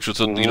 which was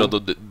you know,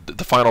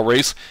 the final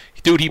race,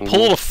 dude, he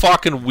pulled a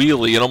fucking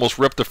wheelie and almost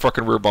ripped the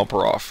fucking rear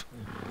bumper off.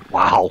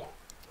 Wow.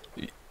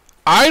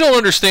 I don't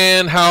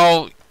understand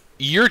how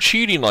you're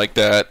cheating like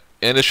that,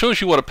 and it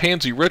shows you what a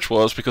pansy Rich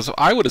was, because if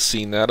I would have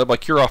seen that, I'm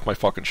like, you're off my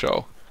fucking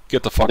show.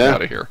 Get the fuck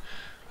out of here.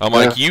 I'm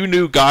like, you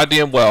knew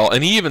goddamn well,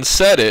 and he even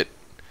said it.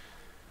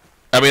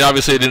 I mean,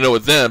 obviously, I didn't know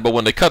it then, but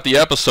when they cut the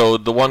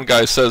episode, the one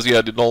guy says,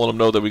 yeah, don't let him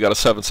know that we got a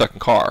 7-second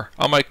car.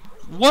 I'm like,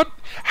 what?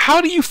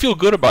 How do you feel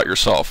good about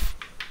yourself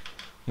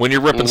when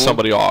you're ripping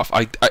somebody off?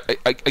 I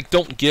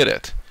don't get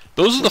it.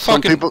 Those are the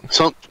fucking...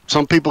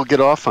 Some people get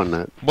off on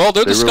that. Well,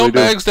 they're the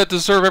scumbags that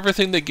deserve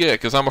everything they get,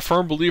 because I'm a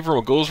firm believer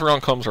what goes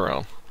around comes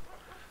around.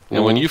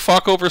 And when you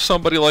fuck over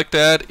somebody like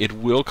that, it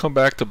will come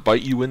back to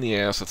bite you in the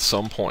ass at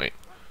some point.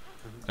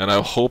 And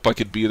I hope I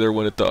could be there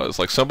when it does.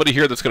 Like somebody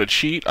here that's going to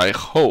cheat, I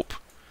hope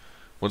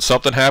when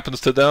something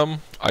happens to them,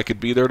 I could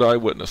be there to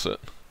eyewitness it.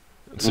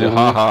 And say,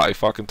 ha, I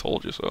fucking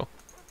told you so.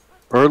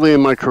 Early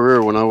in my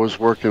career, when I was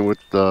working with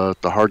the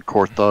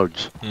hardcore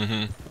thugs,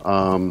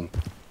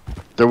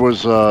 there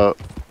was a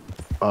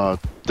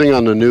thing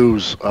on the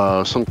news,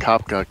 some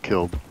cop got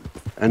killed.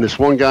 And this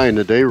one guy in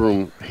the day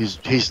room,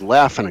 he's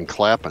laughing and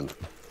clapping.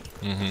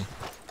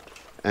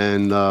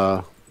 And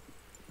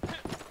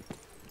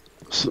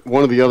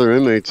one of the other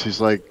inmates, he's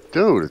like,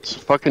 dude, it's a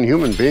fucking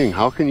human being.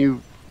 How can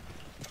you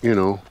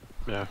know?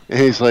 Yeah. And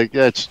he's like,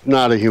 yeah, it's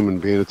not a human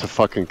being. It's a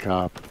fucking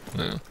cop.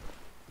 Yeah.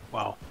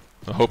 Wow.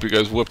 I hope you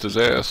guys whooped his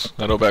ass.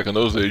 I know back in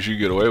those days you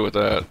get away with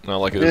that. Not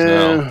like it is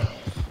now.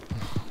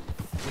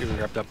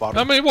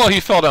 I mean, well, he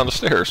fell down the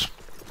stairs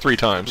 3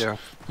 times. Yeah.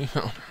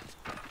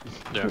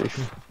 Yeah. He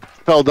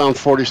fell down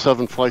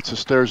 47 flights of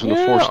stairs in a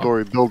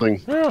 4-story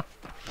building. Yeah.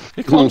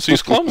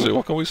 He's clumsy.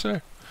 What can we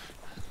say?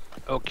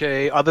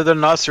 Okay, other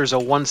than us, there's a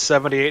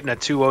 178 and a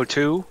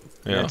 202.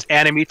 Yeah. It's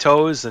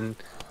Animitos and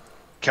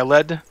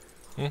Khaled.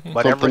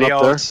 But everybody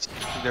else,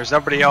 there's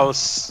everybody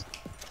else.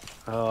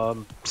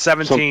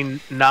 17,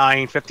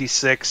 9,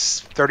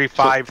 56,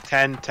 35,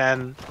 10,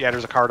 10. Yeah,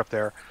 there's a card up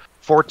there.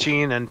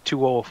 14 and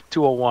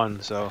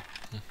 201. So.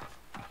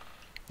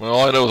 Well,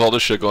 all I know is all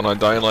this shit going on.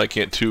 Dying Light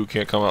 2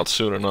 can't come out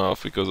soon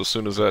enough, because as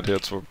soon as that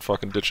hits, we're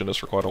fucking ditching this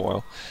for quite a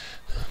while.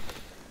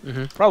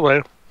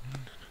 Probably.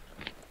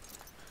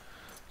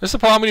 That's the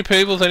problem when you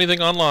pay with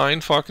anything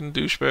online. Fucking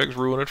douchebags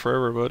ruin it for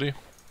everybody.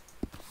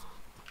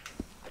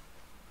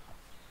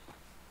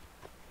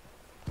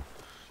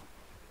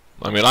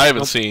 I mean, I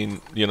haven't seen,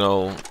 you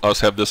know, us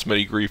have this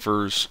many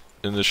griefers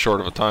in this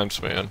short of a time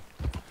span.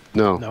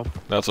 No.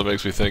 That's what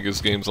makes me think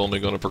this game's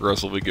only going to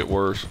progressively get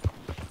worse.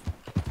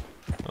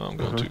 Oh, I'm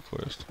going too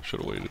close.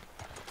 Should have waited.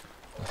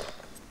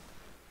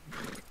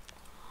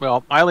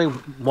 Well, I only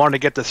wanted to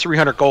get the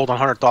 300 gold on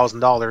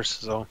 $100,000,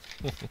 so.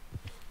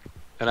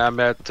 And I'm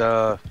at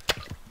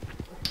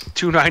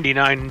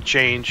 299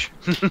 change.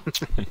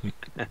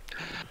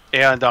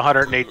 And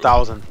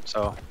 108,000,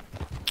 so.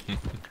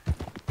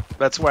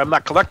 That's why I'm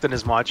not collecting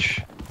as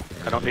much.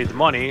 I don't need the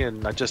money,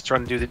 and I'm just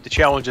trying to do the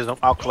challenges.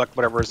 I'll collect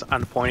whatever is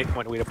on point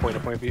A to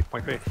point B.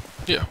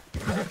 Yeah.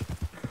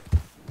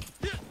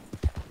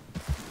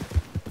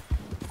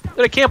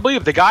 But I can't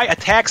believe the guy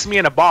attacks me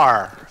in a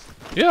bar.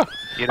 Yeah.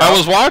 You know? I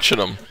was watching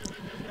him,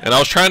 and I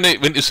was trying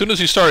to. As soon as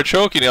he started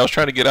choking, I was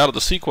trying to get out of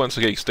the sequence.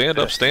 Okay, stand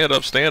up, stand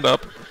up, stand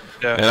up.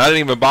 Yeah. And I didn't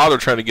even bother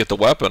trying to get the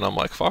weapon. I'm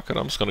like, fuck it,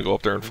 I'm just gonna go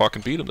up there and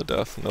fucking beat him to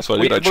death. And that's what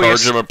I did. I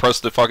charged him and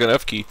pressed the fucking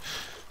F key.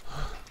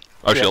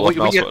 Actually, I left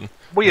mouse button.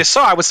 Well, you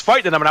saw I was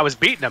fighting him and I was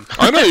beating him.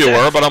 I know you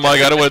were, but I'm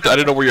like, I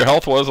didn't know where your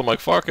health was. I'm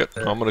like, fuck it,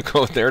 I'm gonna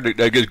go in there.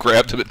 I just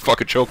grabbed him and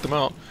fucking choked him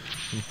out.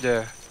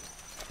 Yeah.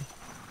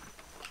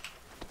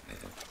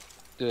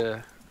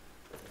 Yeah.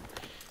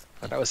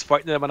 But I was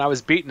fighting him and I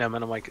was beating him,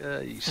 and I'm like,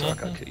 you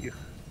suck, I'll kill you.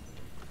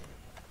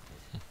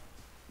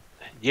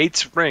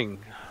 Yates ring.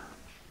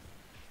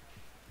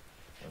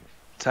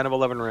 10 of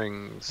 11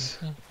 rings.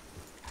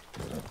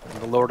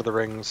 The Lord of the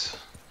Rings.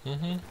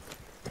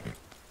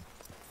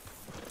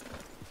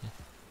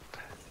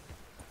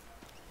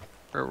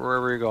 Where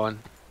are you going?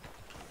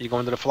 You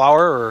going to the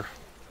flower, or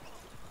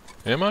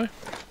Am I?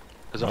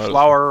 there's a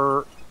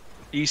flower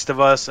east of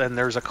us, and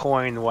there's a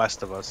coin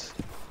west of us.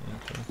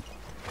 Okay.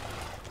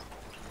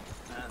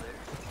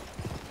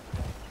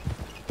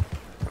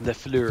 The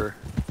fleur.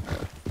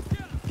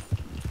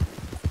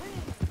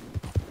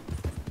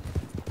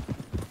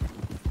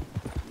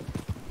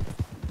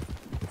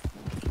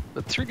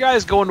 The three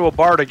guys go into a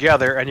bar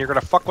together, and you're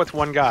gonna fuck with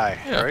one guy,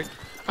 Yeah. right?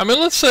 I mean,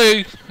 let's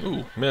say...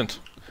 Ooh, mint.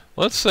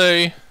 Let's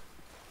say...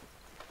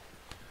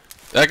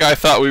 That guy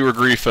thought we were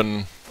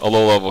griefing a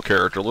low-level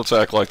character. Let's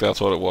act like that's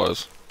what it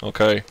was.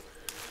 Okay?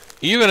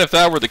 Even if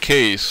that were the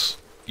case,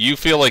 you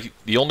feel like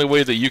the only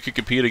way that you could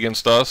compete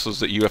against us is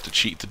that you have to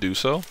cheat to do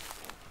so?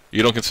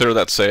 You don't consider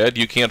that sad?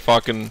 You can't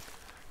fucking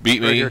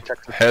beat Right me here,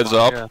 Texas heads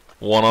Line, up,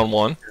 yeah.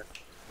 one-on-one?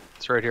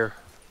 It's right here.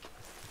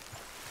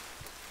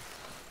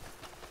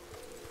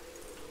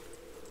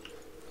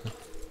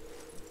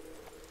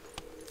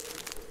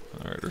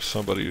 Alright, there's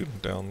somebody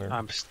down there.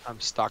 I'm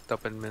stocked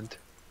up in mint.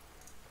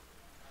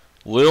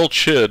 Lil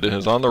Chid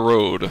is on the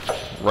road,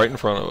 right in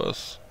front of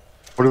us.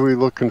 What are we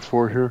looking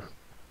for here?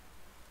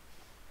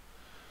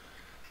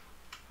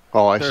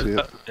 Oh, I see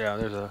it. Yeah,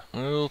 there's a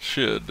Lil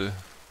Chid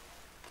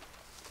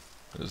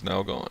is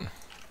now gone.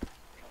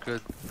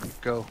 good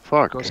go.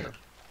 Fuck. Go sir.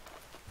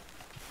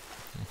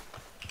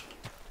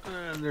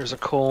 And there's a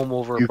comb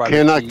over You by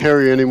cannot the key.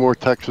 carry any more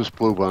Texas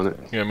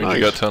Bluebonnet. Yeah, I mean, Nice.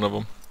 you got 10 of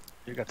them.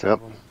 You got 10 Yep.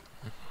 of them.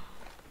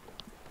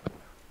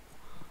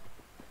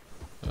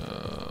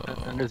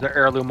 And there's an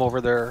heirloom over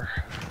there.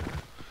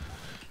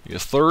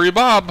 Yes, Slurry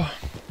Bob.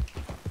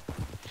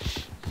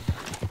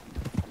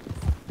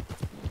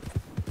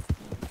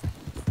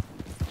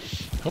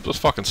 Hope this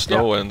fucking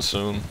snow ends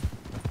soon.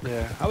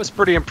 Yeah, I was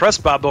pretty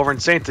impressed, Bob, over in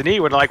Saint Denis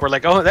when we're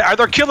like, oh,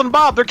 they're killing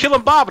Bob, they're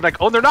killing Bob, and like,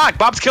 oh, they're not,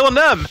 Bob's killing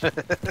them.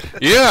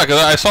 Yeah, because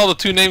I saw the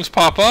two names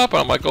pop up, and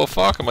I'm like, oh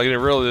fuck, I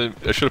didn't really,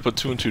 I should have put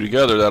two and two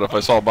together, that if I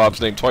saw Bob's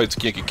name twice,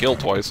 he can't get killed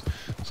twice.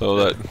 So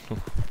that,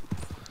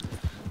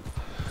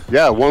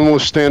 Yeah, one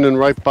was standing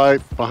right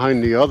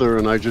behind the other,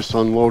 and I just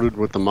unloaded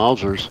with the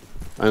Mausers.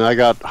 And I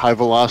got high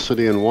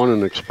velocity in one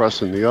and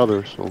express in the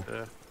other, so...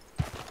 Yeah.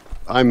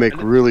 I make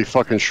really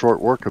fucking short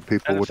work of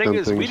people And the with thing them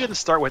is, things. we didn't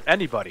start with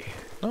anybody.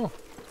 oh,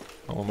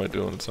 what am I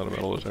doing? It's not a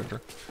metal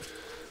detector.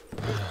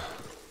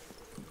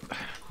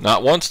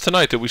 Not once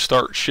tonight did we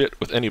start shit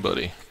with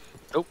anybody.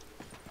 Nope.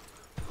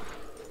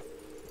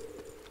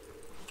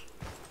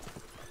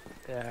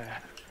 Yeah,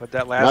 but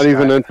that last Not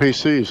even guy,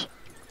 NPCs.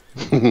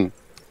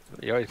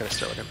 you always gotta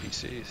start with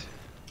NPCs.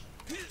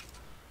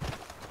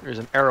 There's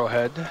an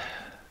arrowhead.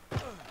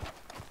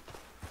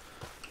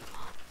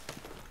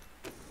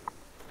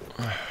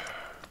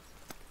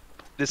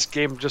 This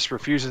game just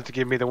refuses to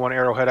give me the one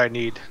arrowhead I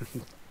need.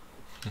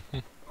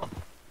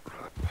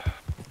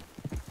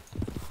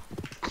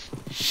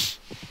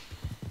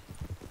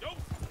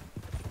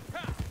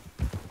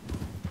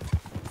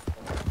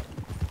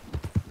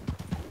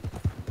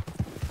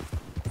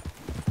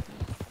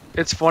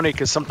 It's funny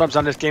because sometimes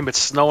on this game it's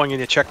snowing and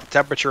you check the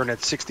temperature and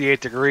it's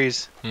 68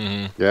 degrees.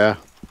 Mm-hmm. Yeah.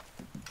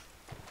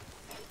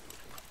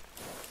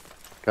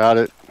 Got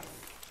it.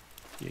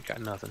 You ain't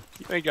got nothing.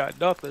 You ain't got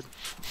nothing.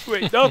 You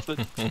ain't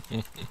nothing.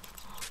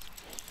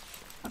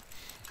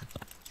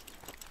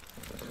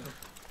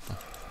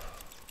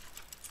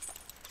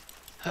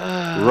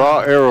 Raw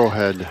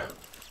arrowhead.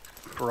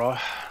 Bro.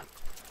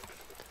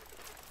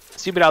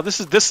 See, but now this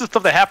is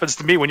stuff that happens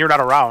to me when you're not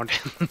around.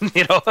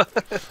 You know?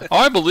 Oh,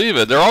 I believe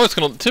it. They're always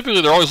gonna.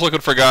 Typically, they're always looking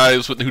for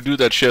guys who do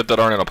that shit that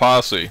aren't in a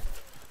posse,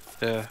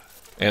 Yeah.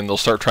 and they'll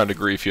start trying to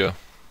grief you.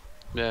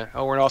 Yeah.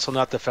 Oh, we're also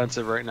not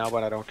defensive right now,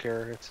 but I don't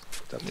care. It's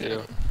up to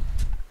you.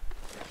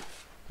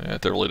 Yeah,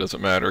 it really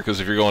doesn't matter because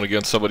if you're going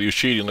against somebody who's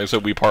cheating, like I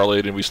said, we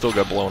parlayed and we still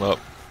got blown up.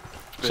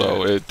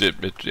 So yeah,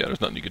 there's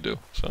nothing you can do.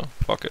 So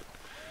fuck it.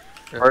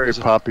 Alright,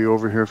 Poppy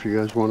over here if you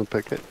guys want to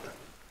pick it.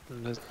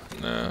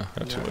 Nah,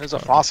 that's too much There's a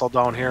power. fossil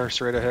down here,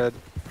 straight ahead.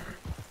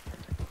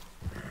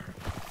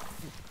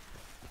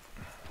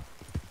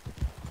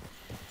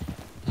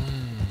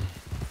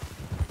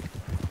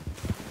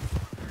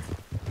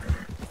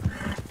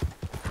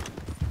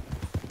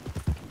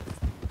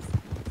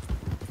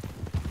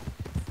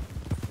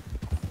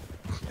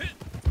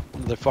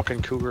 The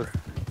fucking cougar.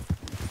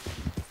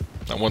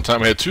 At one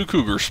time, I had 2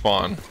 cougars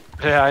spawn.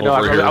 Yeah, I know.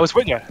 Over here. I was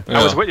with you. Yeah.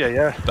 I was with you.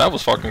 Yeah. That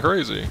was fucking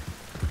crazy.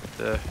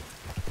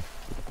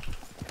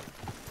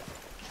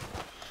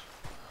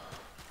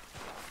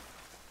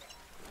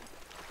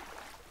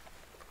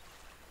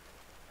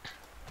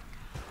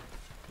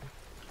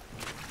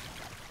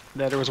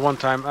 Yeah, there was one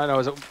time I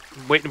was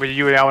waiting for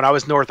you now, and I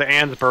was north of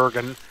Ansburg,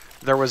 and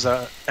there was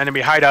a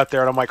enemy hideout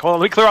there, and I'm like, hold on,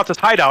 let me clear out this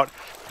hideout.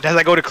 And as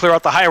I go to clear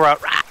out the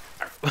hideout,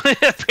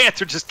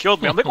 Panther just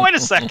killed me. I'm like, wait a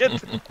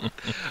second.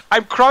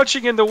 I'm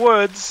crouching in the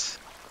woods.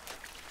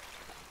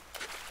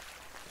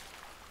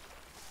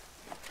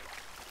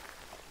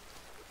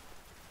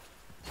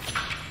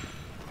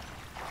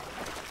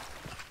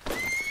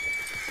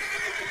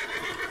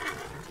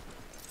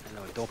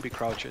 Don't be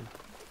crouching.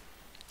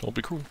 Don't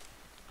be cruel.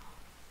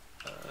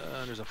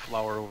 There's a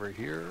flower over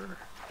here.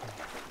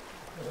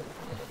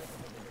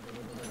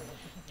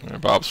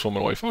 And Bob's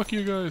swimming away. Fuck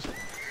you guys.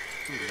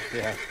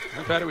 Yeah,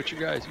 I've had it with you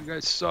guys. You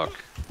guys suck.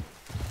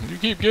 You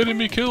keep getting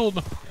me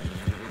killed.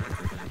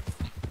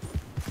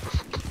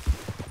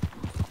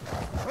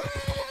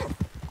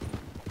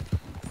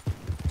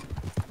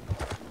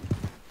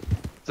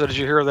 So did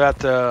you hear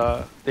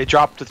that they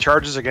dropped the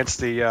charges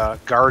against the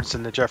guards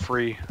in the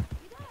Jeffrey?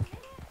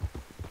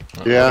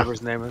 Yeah. Whatever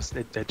his name is.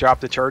 They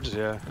dropped the charges.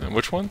 Yeah. And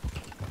which one?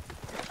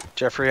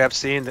 Jeffrey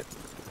Epstein.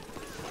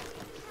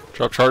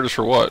 Drop charges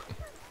for what?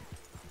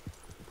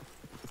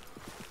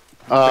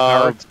 The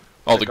guards.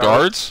 Oh, the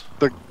guards?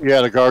 The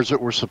guards that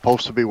were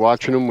supposed to be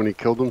watching him when he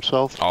killed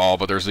himself. Oh,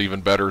 but there's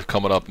even better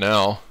coming up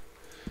now.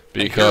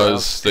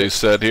 Because they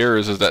said here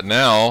is that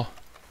now...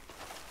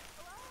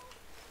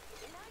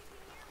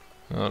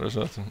 Oh, there's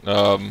nothing.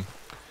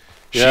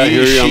 Yeah,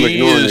 I'm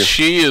ignoring you.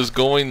 She is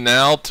going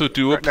now to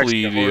do a Right next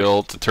plea to her.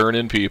 deal to turn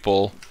in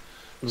people.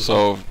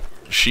 So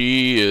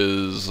she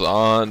is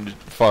on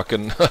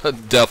fucking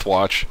death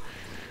watch.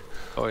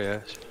 Oh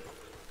yeah.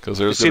 Because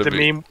You there's see gonna the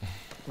be... meme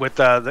with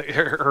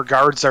her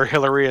guards are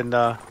Hillary and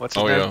what's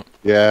his Oh name?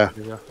 yeah.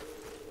 Yeah.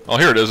 Oh,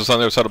 here it is. It's on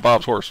the other side of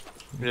Bob's horse.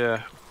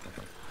 Yeah.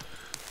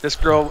 This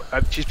girl,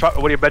 she's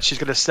probably. What do you bet she's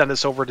gonna send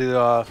us over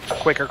to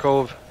Quaker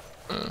Cove?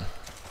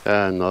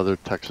 And another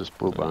Texas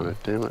Blue Bonnet.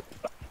 Damn it.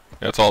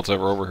 That's all it's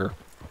ever over here.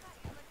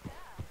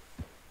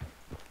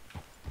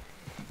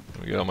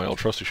 Let me get out my old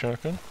trusty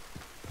shotgun.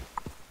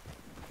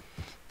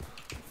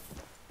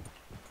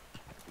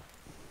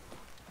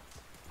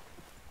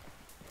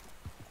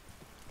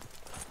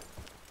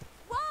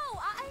 Whoa!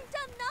 I ain't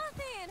done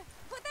nothing!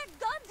 Put that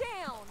gun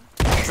down!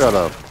 Shut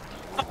up.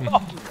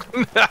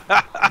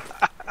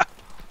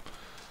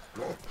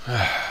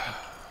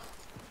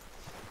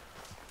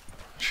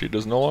 She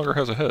does no longer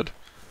has a head.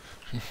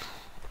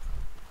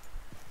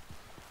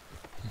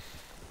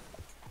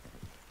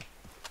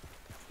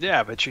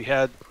 Yeah, but she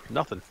had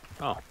nothing.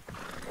 Oh.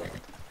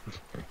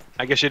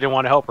 I guess you didn't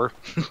want to help her.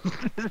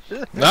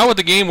 Not with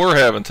the game we're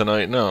having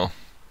tonight, no.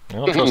 I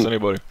don't trust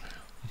anybody.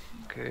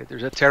 Okay,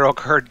 there's a tarot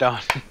card down.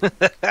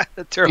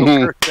 A tarot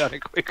card down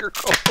at Quaker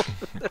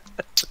Cove.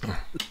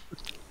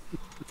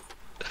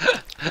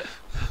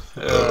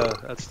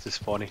 That's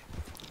just funny.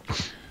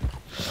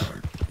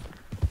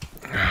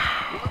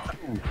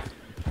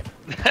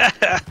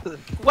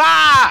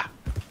 Wah!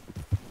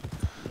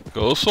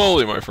 Go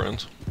slowly, my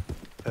friends.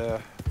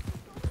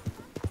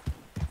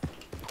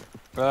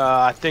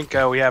 I think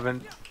we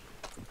haven't.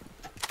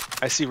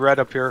 I see red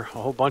up here, a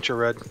whole bunch of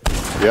red.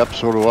 Yep,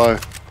 so do I.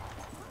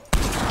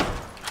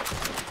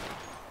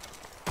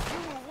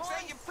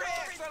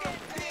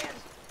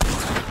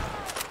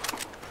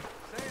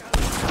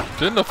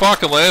 Didn't the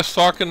fucking last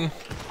fucking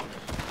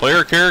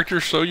player character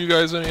show you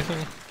guys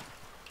anything?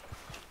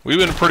 We've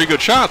been pretty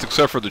good shots,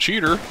 except for the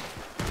cheater.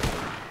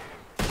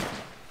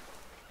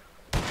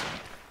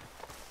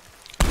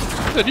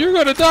 Said you're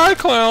gonna die,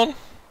 clown.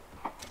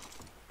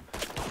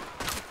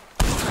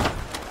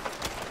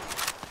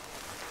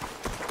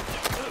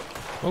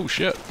 Oh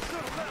shit!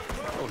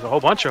 There's a whole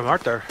bunch of them,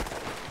 aren't there?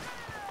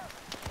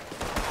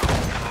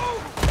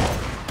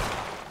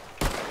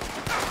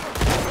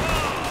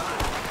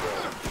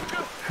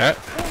 Hat.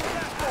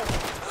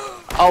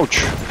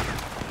 Ouch.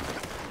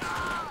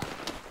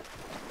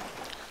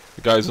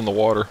 The guy's in the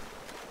water.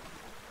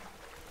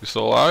 You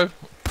still alive?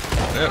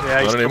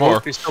 Yeah, he's not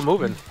anymore. He's still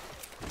moving.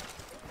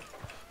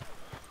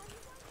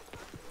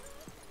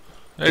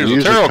 Hey, there's a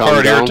Music tarot calm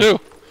card down. here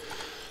too.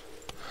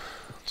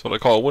 That's what I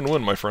call a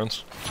win-win, my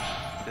friends.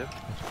 Yep.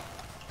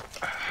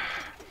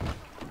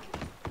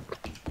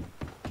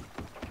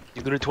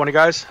 You looted 20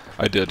 guys?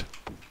 I did.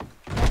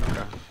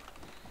 Okay.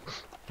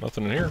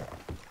 Nothing in here.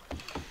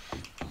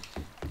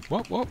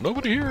 Whoop,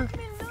 nobody here.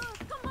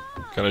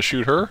 Can I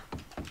shoot her?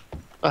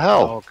 The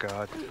hell? Oh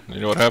god.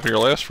 You know what happened to your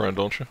last friend,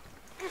 don't you?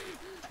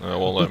 No, it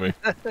won't let me.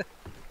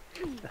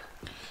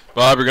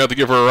 Bob, you're gonna have to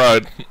give her a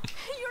ride.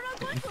 You're not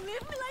going to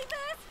leave me like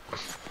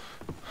this?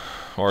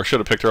 Or I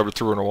should have picked her up and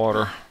threw her in the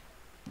water.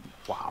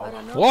 Wow. I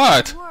don't know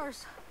What? what's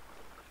worse.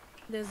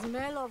 The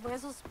smell of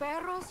esos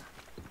perros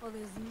or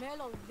the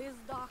smell of these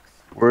dogs.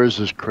 Where is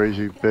this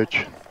crazy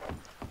bitch?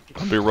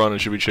 I'll be running,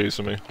 she'll be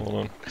chasing me. Hold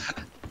on.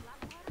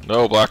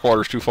 No,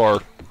 Blackwater's too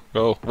far.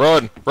 Go.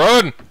 Run!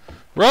 Run!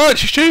 Run!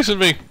 She's chasing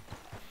me!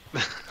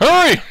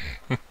 Hurry!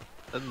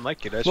 Doesn't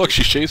like it, does Look,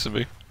 she? she's chasing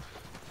me.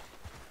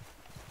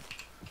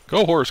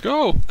 Go, horse,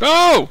 go!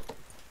 Go!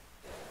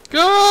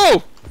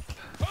 Go!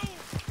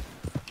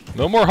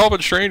 No more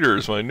helping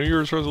strangers, my New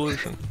Year's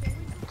resolution.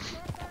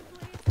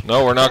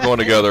 No, we're not going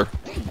together.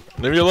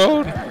 Leave me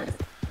alone.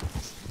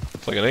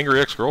 It's like an angry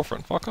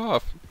ex-girlfriend. Fuck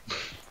off.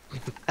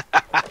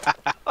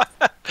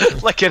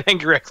 Like an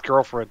angry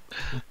ex-girlfriend.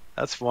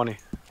 That's funny.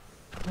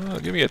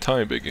 Give me a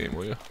time, big game,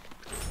 will you?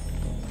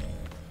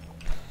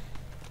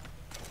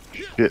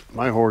 Shit,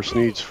 my horse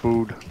needs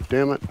food.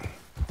 Damn it.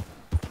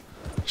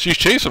 She's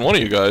chasing one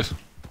of you guys.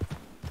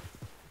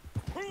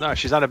 No,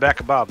 she's on the back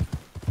of Bob.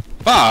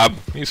 Bob,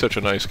 he's such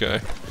a nice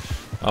guy.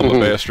 I'm a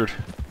bastard.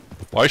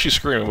 Why is she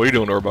screaming? What are you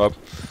doing to her, Bob?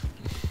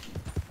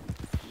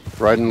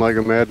 Riding like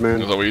a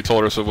madman. Is that what you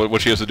told her? So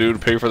what she has to do to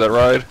pay for that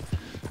ride?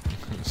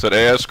 Said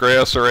ass,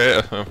 grass, or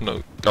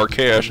no, or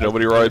cash.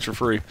 Nobody rides for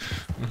free.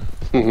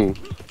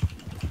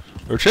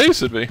 They're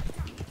chasing me.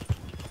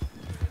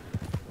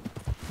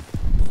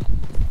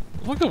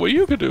 Look at what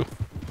you could do.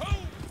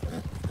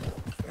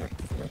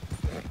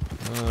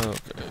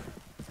 Okay.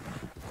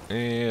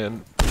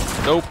 And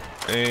nope.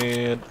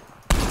 And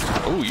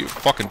oh, you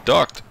fucking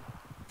ducked.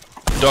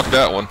 Ducked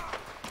that one.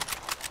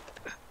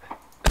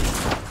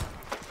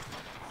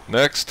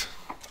 Next.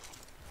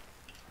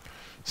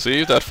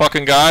 See, if that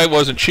fucking guy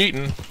wasn't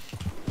cheating,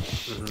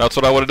 that's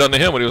what I would have done to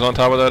him when he was on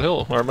top of that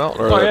hill or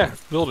mountain or that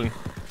building.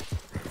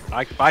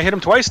 I hit him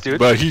twice, dude.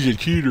 But he's a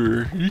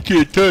cheater. You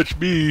can't touch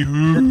me.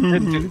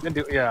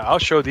 Yeah, I'll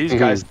show these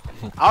guys.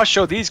 I'll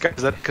show these guys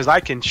that because I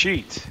can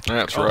cheat.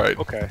 That's right.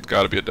 Okay.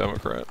 Got to be a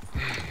Democrat.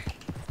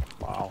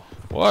 Wow.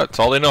 What? It's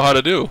all they know how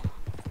to do.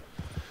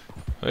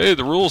 Hey,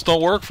 the rules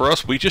don't work for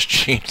us. We just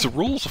change the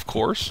rules, of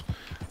course.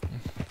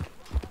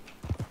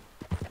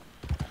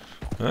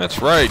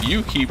 That's right.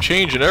 You keep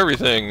changing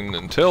everything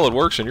until it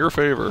works in your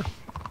favor.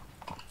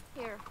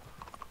 Here,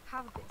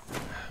 have this.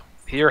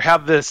 Here,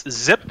 have this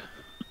zip.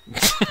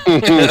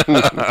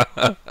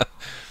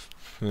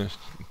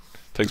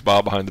 Takes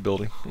Bob behind the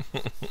building.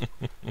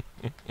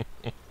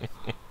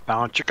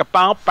 Bow chicka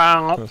bow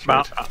bow bow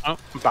bow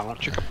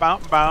chicka bow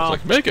bow.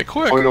 It's like, make it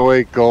quick.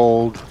 0.08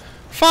 gold.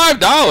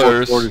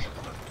 $5.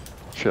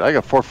 Shit, I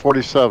got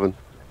 447.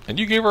 And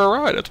you gave her a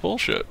ride. That's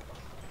bullshit.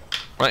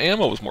 My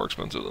ammo was more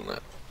expensive than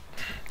that.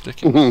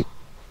 Ridiculous.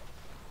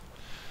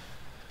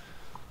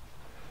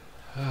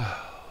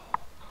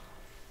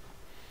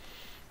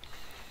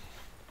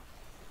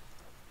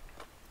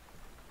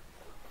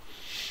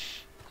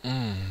 Is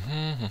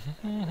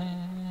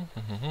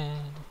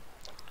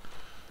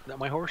that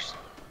my horse?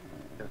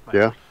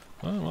 Yeah.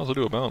 Well, I might as well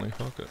do a bounty.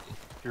 Fuck it.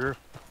 Sure.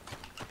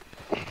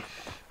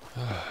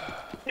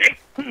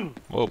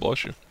 Whoa,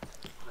 bless you.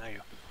 There you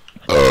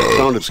go.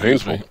 Sounded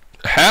Excuse painful. me.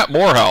 Hat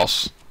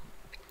Morehouse.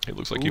 He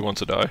looks like he wants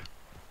to die.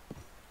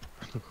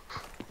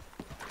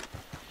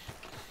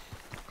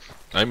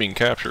 I mean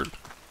captured.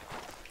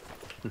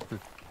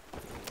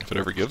 If it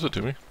ever gives it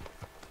to me.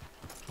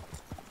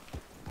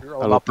 You're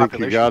all I about don't think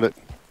you population. got it.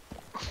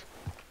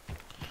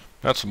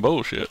 That's some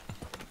bullshit.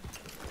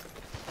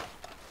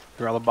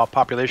 You're all about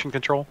population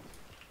control.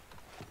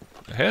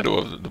 I had to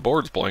have. The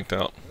board's blanked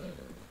out.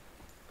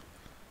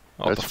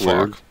 What That's the fuck?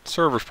 weird.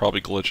 Server's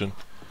probably glitching.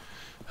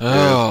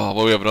 Oh,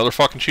 well, we have another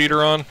fucking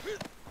cheater on?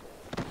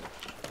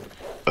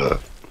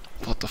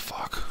 What the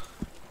fuck?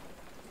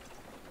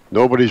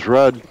 Nobody's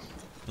red.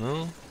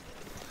 Oh.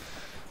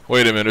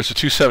 Wait a minute, there's a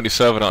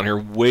 277 on here.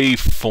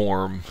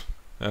 Waveform.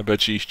 I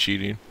bet she's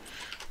cheating.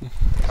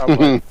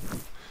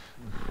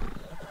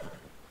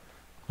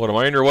 What, am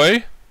I in your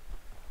way?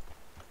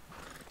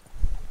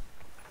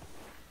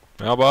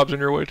 Now Bob's in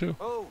your way too.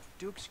 Oh,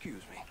 do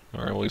excuse me.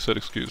 Alright, well he said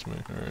excuse me.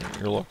 Alright,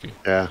 you're lucky.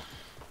 Yeah.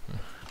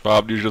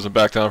 Bob usually doesn't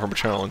back down from a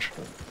challenge.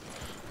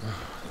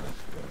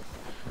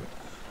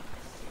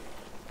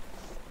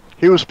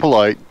 He was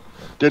polite.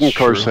 Didn't It's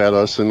curse true. at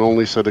us and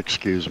only said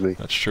excuse me.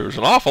 That's true. There's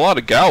an awful lot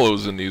of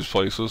gallows in these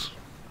places.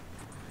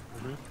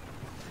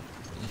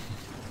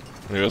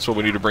 Maybe that's what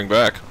we need to bring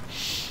back.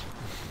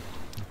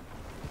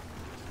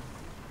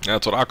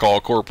 That's what I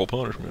call corporal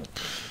punishment.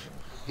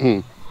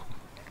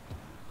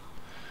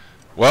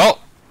 Well,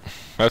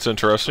 that's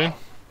interesting.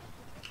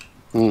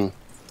 Yeah,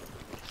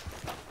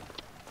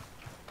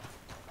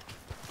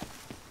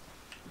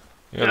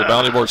 the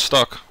bounty board's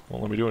stuck.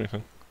 Won't let me do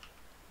anything.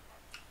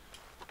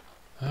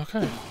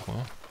 Okay,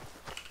 well.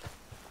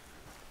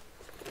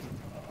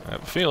 I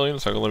have a feeling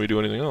it's not gonna let me do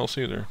anything else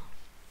either.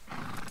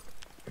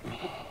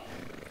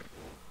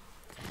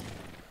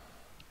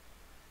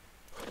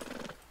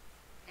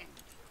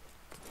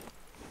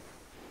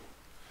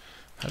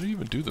 How do you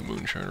even do the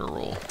moonshiner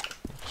roll?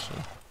 So, I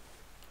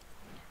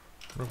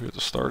wonder if you have to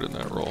start in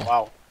that roll.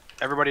 Wow.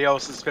 Everybody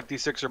else is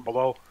 56 or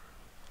below.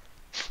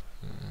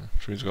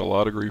 Which means we got a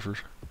lot of griefers.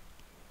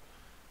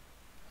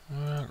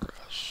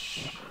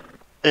 Progress.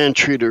 And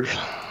cheaters.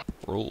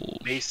 Rolls.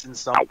 Mason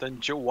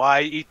something. Why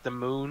eat the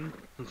moon?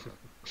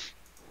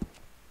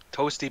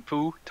 Toasty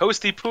poo.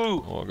 Toasty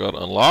poo. Oh, I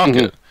gotta unlock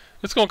it.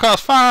 It's gonna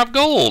cost 5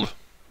 gold.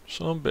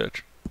 Some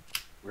bitch.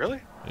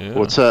 Really? Yeah.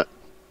 What's that?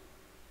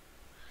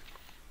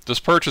 This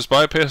purchase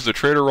bypasses the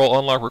trader roll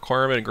unlock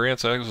requirement and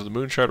grants access to the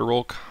moonshiner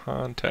roll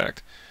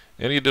contact.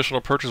 Any additional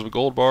purchase of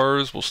gold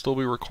bars will still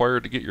be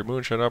required to get your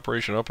moonshine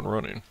operation up and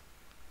running.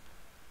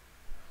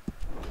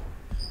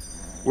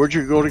 Where'd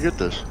you go to get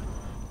this?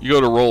 You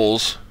go to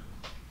rolls.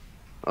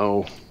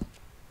 Oh.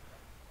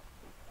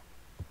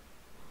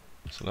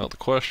 So now the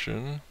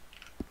question is,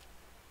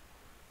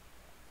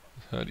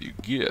 how do you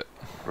get?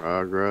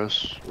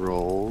 Progress,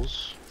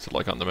 rolls. Is it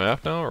like on the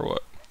map now or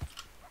what?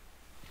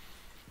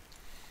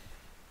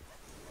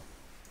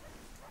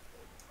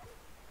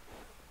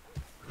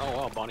 Oh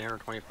wow, bounty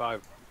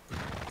 125.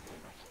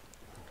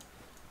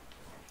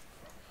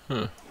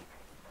 Huh.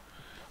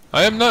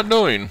 I am not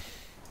knowing.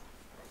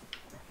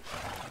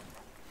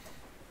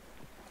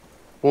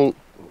 Won't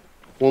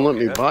let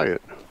me buy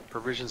it.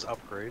 Provisions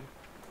upgrade.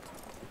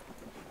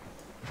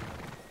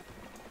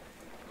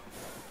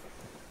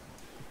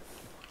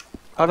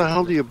 How the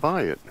hell do you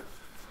buy it?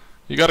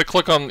 You got to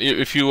click on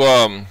if you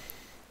All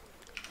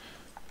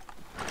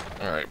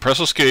right, press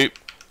escape.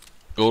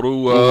 Go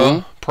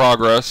to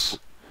progress.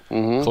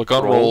 Click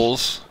on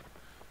rolls.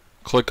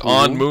 Click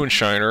on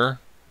Moonshiner.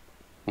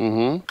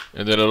 And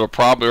then it'll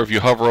probably, if you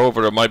hover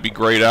over it, it might be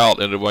grayed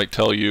out and it might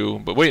tell you.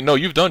 But wait, no,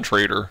 you've done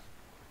trader.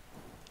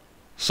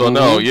 So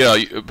no, yeah.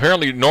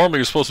 Apparently, normally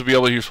you're supposed to be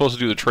able. You're supposed to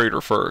do the trader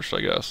first,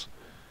 I guess.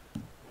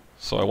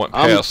 So I went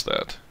past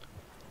that.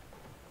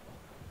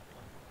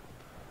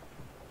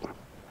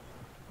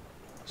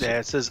 Yeah,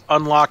 it says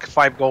unlock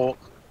 5 gold.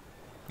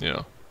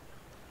 Yeah.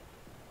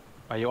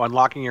 Are you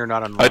unlocking or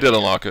not unlocking? I did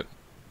unlock it.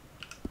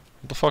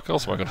 What the fuck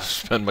else am I going to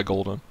spend my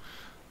gold on?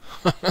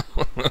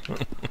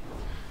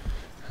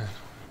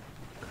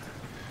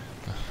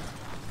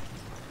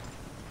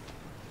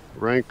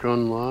 Rank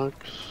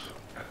unlocks.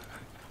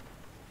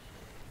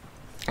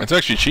 It's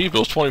actually cheap. It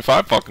was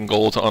 25 fucking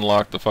gold to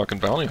unlock the fucking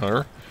bounty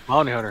hunter.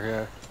 Bounty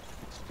hunter,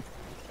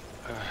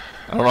 yeah.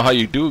 I don't know how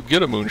you do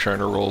get a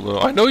moonshiner roll though.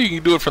 I know you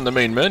can do it from the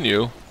main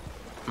menu.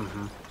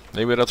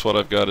 Maybe that's what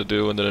I've got to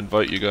do, and then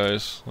invite you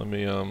guys. Let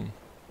me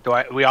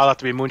We all have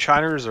to be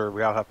moonshiners, or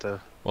we all have to?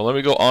 Well, let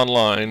me go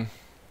online.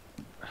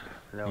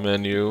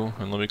 Menu,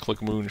 and let me click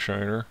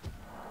moonshiner.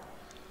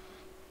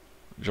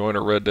 Join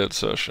a Red Dead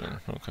session.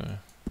 Okay.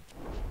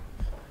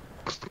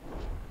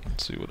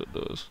 Let's see what it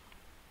does.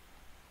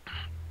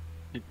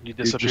 You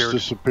disappeared. You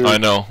just disappeared. I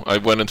know. I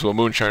went into a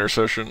moonshiner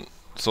session.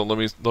 So let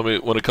me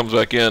when it comes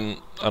back in,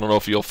 I don't know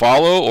if you'll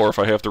follow or if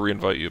I have to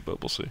reinvite you,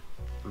 but we'll see.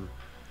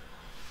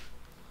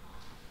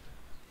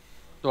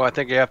 So I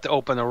think you have to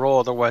open the roll,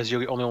 otherwise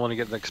you only want to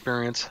get the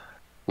experience.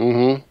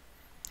 Well,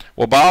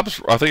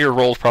 Bob's, I think your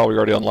roll's probably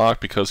already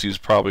unlocked because he's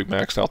probably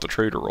maxed out the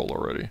trader roll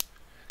already.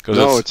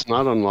 No, it's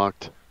not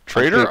unlocked.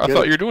 Trader? I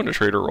thought you were doing a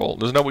trader roll.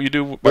 Isn't that what you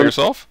do by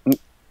yourself? No.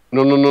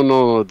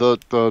 The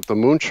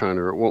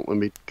moonshiner, it won't let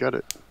me get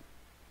it.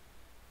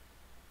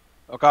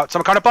 Oh God,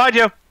 someone coming to find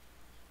you!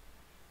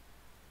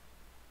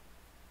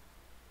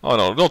 Oh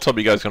no, don't tell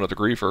me you guys gonna have to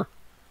griefer.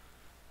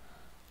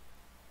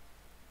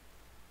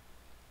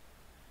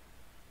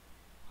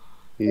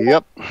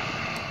 Yep.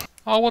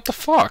 Oh, what the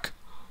fuck?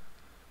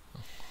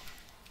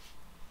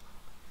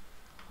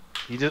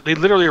 He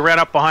literally ran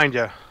up behind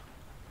you.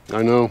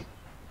 I know.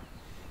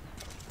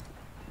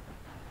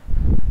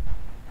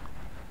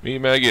 Me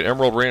and Maggie at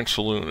Emerald Ranch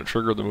Saloon to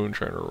trigger the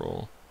moonshiner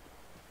roll.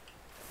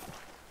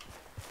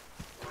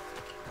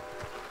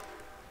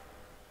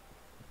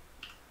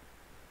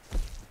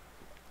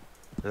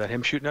 Is that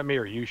him shooting at me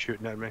or you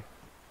shooting at me?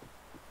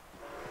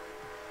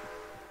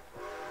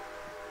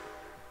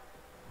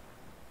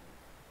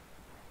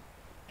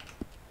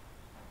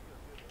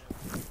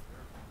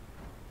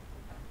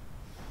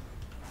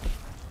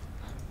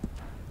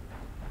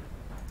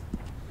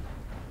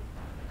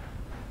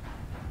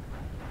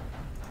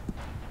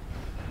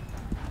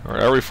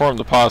 Alright, I reformed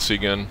the posse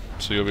again,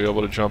 so you'll be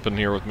able to jump in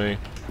here with me.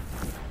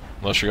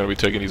 Unless you're going to be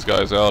taking these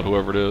guys out,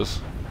 whoever it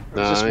is.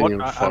 Nah, I ain't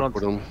gonna fuck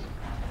with him.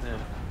 Yeah.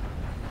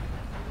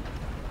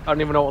 I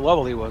don't even know what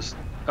level he was.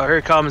 Oh, here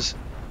he comes.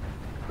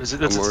 Is it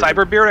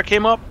Cyberbeard that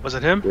came up? Was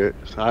it him? Yeah,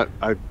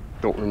 I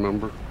don't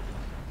remember.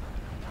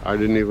 I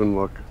didn't even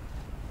look.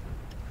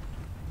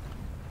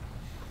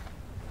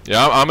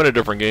 Yeah, I'm in a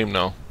different game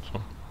now.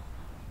 So.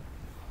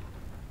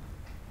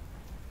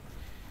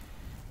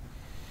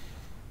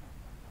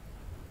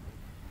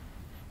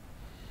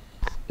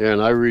 Yeah,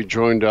 and I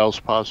rejoined Al's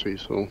posse,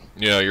 so...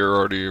 Yeah,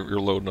 you're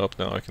loading up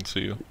now, I can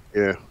see you.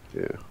 Yeah.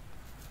 Yeah.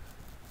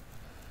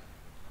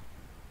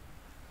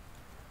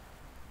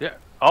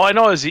 All I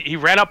know is he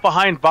ran up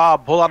behind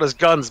Bob, pulled out his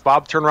guns.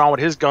 Bob turned around with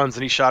his guns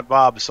and he shot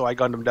Bob, so I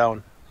gunned him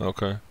down.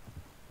 Okay.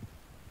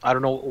 I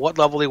don't know what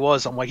level he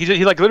was. I'm like,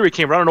 he like literally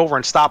came running over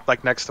and stopped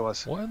like next to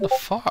us. What in the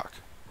fuck?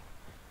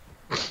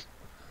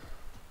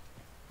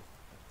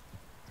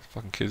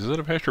 Fucking kids, is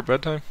it past your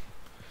bedtime?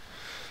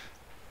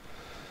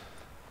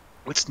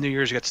 It's New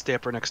Year's, you got to stay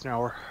up for next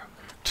hour.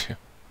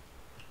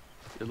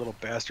 You little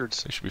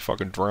bastards. They should be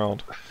fucking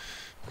drowned.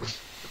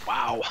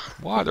 Wow.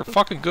 Why? They're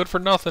fucking good for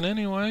nothing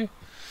anyway.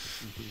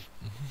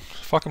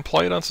 Fucking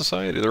play it on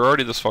society. They're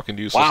already this fucking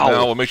useless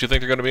now. What makes you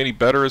think they're going to be any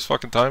better as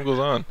fucking time goes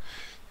on?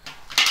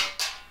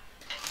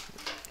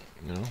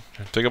 You know,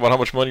 think about how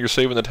much money you're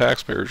saving the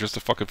taxpayers, just a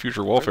fucking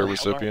future welfare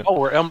recipient. Oh,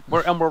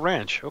 we're Emerald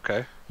Ranch.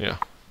 Okay. Yeah.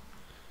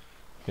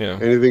 Yeah.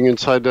 Anything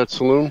inside that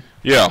saloon?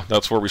 Yeah,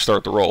 that's where we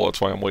start the roll. That's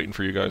why I'm waiting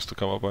for you guys to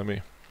come up by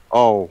me.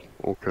 Oh,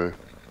 okay.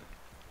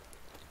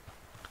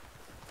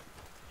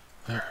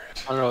 Alright.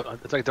 I don't know.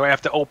 It's like, do I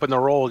have to open the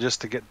roll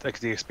just to get like,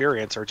 the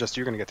experience, or just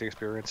you're gonna get the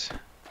experience?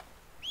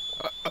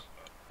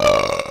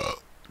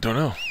 Don't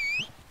know.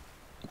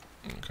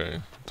 Okay.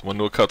 So went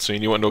to a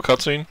cutscene. You went to a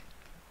cutscene?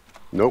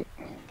 Nope.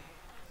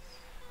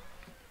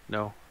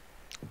 No.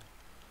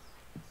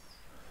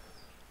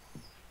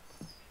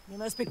 You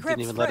must be Didn't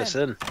Crip's even let us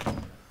friend. in.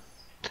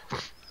 I'll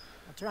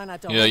try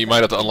not to Yeah, hold you that might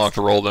have to against unlock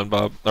the you. roll then,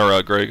 Bob.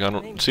 Or Greg. I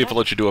don't see if it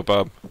lets you do it,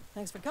 Bob.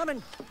 Thanks for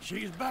coming.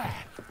 She's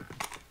back.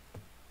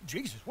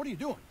 Jesus, what are you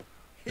doing?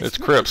 It's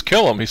Cripps.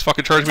 Kill him. He's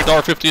fucking charging me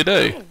 $1.50 a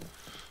day.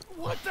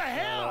 What the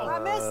hell? I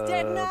missed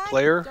dead night.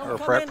 player Don't or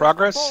come in like a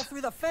progress? bull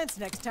through the fence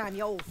next time,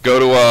 you old Go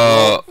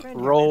to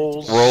friend.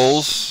 Rolls.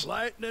 rolls,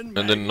 Lightning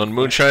and then on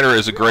Moonshiner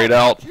is a grayed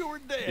out. You were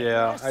dead.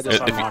 Yeah, I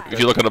just unlocked If it.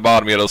 you look at the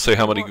bottom, it'll say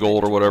how many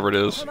gold or whatever it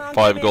is.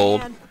 5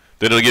 gold.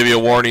 Then it'll give you a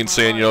warning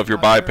saying, you know, if you're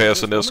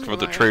bypassing this for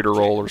the trader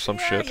roll or some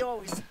Yeah, shit. you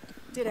always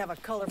did have a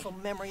colorful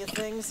memory of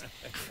things.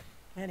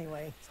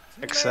 Anyway,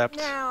 too late Except-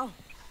 now.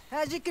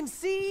 As you can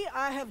see,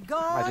 I have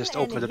gone just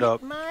and opened it hit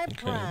up. my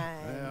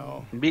prime.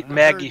 Well, Meet I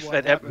Maggie, heard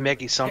what happened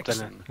Maggie to something.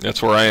 Texan. That's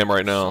where I am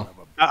right now.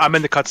 I'm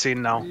in the cutscene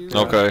now.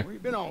 Okay.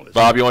 We've been on this.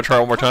 Bob, you want to try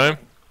one more time?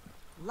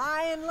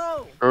 Lying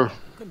low. Sure.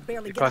 Couldn't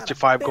barely It get cost out you of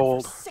 5 bed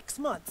gold. For 6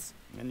 months.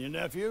 And your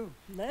nephew?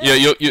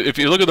 Yeah, if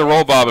you look at the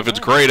roll, Bob, if it's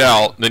grayed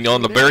out, then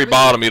on the very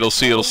bottom it'll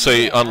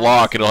say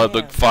unlock, and it'll have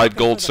the 5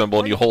 gold symbol,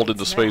 and you hold in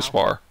the space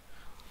bar.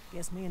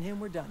 Guess me and him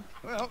were done.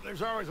 Well,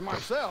 there's always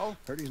Marcel.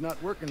 Heard he's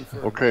not working for.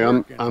 Okay,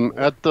 I'm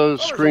at the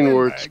screen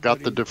where it's got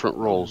the different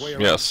rolls.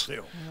 Yes.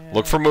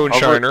 Look for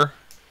Moonshiner.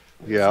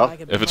 Yeah.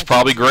 If it's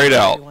probably grayed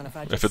out.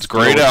 If it's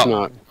grayed No, it's out,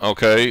 not.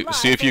 okay,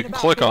 see if you can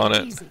click on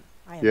it.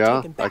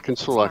 Yeah, I can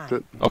select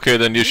it. Okay,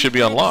 then you should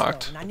be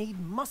unlocked. I need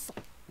muscle.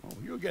 Oh,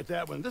 you'll get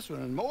that one, this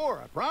one, and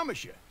more. I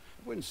promise you.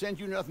 I wouldn't send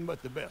you nothing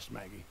but the best,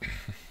 Maggie. As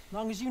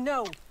long as you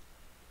know,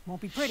 won't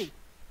be pretty.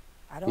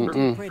 I don't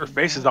look pretty. Her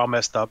face is all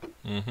messed up.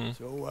 Mm-hmm.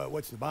 So,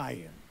 what's the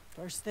buy-in?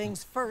 First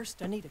things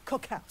first, I need a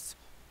cookhouse.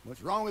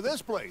 What's wrong with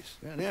this place?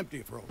 Been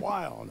empty for a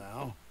while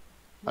now.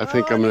 I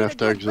think I'm gonna have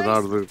to exit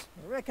out of the.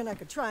 I reckon I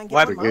could try and get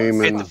What? my The game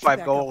own and- stuff Paid the 5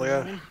 back gold, up and yeah.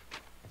 running.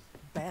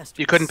 Bastard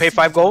You couldn't pay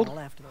 5 gold?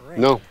 seasonal after the raid.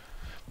 No.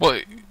 Well,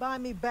 Buy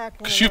me back one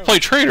because of you those. play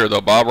trader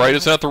though, Bob, right?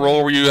 Isn't that the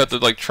role where you have to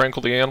like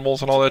tranquil the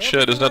animals and all that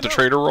shit? Isn't that the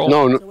trader role?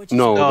 No, no,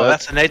 No, no.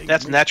 that's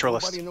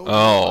naturalist. Nobody knows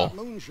Oh. about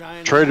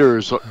moonshine. Trader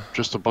is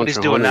just a bunch he's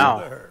of doing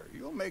hunting. now.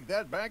 You'll make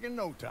that back in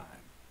no time.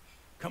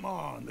 Come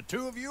on, the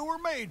two of you were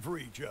made for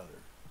each other.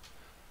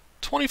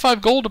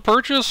 25 gold to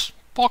purchase?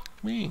 Fuck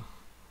me.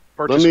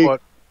 Purchase me-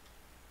 what?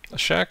 A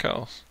shack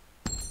house.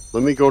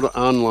 Let me go to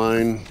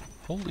online.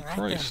 Holy All right,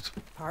 Christ.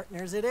 then.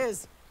 Partners it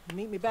is. You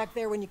meet me back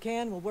there when you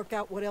can. We'll work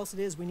out what else it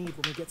is we need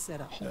when we get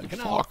set up. Holy Can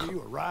I fuck. offer you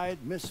a ride,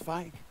 Miss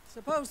Fike?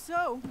 Suppose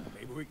so.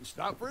 Maybe we can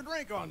stop for a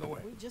drink on the way.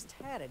 We just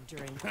had a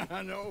drink.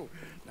 I know.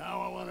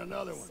 Now I want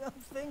another one. Some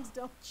things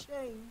don't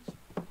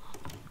change.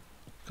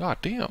 God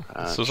damn.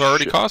 Ah, This has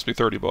already shit. cost me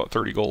 30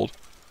 gold.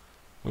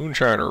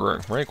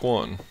 Moonshiner, rank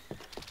 1.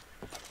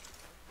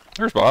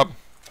 There's Bob.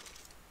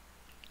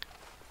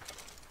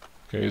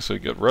 Okay, so you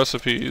get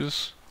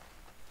recipes.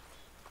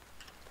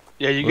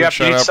 Yeah, you got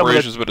to Moonshine need some of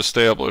operations the, been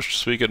established.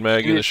 Speak at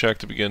Maggie in You- the shack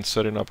to begin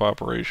setting up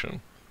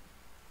operation.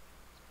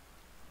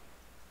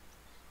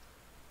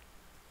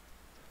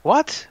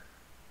 What?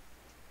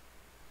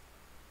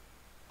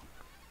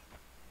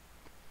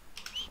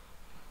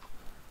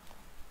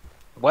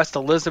 West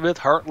Elizabeth,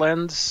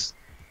 Heartlands,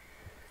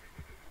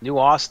 New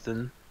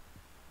Austin,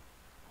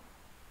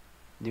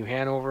 New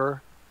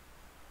Hanover.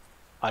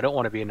 I don't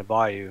want to be in the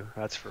Bayou.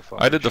 That's for fun.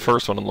 I did the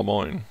first one in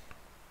Lemoyne.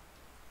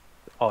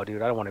 Oh,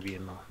 dude, I don't want to be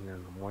in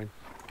Des Moines.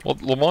 Well,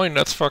 Lemoyne,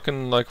 that's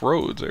fucking like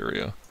Rhodes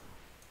area.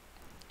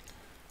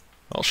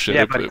 Oh shit!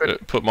 Yeah, it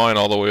but put mine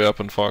all the way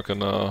up in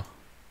fucking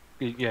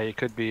Yeah, you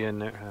could be in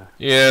there.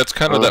 Yeah, it's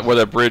kind of that where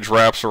that bridge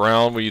wraps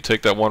around, where you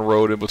take that one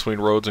road in between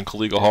Rhodes and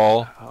Caliga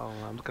Hall. Oh,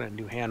 I'm looking at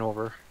New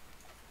Hanover.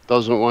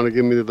 Doesn't want to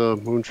give me the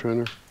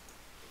Moonshiner.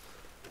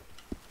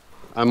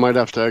 I might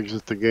have to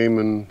exit the game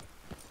and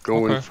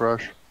go in Okay.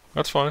 fresh.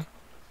 That's fine.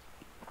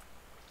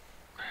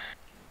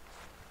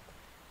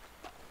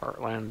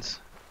 Heartlands.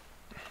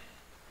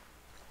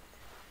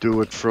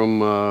 Do it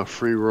from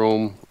free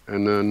roam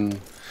and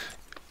then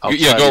outside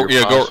Yeah, go. of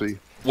your Yeah, go. posse.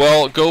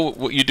 Well, go.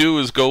 What you do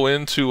is go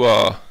into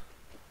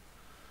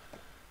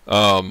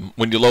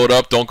when you load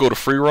up, don't go to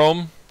free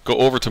roam. Go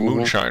over to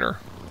Mhm. Moonshiner.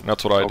 And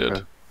that's what I Okay.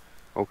 did.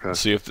 Okay.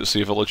 See if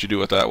it lets you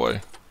do it that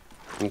way.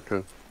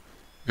 Okay.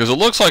 Because it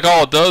looks like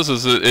all it does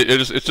is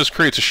it just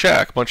creates a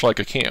shack, much like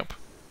a camp.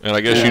 And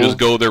I guess you Mhm. just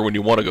go there when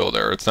you want to go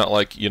there. It's not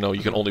like, you know,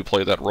 you can only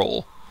play that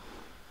role.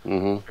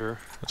 Mhm. Sure.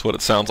 That's what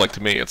it sounds like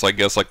to me. It's I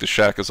guess like the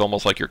shack is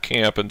almost like your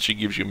camp, and she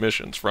gives you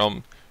missions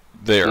from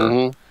there.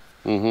 Mhm.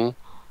 Mhm.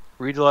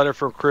 Read the letter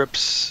from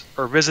Cripps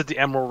or visit the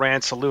Emerald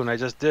Ranch Saloon. I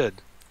just did.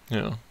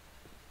 Yeah.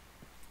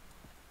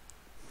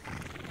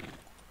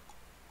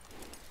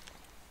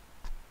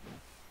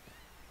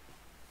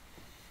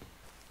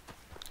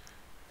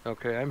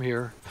 Okay, I'm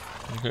here.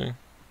 Okay.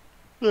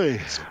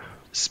 Hey.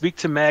 Speak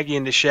to Maggie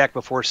in the shack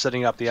before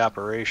setting up the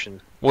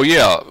operation. Well,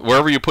 yeah,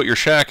 wherever you put your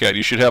shack at,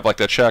 you should have like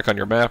that shack on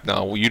your map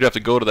now. Well, you'd have to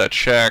go to that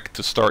shack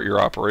to start your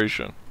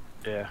operation.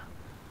 Yeah.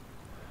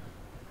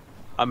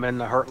 I'm in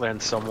the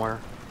Heartland somewhere.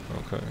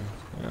 Okay.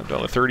 Yeah, I'm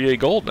down to 38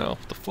 gold now.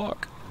 What the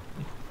fuck?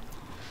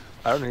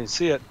 I don't even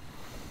see it.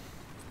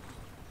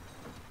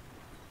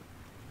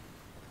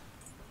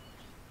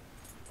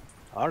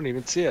 I don't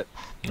even see it.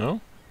 No.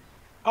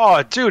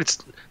 Oh, dude,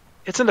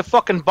 it's in the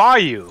fucking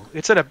bayou.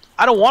 It's in a.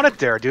 I don't want it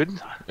there, dude.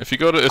 If you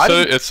go to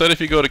it said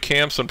if you go to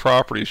camps and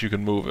properties, you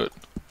can move it.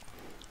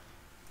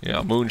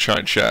 Yeah,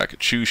 Moonshine Shack.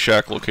 Choose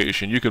shack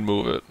location. You can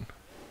move it.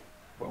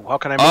 Well, how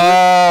can I move it?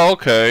 Oh,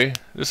 okay.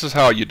 This is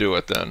how you do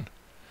it then.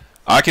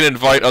 I can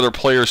invite other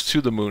players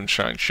to the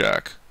Moonshine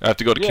Shack. I have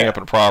to go to camp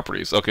and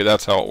properties. Okay,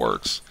 that's how it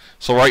works.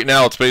 So right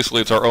now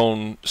it's our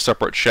own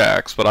separate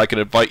shacks, but I can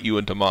invite you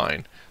into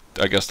mine,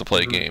 I guess, to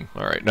play a game.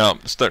 All right, now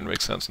it's starting to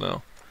make sense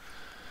now.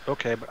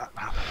 Okay, but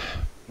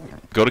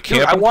go to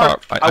camp. Dude,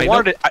 I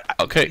wanted it.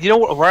 Okay. You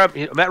know where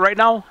I'm at right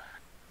now?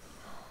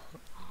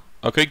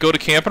 Okay, go to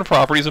camp and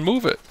properties and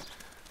move it.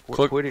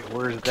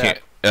 Where is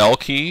that? L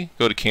key.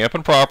 Go to camp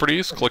and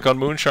properties. Click on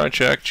Moonshine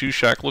Shack. Choose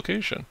shack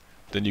location.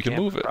 Then you can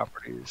move it.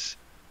 Properties.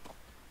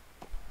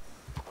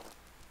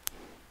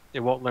 It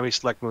won't let me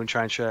select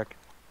Moonshine Shack.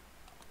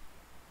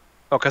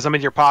 Oh, because I'm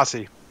in your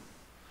posse.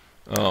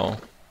 Oh.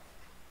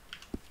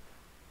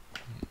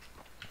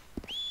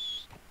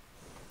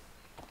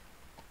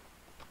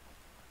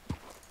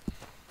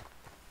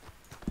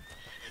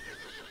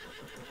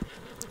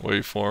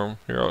 Waveform.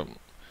 Here,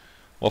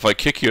 well, if I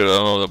kick you, I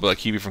don't know, that'll like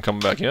keep you from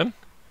coming back in?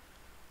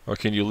 Or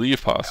can you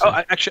leave posse?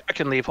 Oh, actually, I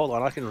can leave. Hold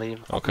on, I can leave.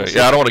 Okay,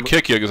 yeah, I don't want to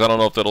kick you because I don't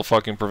know if that'll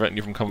fucking prevent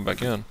you from coming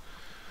back in.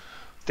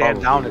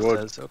 Stand down, it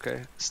says.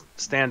 Okay,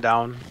 stand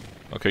down.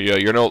 Okay, yeah,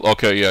 you're no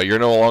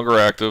longer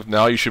active.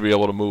 Now you should be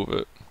able to move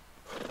it.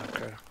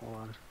 Okay, hold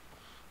on.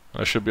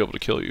 I should be able to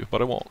kill you,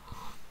 but I won't.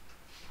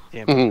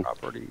 Camp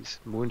properties,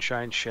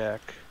 Moonshine Shack,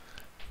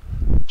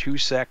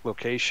 choose shack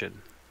location.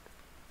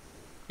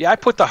 Yeah, I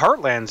put the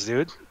Heartlands,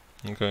 dude.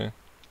 Okay.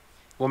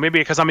 Well, maybe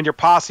because I'm in your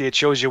posse, it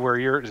shows you where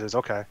yours is.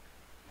 Okay.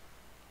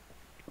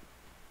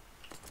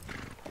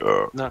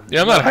 No,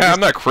 yeah, I'm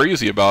not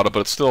crazy about it,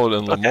 but it's still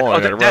in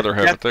Lemoyne. I'd rather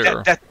have it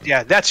there.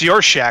 Yeah, that's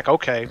your shack.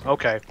 Okay,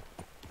 okay.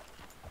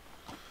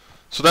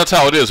 So that's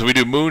how it is. If we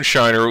do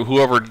Moonshiner,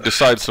 whoever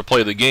decides to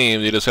play the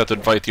game, they just have to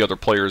invite the other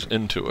players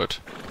into it.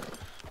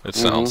 It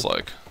sounds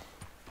like.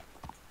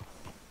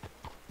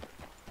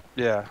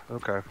 Yeah,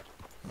 okay.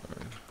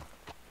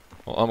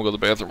 Well, I'm going to go to the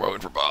bathroom. I'll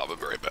wait for Bob. I'll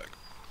be right back.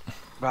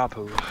 Bob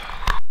who?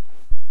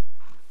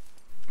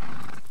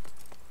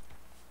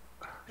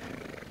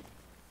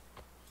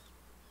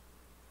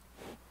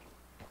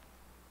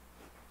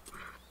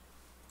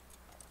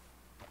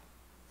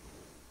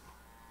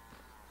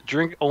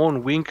 Drink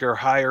own wink or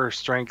higher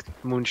strength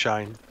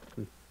moonshine.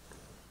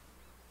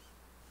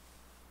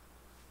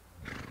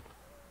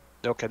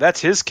 Okay,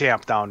 that's his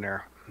camp down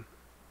there.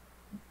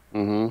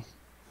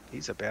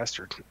 He's a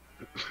bastard.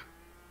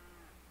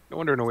 No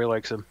wonder nobody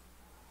likes him.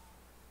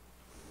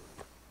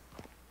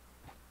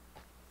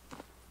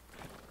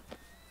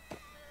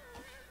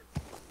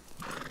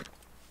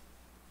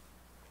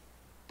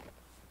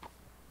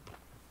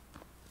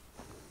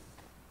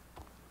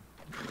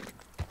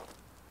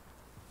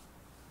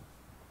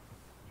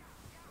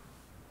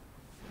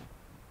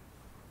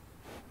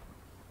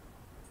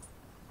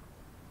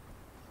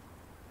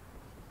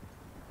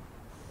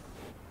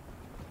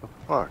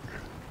 Fuck.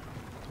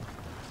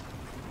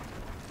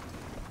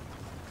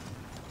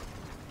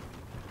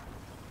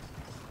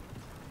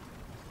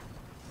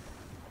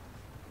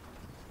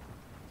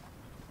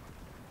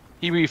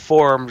 He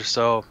reformed,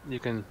 so you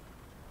can...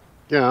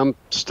 Yeah, I'm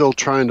still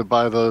trying to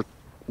buy the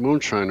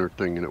Moonshiner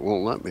thing and it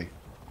won't let me.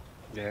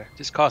 Yeah,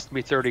 just cost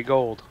me 30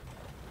 gold.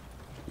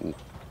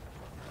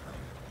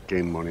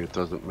 Game money, it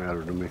doesn't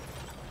matter to me.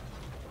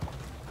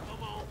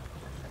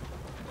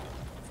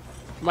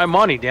 My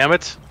money, damn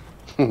it.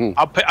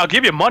 I'll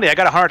give you money. I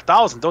got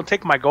 100,000. Don't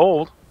take my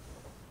gold.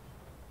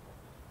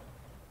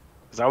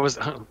 Cause I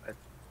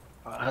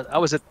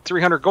was at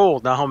 300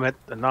 gold. Now I'm at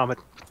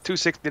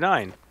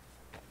 269.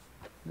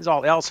 This is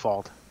all Al's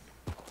fault.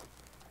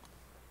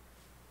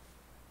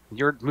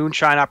 Your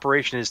moonshine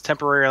operation is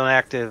temporarily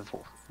inactive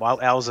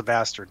while Al's a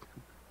bastard.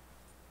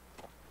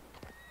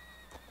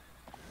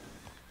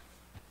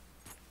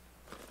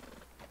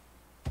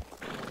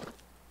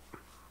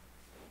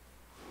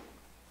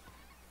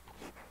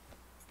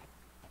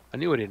 I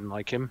knew I didn't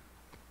like him.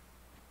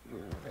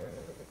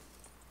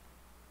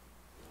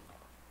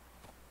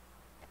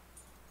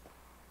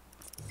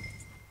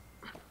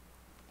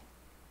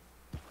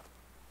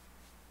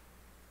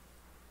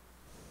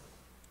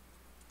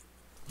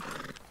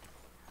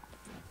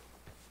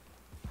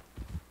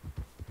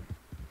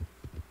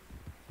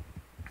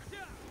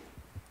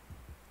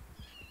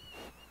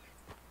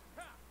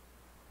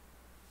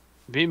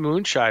 Be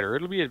Moonshiner.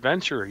 It'll be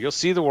adventure. You'll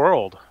see the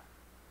world.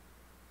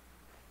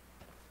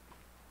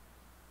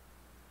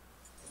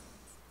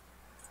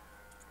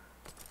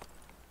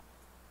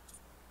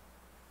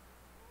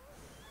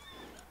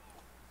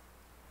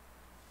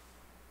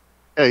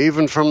 Yeah,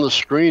 even from the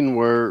screen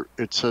where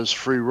it says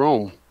free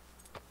roam,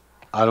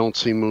 I don't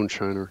see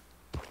Moonshiner.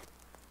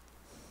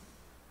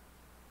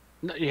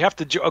 No, you have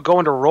to go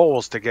into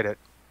roles to get it.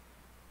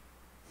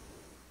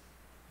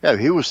 Yeah,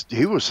 he was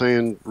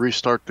saying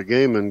restart the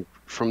game and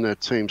from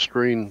that same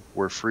screen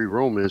where free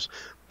roam is,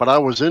 but I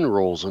was in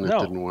roles and it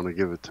didn't want to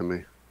give it to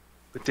me.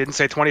 It didn't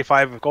say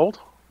 25 gold?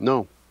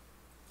 No.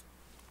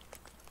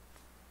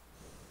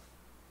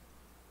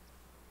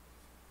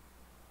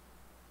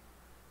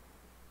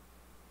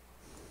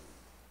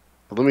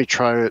 Let me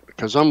try it,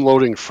 because I'm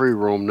loading free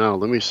roam now.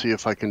 Let me see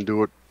if I can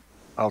do it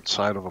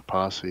outside of a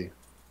posse.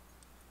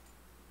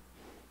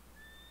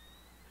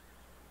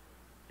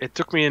 It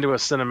took me into a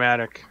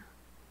cinematic.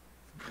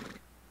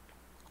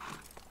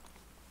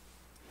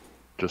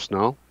 Just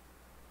now?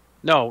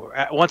 No,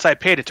 once I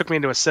paid, it took me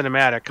into a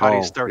cinematic. How do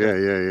you start it?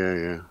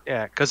 Yeah.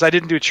 Yeah, because I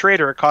didn't do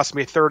trader. It cost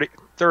me 30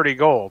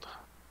 gold.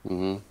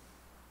 Mm-hmm.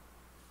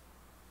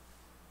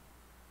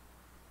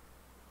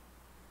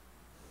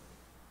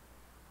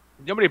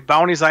 You know how many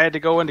bounties I had to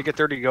go in to get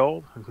 30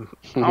 gold?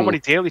 How many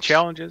daily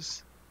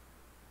challenges?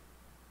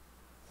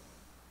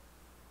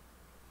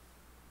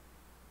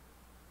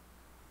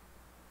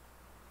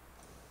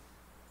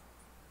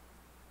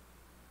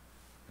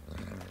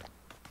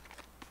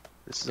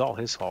 This is all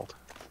his fault.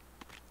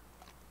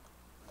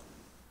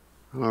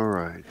 All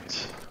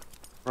right.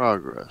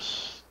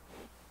 Progress.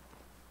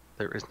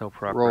 There is no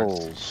progress.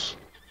 Rolls.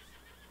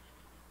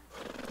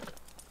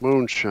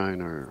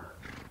 Moonshiner.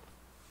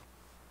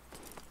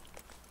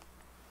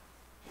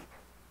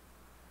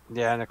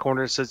 Yeah, in the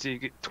corner it says you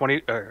get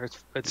 20.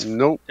 It's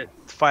Nope.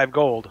 5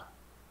 gold.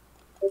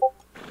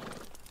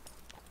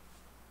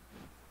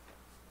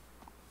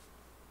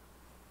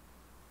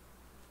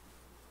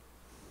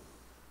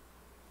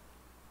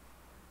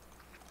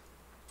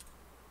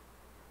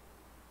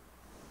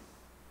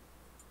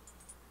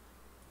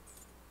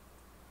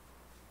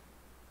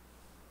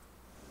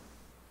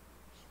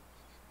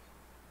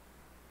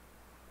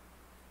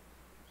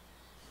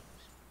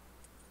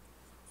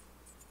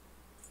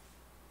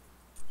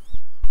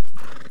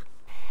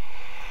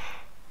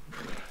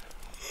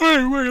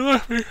 Hey, wait,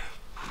 left me.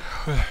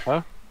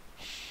 Huh?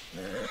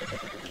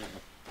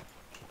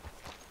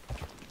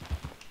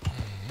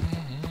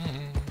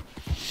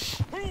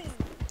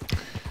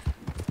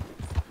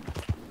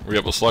 Were you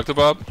able to select it,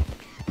 Bob?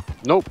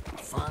 Nope.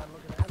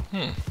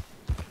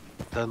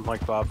 Doesn't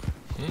like Bob.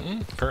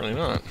 Apparently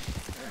not.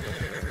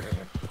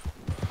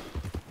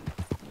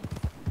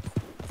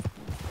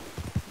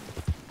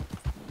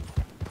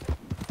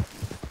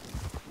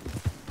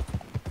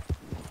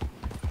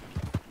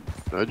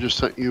 I just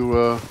sent you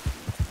a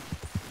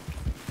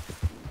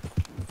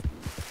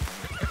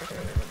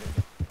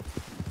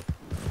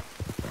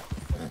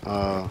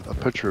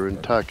picture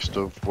in text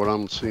of what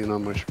I'm seeing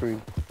on my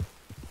screen.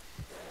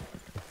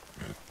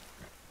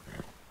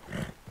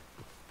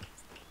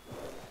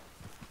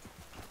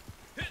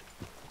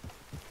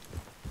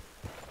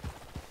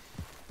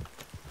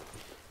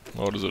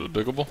 What is it, a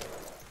diggable?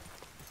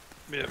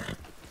 Yeah. Where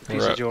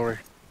Piece of at? jewelry.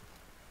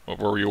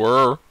 Where you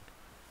were?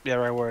 Yeah,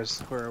 right where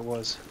it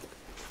was.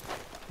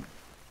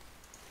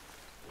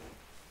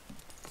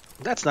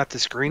 That's not the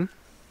screen.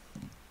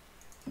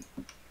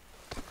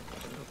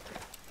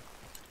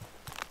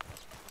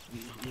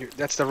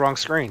 That's the wrong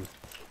screen.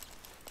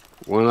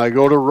 When I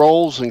go to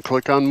rolls and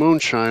click on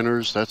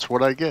Moonshiners, that's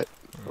what I get.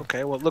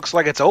 Okay, well it looks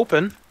like it's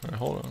open. Right,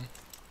 hold on.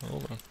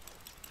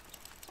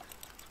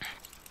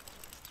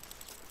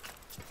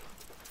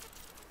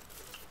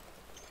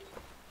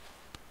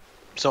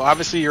 So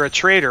obviously you're a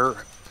trader,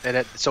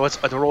 and so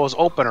the roll is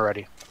open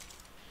already.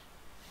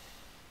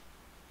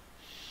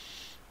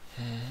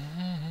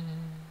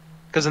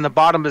 Because in the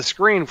bottom of the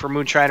screen for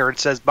Moonshiner, it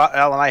says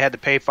Al and I had to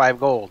pay 5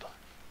 gold.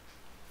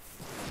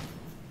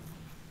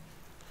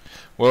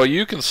 Well,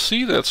 you can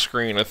see that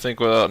screen, I think,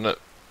 but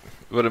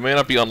it may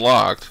not be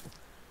unlocked.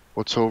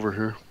 What's over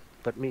here?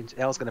 But it means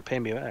Al's going to pay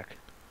me back.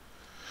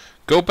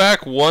 Go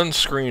back one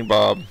screen,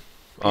 Bob,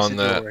 on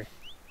that,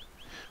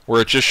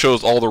 where it just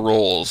shows all the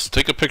rolls.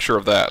 Take a picture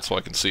of that so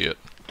I can see it.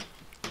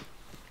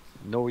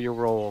 Know your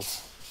roll.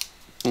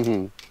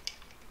 Mm-hmm.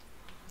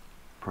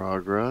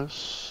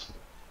 Progress.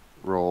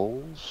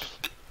 Rolls.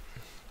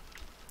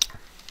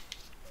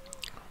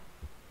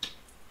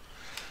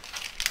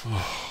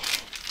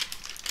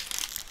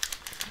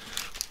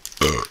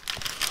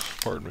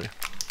 Pardon me.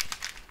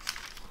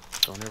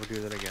 Don't ever do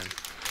that again.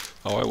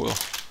 Oh, I will.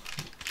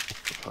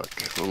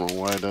 Fuck. I don't know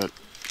why that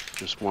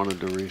just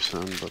wanted to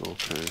resend, but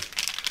okay.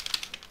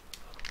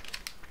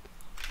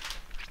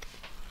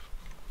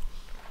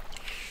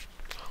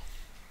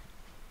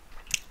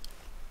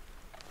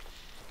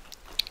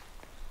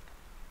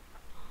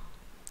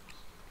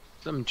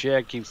 Some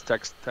jag keeps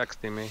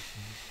texting me.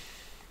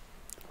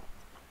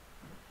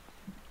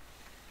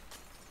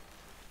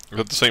 Is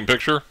that the same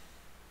picture?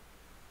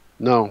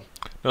 No.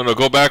 No,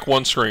 go back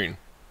one screen,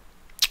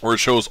 where it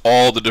shows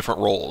all the different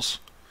rolls.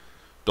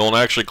 Don't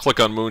actually click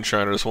on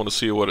Moonshiner, I just want to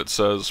see what it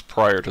says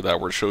prior to that,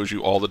 where it shows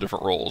you all the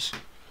different rolls.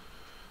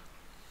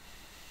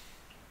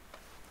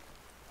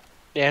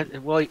 Yeah,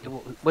 well,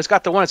 it's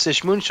got the one that says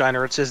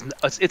Moonshiner. It says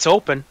it's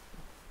open.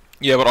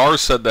 Yeah, but ours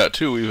said that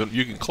too. Even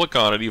you can click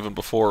on it even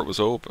before it was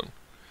open.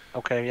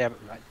 Okay, yeah.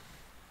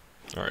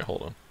 All right,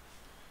 hold on.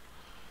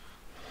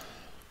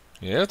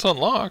 Yeah, it's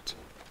unlocked.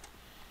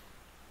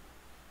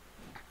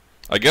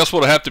 I guess what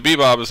it'd have to be,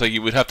 Bob, is like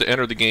you would have to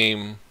enter the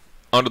game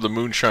under the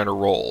Moonshiner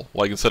role.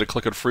 Like instead of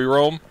clicking free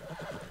roam,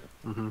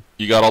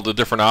 you got all the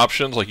different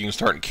options. Like you can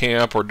start in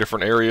camp or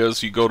different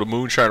areas. You go to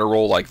Moonshiner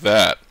role like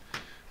that,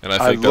 and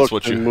I think that's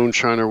what you. And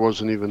Moonshiner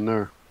wasn't even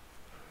there.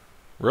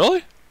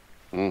 Really?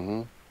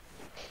 Mm-hmm.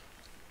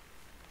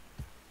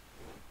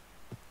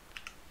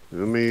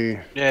 Let me.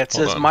 Yeah, it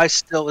says my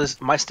still is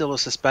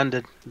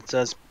suspended. It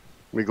says.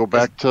 We go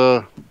back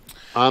to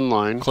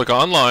online. Click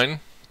online,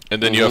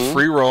 and then you have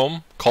free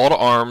roam, call to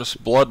arms,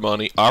 blood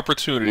money,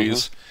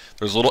 opportunities.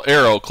 There's a little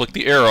arrow. Click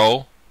the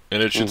arrow,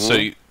 and it should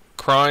say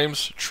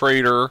crimes,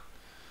 trader.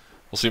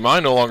 Well, see,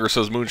 mine no longer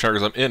says Moonshiner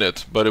because I'm in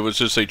it, but it would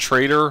just say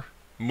trader,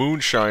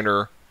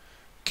 Moonshiner,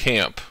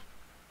 camp.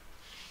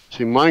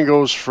 See, mine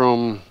goes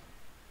from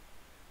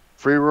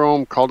free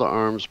roam, call to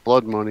arms,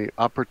 blood money,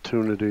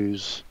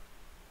 opportunities,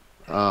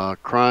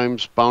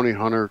 crimes, bounty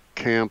hunter,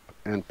 camp,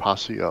 and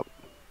posse up.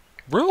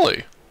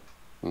 Really?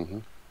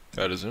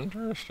 That is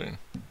interesting.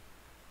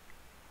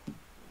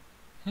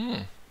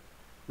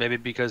 Maybe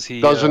because he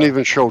doesn't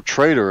even show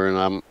trader,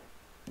 and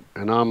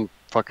I'm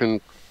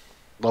fucking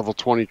level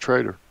 20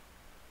 trader.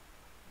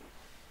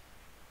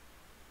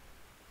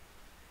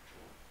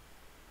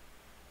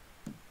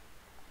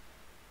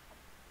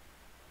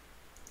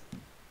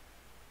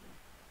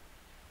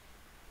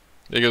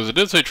 Because it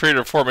did say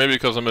trader 4, maybe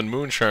because I'm in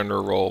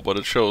Moonshiner role, but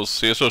it shows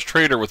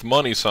trader with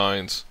money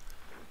signs.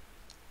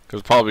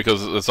 Probably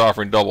because it's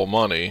offering double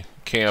money,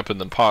 camp and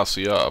then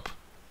posse up.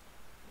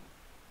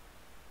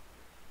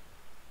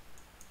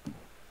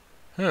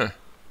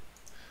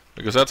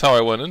 Because that's how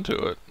I went into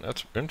it.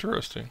 That's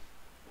interesting.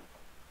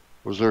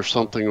 Was there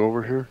something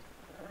over here?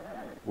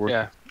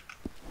 Yeah.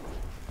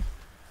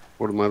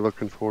 What am I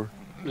looking for?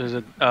 There's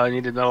a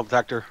needed metal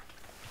detector.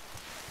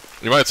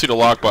 You might see the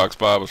lockbox,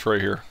 Bob. It's right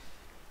here.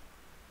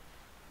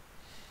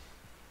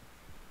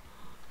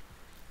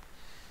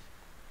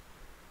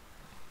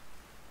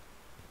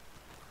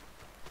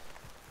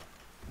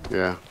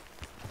 Yeah.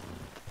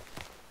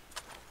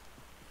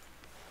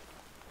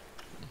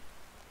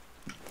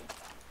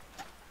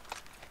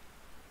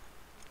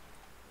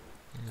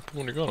 You're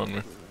pulling your gun on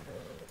me.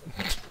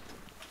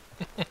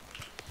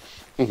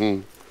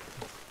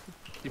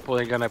 You pull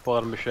a gun, I pull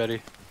out a machete.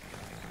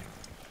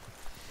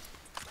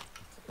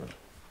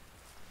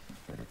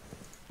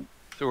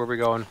 So where are we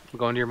going? We're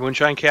going to your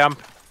moonshine camp?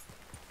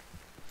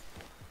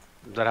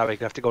 Is that how we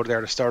have to go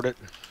there to start it?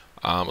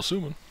 I'm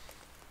assuming.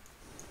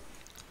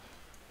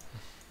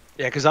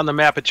 Yeah, because on the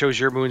map it shows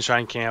your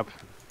moonshine camp.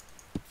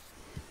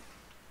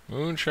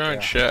 Moonshine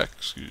shack,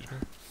 excuse me.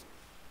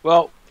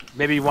 Well,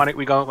 maybe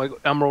we go like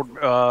Emerald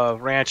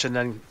Ranch and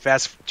then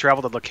fast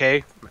travel to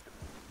LeCay.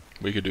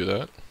 We could do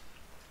that.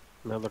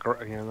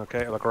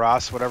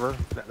 LaCrosse, whatever.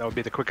 That would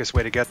be the quickest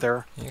way to get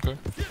there. Okay.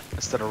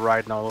 Instead of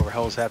riding all over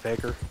Hell's Half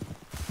Acre.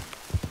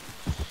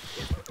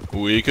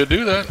 We could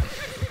do that.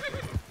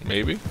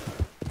 Maybe.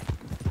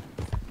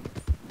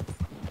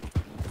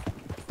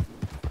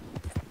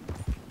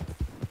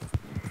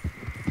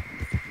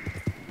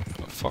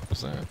 What the fuck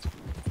was that?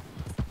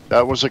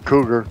 That was a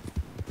cougar.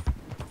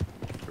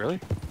 Really?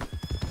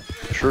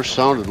 Sure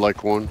sounded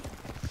like one.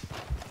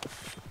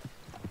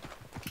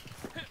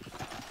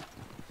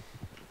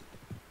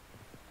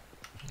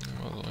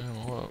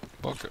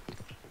 Bucket.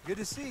 Good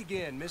to see you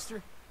again,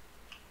 mister.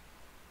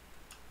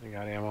 You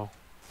got ammo.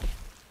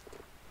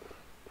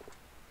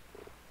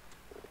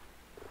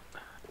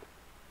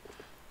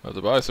 I have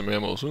to buy some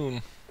ammo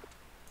soon.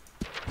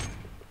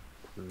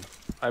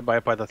 I buy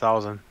it by the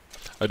 1,000.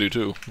 I do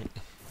too.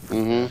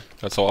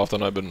 That's how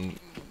often I've been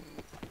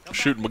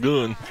shooting my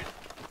gun.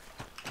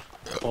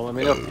 Well, let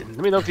me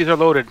know if these are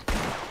loaded.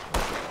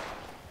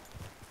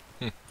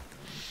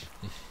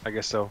 I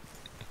guess so.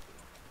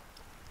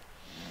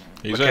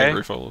 He's okay.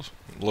 angry, fellas.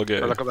 Look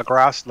at it.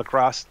 LaCrosse.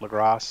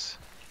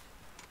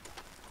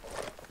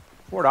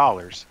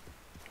 $4.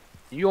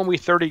 You owe me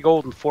 30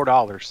 gold and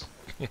 $4.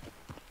 You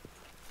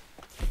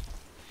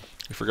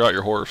forgot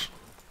your horse.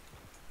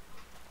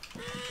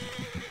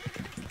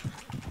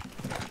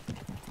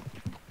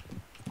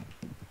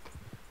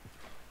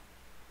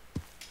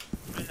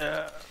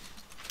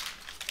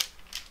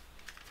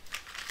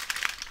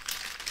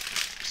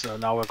 So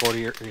now we'll go to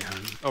your...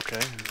 okay.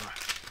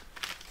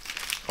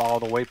 Follow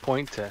the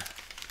waypoint to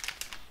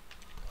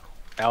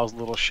Al's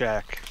little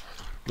shack.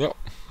 Yep.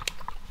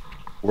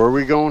 Where are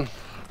we going?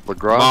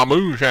 LaGras? My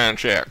moonshine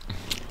shack.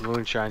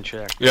 Moonshine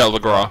shack. Yeah,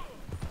 LaGras.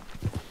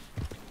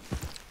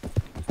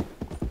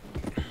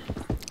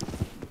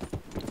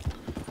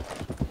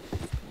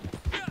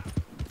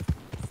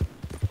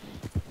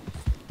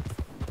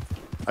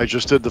 I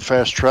just did the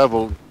fast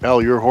travel.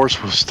 Al, your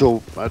horse was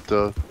still at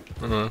the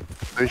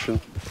station.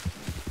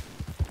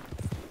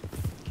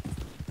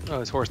 Oh,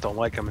 his horse don't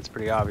like him. It's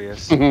pretty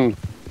obvious. Then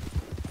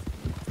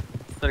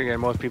again,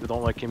 most people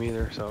don't like him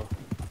either, so...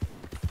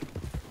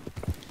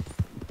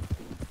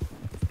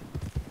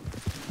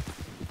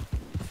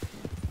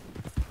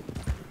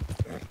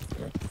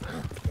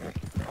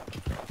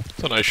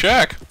 It's a nice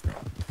shack.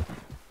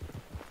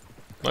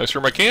 Nicer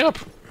than my camp.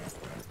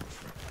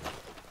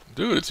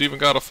 Dude, it's even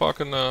got a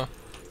fucking,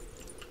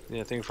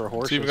 Anything for It's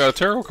horses? even got a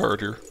tarot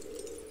card here.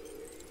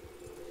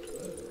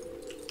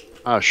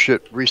 Ah,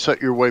 shit.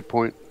 Reset your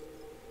waypoint.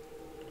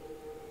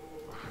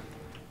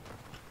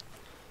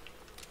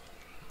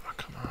 Oh,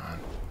 come on.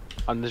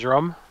 On the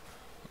drum?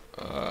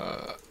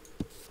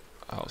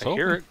 I was I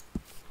hear it.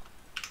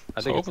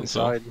 I think it's hoping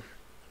so. inside.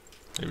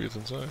 Maybe it's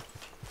inside.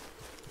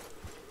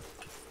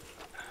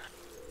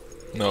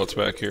 No, it's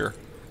back here.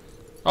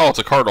 Oh, it's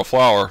a cardinal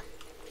flower.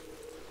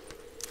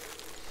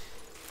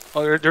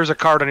 Oh, there's a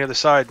card on the other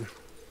side.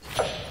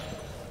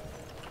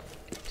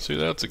 See,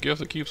 that's a gift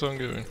that keeps on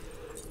giving.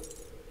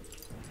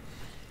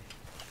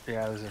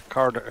 Yeah, there's a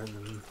card.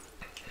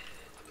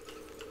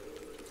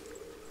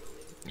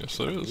 Yes,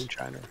 there is.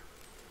 China.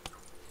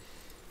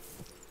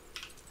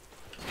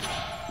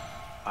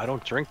 I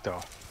don't drink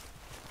though.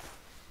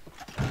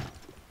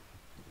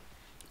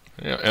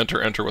 Yeah,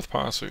 enter with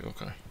posse.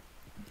 Okay.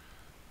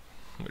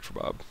 Wait for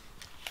Bob.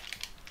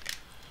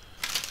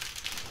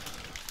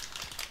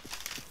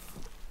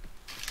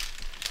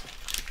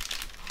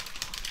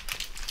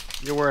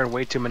 You're wearing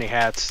way too many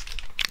hats.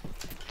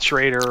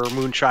 Trader,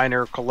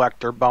 moonshiner,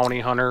 collector, bounty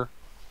hunter,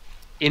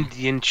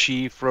 Indian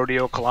chief,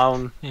 rodeo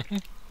clown.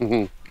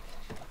 Mm-hmm.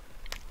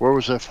 Where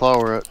was that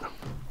flower at?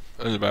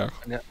 In the back.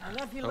 Yeah.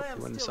 Nephew Oh, Lem's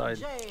you went still in inside.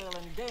 jail,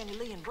 and Danny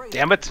Lee and Brady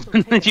Damn it! still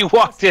taking You the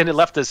walked in custody. and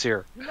left us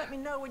here. You let me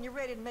know when you're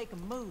ready to make a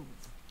move.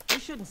 We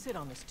shouldn't sit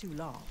on this too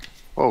long.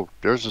 Oh,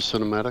 there's a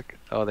cinematic.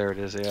 Oh, there it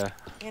is. Yeah.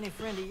 Any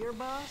friend of your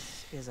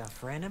boss is a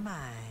friend of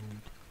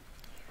mine.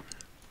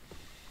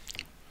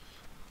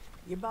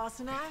 Your boss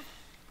and I,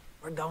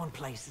 we're going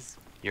places.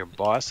 Your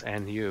boss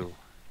and you.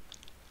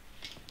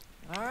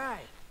 All right.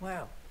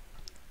 Well,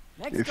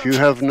 next If up you is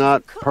have the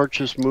not cook.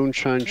 purchased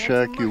Moonshine Can't do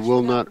Shack, you much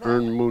will without not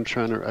earn that.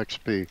 Moonshiner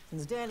XP.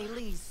 Since Danny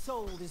Lee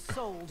sold his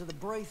soul to the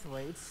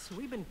Braithwaites,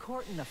 we've been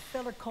courting a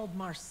feller called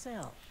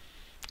Marcel.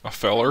 A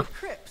feller?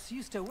 Cripps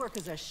used to work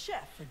as a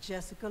chef for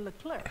Jessica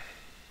Leclerc.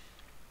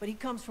 But he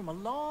comes from a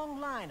long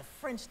line of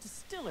French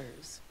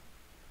distillers.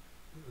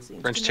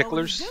 Seems French to know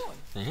what he's ticklers?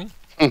 doing.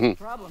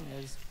 Mm-hmm. Problem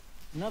is,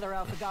 another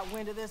outfit got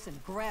wind of this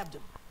and grabbed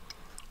him.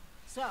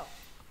 So,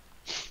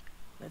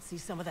 let's see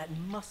some of that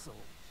muscle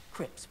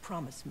Cripps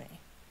promised me.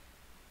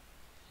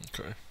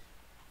 Okay.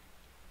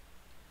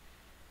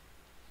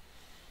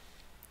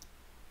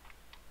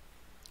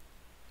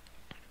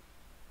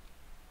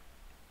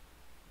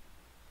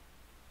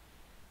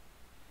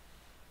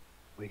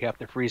 We have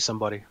to free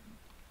somebody.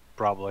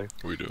 Probably.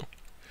 We do.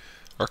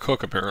 Our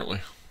cook,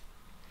 apparently.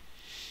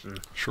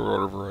 Short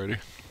order variety.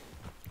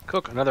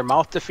 Cook, another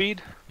mouth to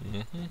feed?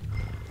 Mm-hmm.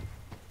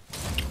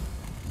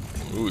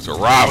 Ooh, it's a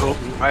rival.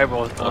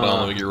 Rival. Hold on,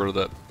 let me get rid of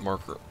that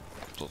marker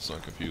so it's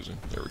not confusing.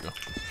 There we go.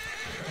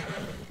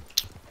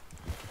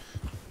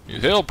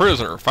 He's held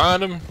prisoner.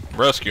 Find him,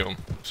 rescue him.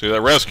 See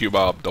that rescue,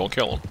 Bob? Don't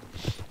kill him.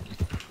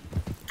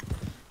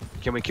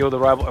 Can we kill the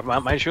rival?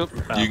 Mind shoot?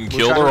 You can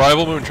kill the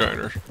rival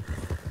moonshiners.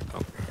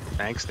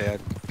 Thanks, Dad.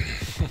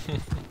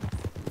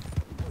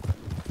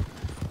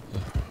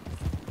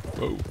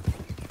 Whoa.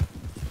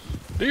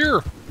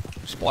 Deer!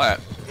 Splat.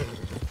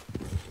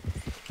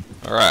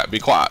 Alright, be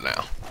quiet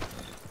now.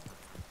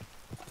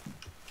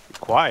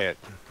 Quiet.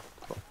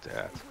 Fuck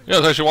that. Yeah, I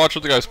was actually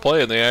watching the guys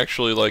play, and they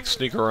actually like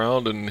sneak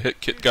around and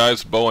hit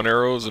guys with bow and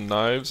arrows and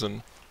knives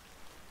and.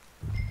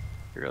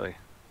 Really?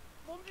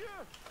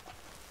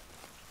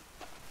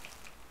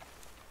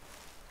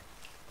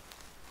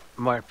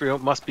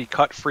 Must be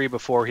cut free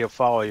before he'll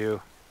follow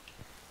you.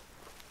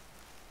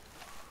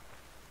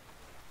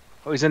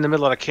 Oh, he's in the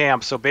middle of the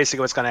camp, so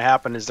basically what's going to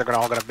happen is they're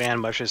all going to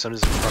ambush as soon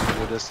as he's fucking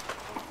with this.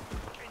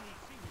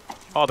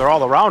 Oh, they're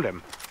all around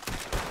him.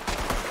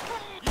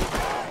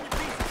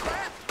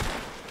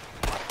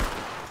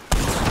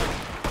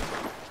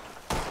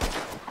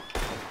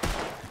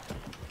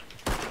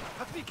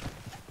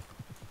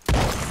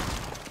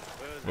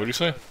 What do you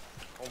say?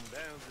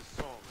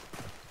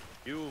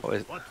 Oh,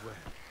 is,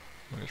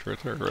 It's right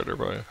there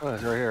by you. oh,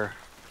 it's right here.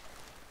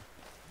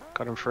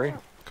 Cut him free.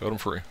 Cut him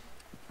free.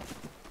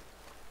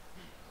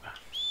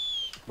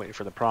 Waiting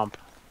for the prompt.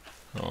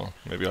 Oh,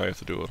 maybe I have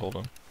to do it. Hold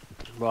on.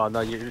 Well,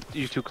 no, you're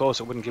too close.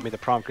 It wouldn't give me the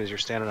prompt because you're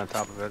standing on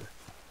top of it.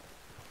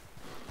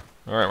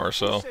 Alright,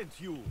 Marcel.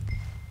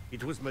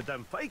 It was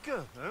Madame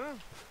Pfeiffer, huh?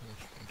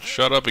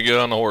 Shut up and get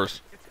on the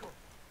horse.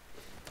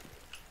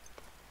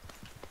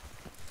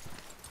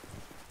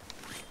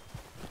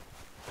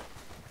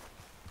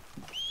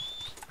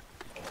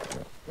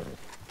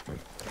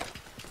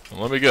 And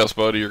let me guess,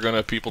 buddy, you're gonna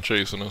have people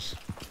chasing us.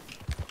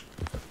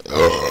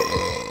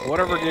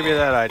 Whatever gave you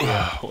that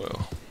idea?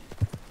 Well,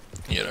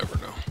 you never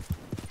know.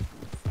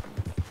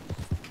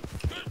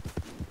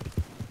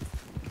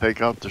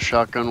 Take out the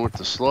shotgun with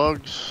the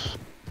slugs.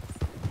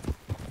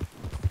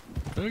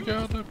 Take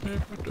out the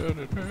paper that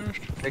it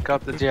passed. Take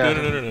out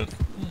the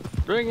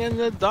Bring in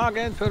the dog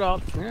and put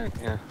out. Yeah,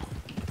 yeah.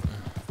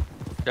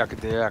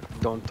 Yak,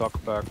 don't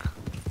talk back.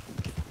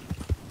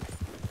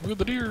 Look at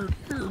the deer.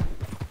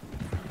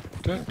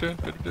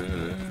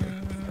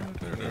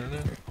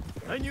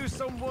 I knew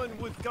someone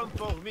would come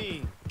for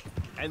me.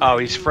 Oh,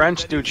 he's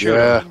French? Dude, shoot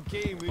Yeah. him.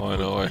 Oh, I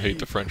know, I hate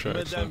the French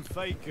accent.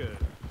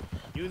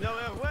 You know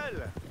her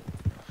well.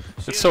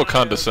 It's so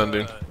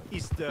condescending.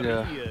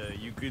 Yeah.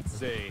 You could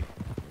say.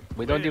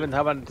 We don't even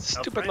have a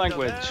stupid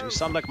language. You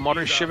sound like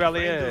modern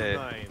chevalier.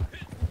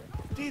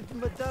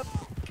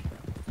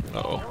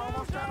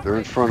 Uh-oh. They're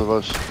in front of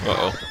us.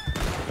 Uh-oh.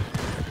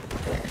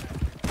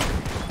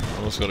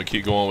 I'm just gonna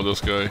keep going with this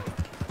guy.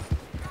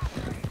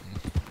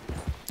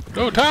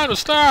 No time to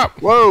stop!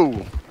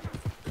 Whoa!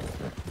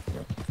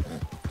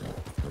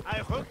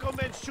 I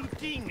recommend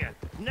shooting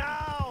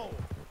now.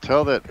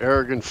 Tell that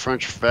arrogant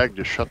French fag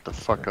to shut the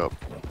fuck up.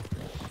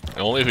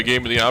 Only if it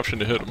gave me the option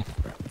to hit him.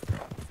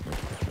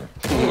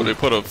 Oh, they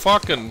put a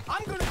fucking...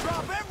 I'm gonna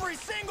drop every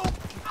single.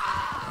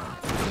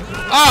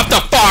 Off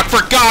the fuck,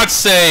 for God's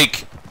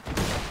sake!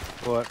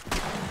 What?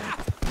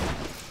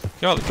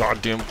 God, the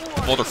goddamn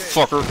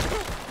motherfucker.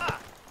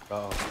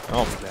 Oh,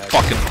 I'm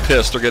fucking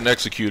pissed. They're getting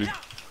executed.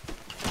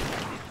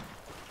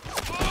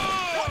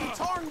 What in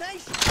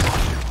tarnation?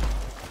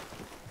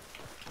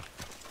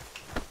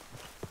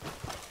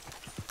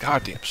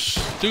 Goddamn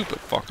stupid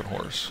fucking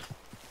horse.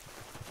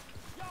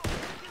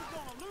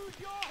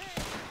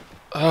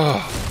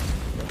 Ugh.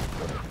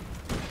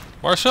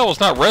 Marcel was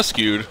not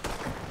rescued.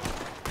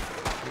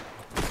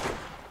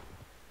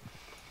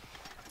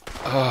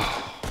 Ugh.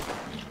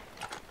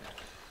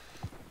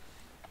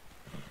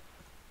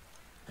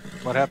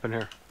 what happened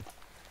here?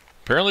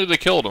 Apparently they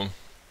killed him.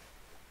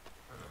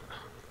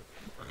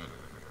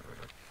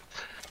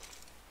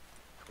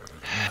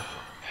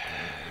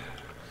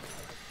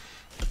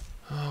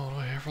 Oh, what do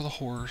I have for the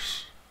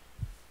horse?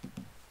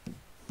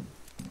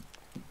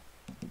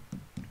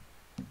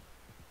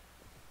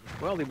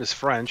 Well, he was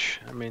French.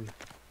 I mean,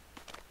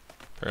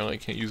 Apparently I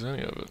can't use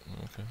any of it.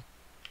 Okay.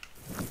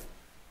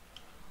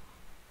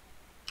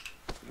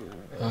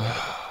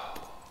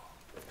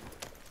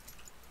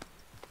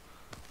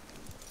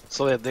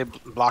 so they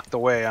blocked the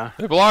way, huh?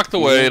 They blocked the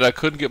way and I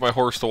couldn't get my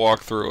horse to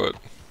walk through it.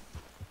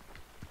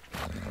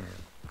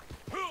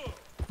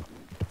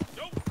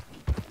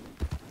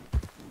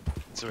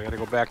 So we gotta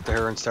go back to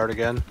her and start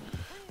again.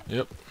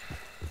 Yep.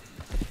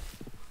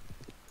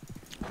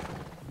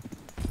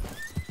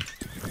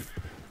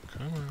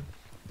 Come on.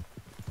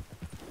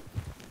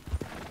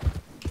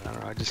 I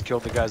don't know. I just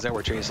killed the guys that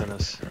were chasing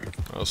us.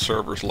 Oh,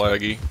 server's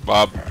laggy.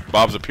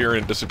 Bob's appearing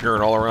and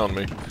disappearing all around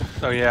me.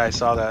 Oh yeah, I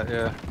saw that.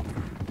 Yeah.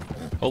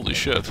 Holy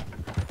shit.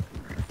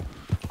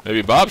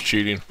 Maybe Bob's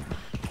cheating.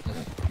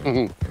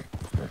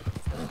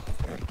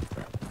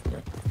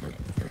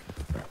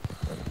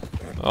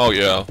 Oh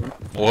yeah.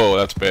 Whoa,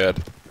 that's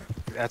bad.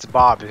 That's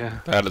Bob, yeah.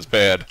 That is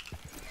bad.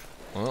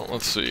 Well,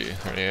 let's see. Are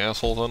there any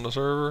assholes on the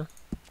server?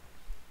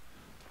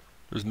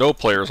 There's no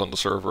players on the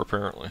server,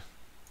 apparently.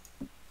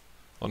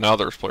 Well, now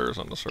there's players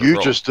on the server.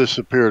 You just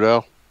disappeared,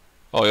 Al.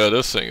 Oh yeah,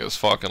 this thing is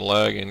fucking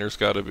lagging. There's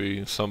got to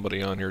be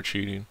somebody on here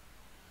cheating.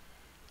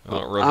 I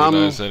don't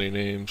recognize any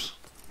names.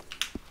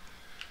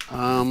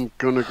 I'm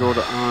gonna go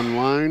to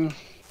online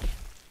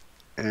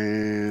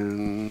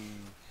and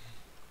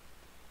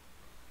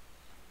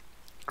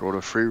go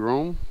to free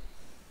roam.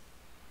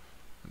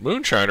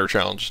 Moonshiner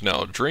challenge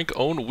now. Drink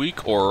own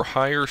weak or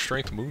higher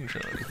strength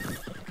moonshine.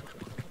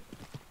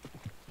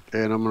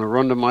 And I'm gonna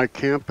run to my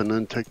camp and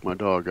then take my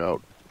dog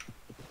out.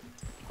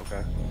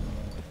 Okay.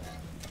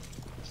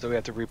 So we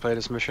have to replay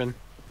this mission?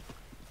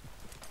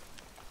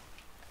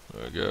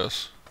 I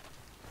guess.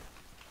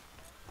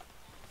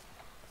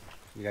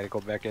 You gotta go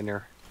back in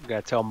there. You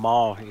gotta tell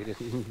Maul he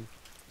didn't.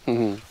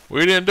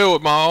 We didn't do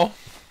it, Maul.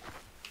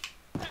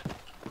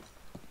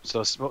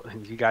 So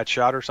you got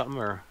shot or something,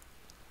 or?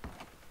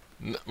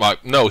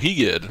 No, he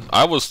did.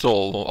 I was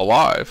still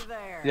alive.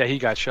 Yeah, he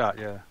got shot.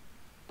 Yeah.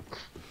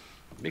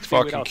 Makes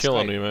fucking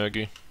killing me,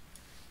 Maggie.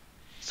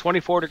 It's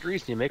 24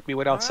 degrees and you make me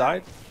wait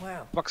outside?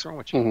 Well, What's wrong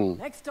with you?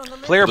 next on the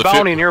list. Player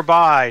bounty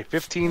nearby,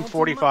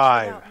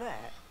 1545.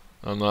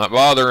 I'm not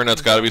bothering.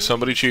 That's got to be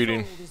somebody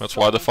cheating. That's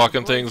why the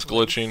fucking thing's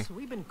glitching.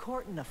 We've been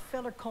courting a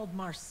feller called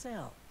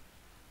Marcel.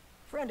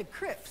 Friend of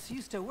Cripps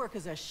used to work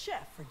as a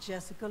chef for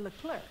Jessica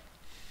Leclerc.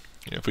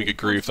 Yeah, if we get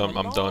grief, I'm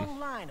done.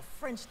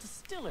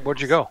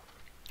 Where'd you go?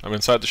 I'm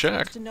inside the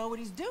shack. To know what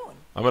he's doing.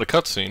 I'm at a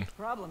cutscene.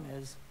 Problem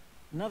is,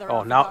 another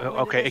oh, now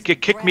okay. It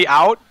kicked me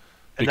out.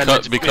 And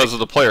because of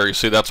the player. You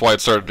see, that's why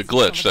it started to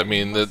glitch. I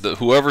mean,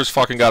 whoever's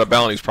fucking got a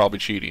bounty is probably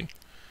cheating.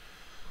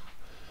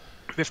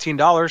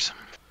 $15.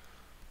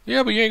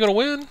 Yeah, but you ain't gonna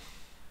win.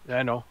 Yeah,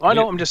 I know. I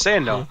know. I'm just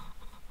saying though.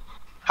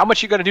 How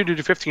much you got to do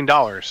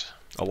 $15?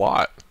 A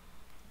lot.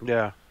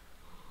 Yeah.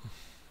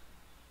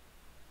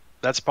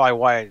 That's probably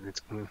why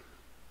it's.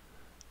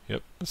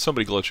 Yep, it's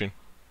somebody glitching.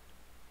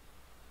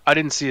 I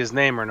didn't see his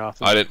name or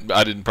nothing. I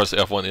didn't press the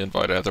F1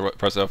 invite. I had to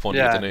press F1 to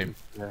get the name.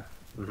 Yeah.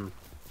 Mm-hmm.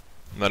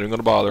 I'm not even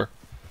gonna bother.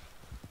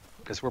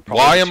 Because we're.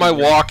 Why am I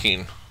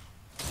walking?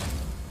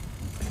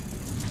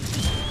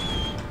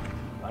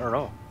 I don't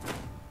know.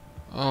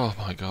 Oh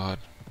my god.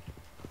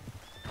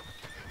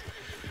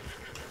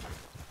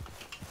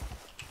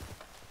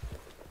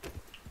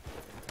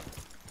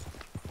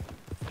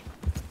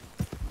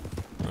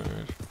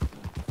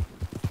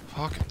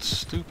 Fucking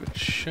stupid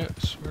shit,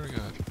 I swear to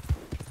God.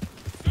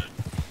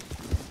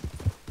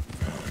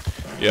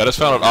 Yeah, I just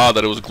found it odd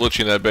that it was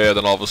glitching that bad,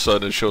 then all of a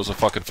sudden it shows a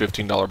fucking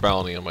 $15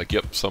 bounty. I'm like,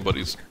 yep,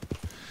 somebody's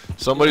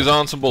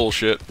on some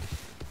bullshit.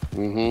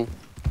 Mm-hmm.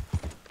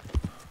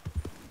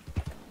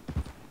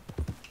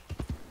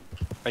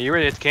 Are you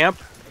ready to camp?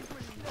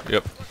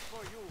 Yep.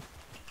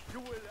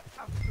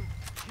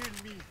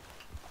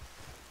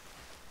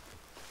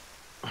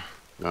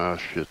 Ah,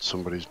 shit,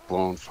 somebody's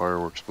blowing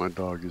fireworks. My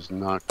dog is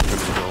not gonna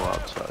go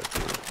outside.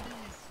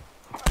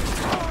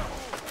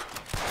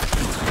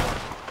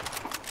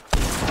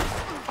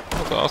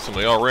 That's awesome,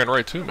 they all ran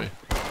right to me.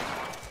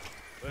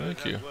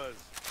 Thank you.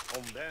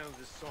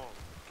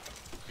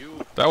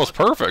 That was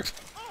perfect.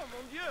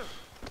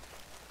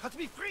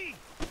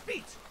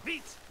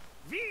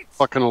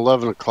 Fucking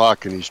 11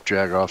 o'clock and these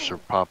jagoffs are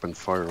popping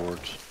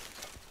fireworks.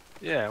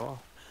 Yeah, well.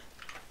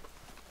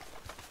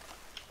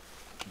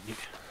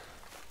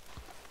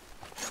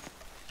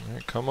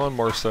 Alright, come on,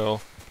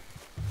 Marcel.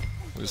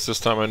 At least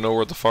this time I know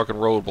where the fucking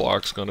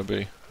roadblock's gonna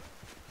be.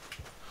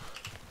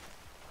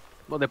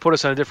 Well, they put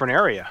us in a different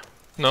area.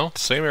 No,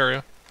 same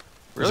area.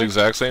 Really? It's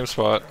the exact same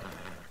spot.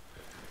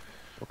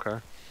 Okay.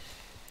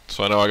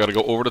 So I know I gotta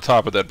go over the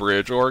top of that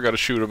bridge, or I gotta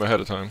shoot him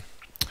ahead of time.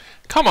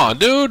 Come on,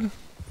 dude!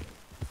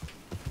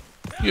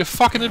 You have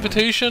fucking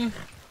invitation?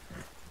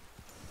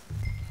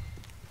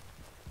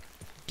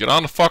 Get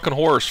on the fucking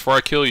horse before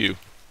I kill you.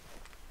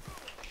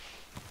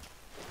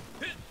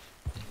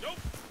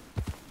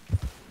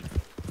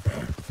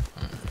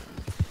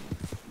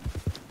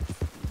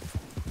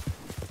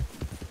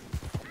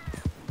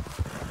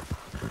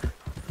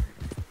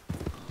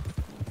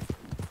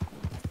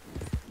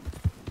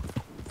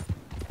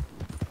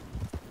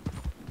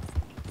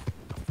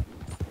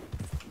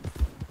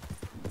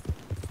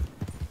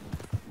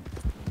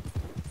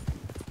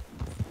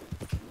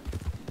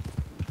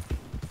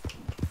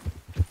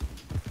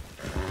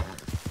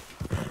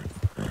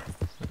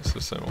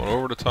 I went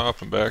over the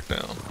top and back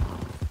down.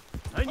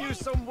 I knew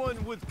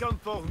someone would come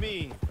for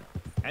me.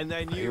 And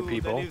I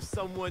knew that if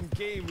someone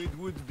came, it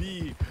would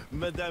be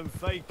Madame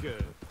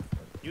Pfeiffer.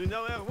 You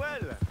know her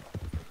well.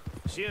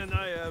 She and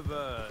I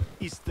have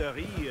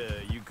history,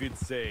 you could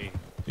say.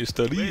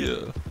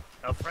 History.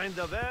 A friend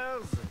of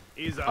ours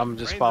is a I'm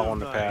just following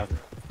the path.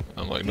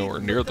 I'm like nowhere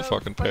near the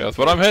fucking path,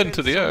 but I'm heading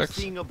to the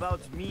X.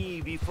 About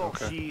me before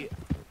okay.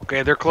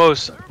 Okay, they're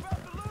close.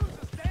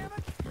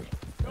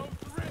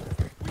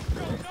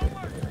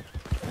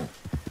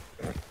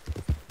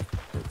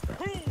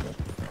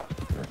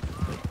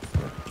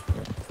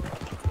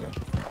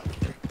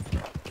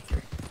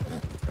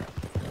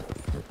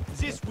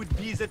 This would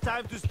be the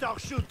time to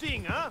start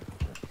shooting, huh?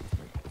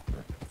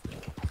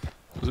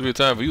 This would be a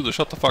time for you to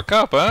shut the fuck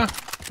up, huh?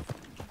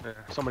 Yeah,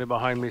 somebody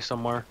behind me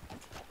somewhere.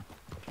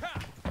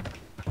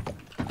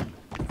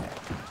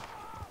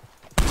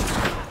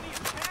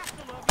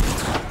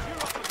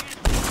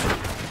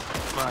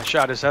 I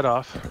shot his head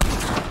off.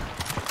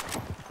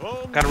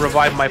 Gotta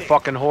revive my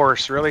fucking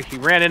horse, really? He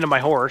ran into my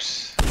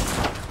horse.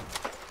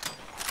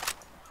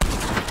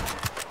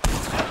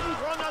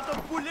 Run out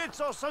of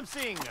bullets or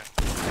something.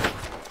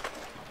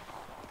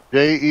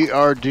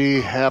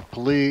 JERD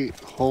happily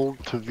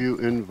hold to view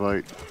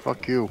invite.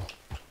 Fuck you.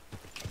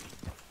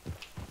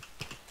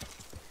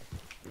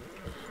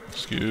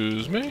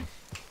 Excuse me.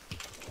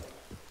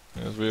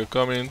 As we are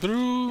coming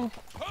through.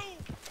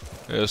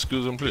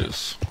 Excuse me,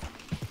 please.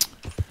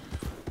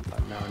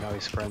 No,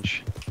 he's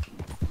French.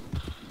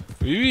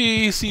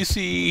 Oui, si,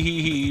 si,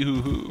 hee, hee,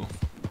 hoo, hoo.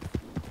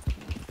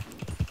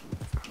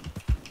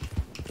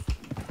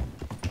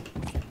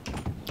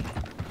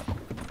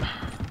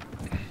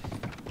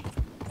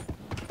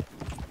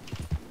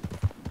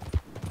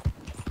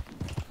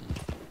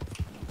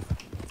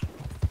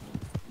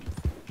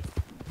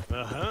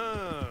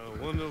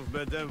 One of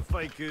Madame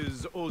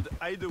Pfeiffer's old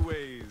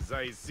hideaways,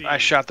 I see. I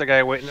shot the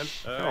guy waiting.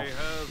 Oh,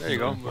 there you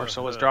go. Some,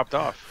 Marcel dropped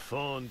off.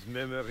 Fond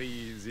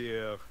memories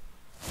here.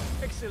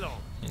 Excellent.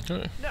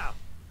 Okay. Now,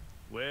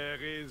 where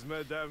is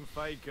Madame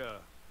Pfeiffer?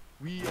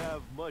 We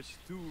have much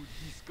to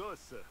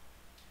discuss.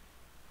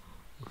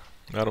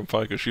 Madame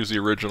Pfeiffer, she's the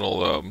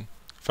original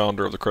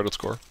founder of the credit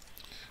score.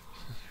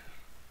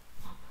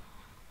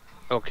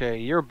 Okay,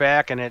 you're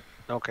back and it...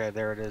 Okay,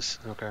 there it is.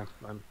 Okay.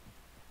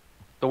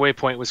 The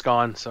waypoint was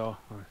gone, so...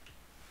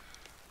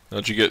 Now,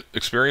 did you get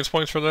experience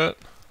points for that?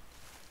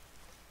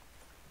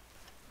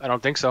 I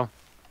don't think so.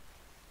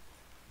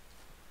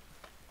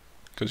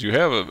 Because you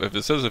have a... If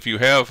it says if you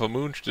have a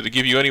moon... Did it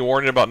give you any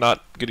warning about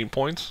not getting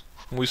points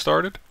when we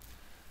started?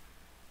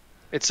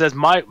 It says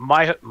my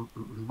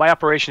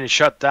operation is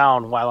shut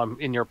down while I'm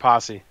in your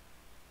posse.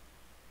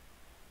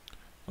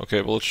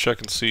 Okay, well let's check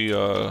and see.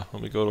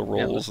 Let me go to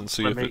rolls and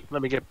see if it.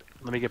 Let me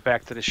get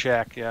back to the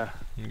shack. Yeah.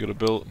 You get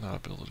not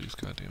abilities.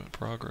 God damn it,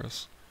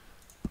 progress.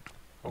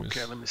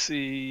 Okay, let me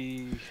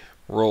see.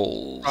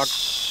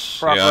 Rolls.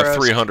 Progress. Yeah,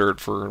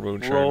 300 for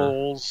Moonshiner.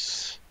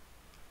 Rolls.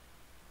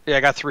 Yeah, I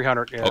got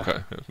 300. Yeah. Okay,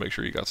 make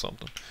sure you got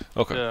something.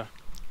 Okay. Yeah.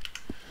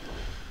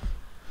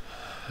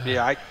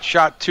 Yeah, I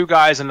shot 2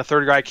 guys, and the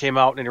third guy came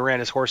out, and he ran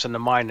his horse into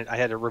mine, and I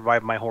had to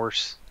revive my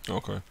horse.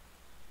 Okay.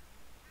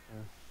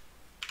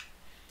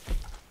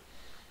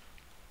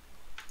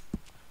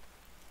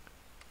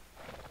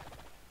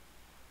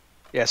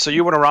 Yeah, so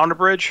you went around the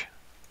bridge?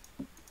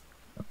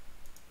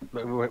 The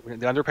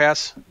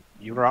underpass?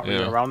 You went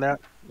around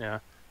that? Yeah.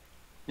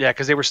 Yeah,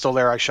 because they were still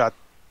there. I shot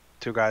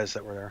 2 guys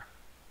that were there.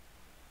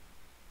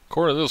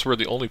 According to this, we're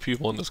the only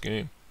people in this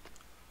game.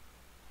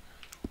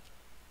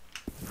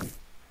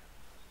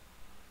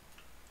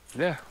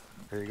 Yeah,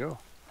 there you go.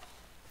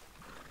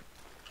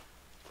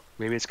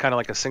 Maybe it's kind of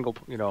like a single,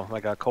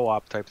 like a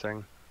co-op type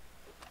thing.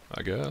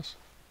 I guess.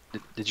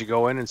 Did you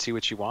go in and see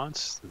what she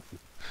wants?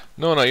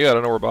 No, not yet. I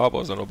don't know where Bob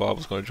was. I know Bob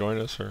was going to join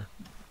us, or...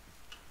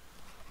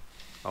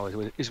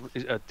 Oh, he's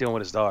dealing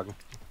with his dog.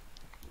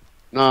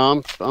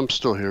 No, I'm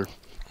still here.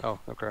 Oh,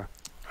 okay.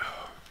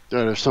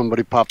 Yeah, there's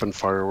somebody popping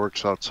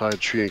fireworks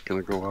outside. She ain't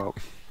gonna go out.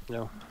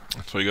 No.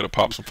 So you got to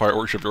pop some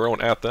fireworks of your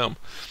own at them.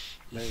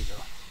 There you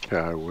go.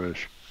 Yeah, I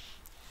wish.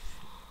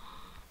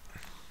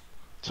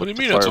 What do you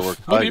mean?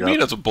 What do you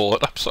mean it's a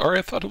bullet? I'm sorry,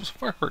 I thought it was a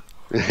firework.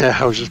 Yeah,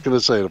 I was just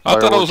gonna say the I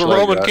fireworks. thought it was a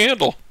Roman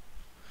candle.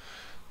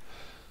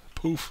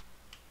 Poof.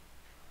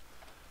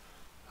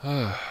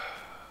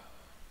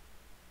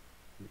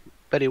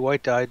 Betty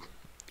White died.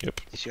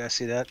 Yep. Did you guys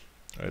see that?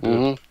 I did.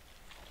 Mm-hmm.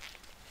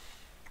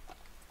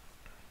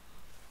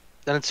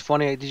 Then it's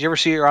funny. Did you ever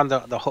see her on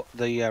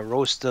the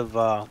roast of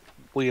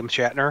William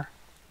Shatner?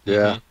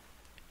 Yeah.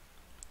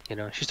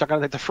 She's talking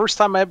like the first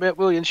time I met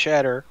William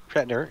Shatner,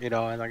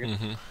 and like,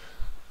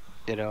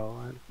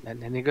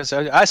 and he goes,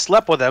 I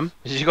slept with him.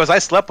 She goes, I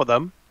slept with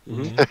him.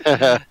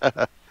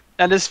 Mm-hmm.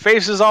 And his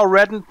face is all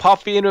red and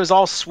puffy, and it was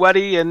all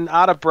sweaty and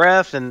out of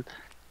breath. And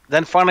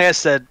then finally, I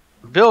said,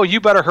 Bill, you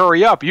better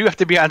hurry up. You have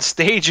to be on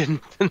stage in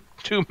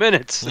 2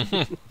 minutes.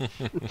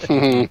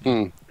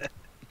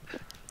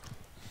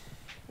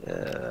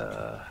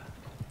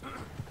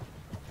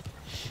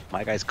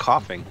 My guy's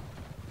coughing.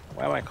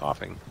 Why am I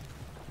coughing?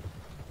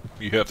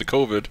 You have the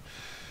COVID.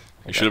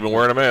 You should have been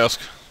wearing a mask.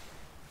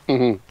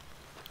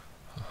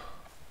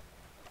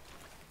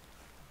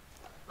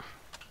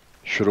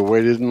 Should have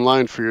waited in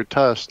line for your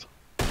test.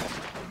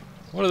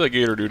 What did that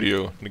gator do to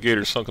you? The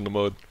gator sunk in the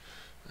mud.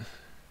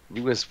 He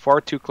was far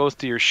too close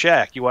to your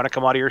shack. You want to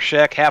come out of your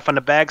shack half on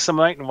the bag some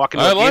night and walk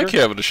into I a gator? like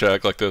having a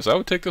shack like this. I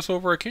would take this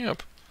over at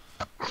camp.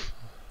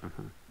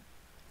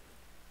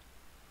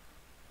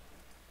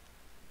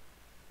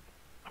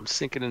 I'm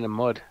sinking in the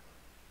mud.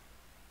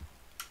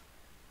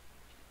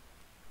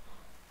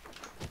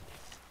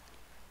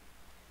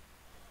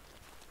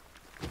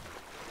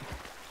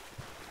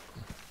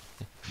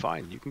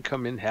 Fine, you can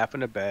come in half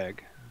in a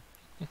bag,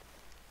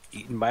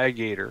 eaten by a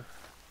gator.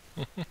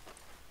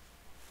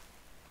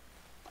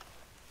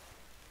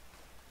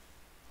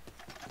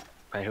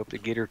 I hope the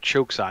gator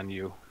chokes on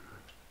you.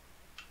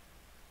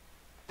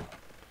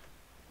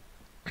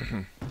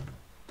 There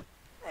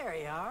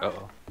you are.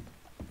 Uh-oh.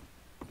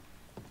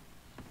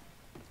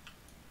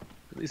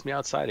 It leaves me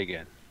outside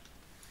again.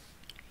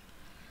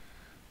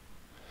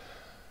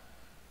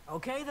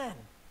 Okay then.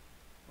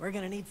 We're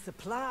gonna need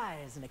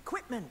supplies and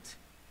equipment,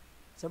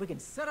 so we can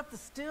set up the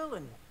still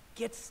and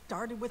get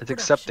started with It's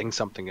production. accepting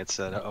something, it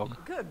said. Uh-oh.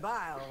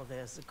 Goodbye all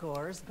this, of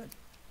course, but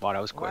Wow,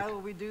 that was quick. why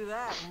would we do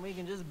that when we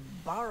can just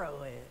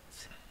borrow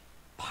it?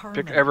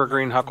 Pick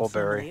evergreen Permanently from some of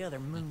huckleberry. the other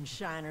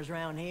moonshiners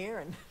around here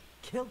and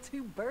kill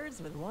 2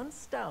 birds with 1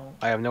 stone.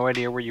 I have no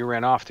idea where you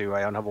ran off to.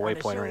 I don't have a Trying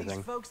to waypoint show or these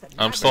anything. folks that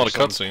I'm still in a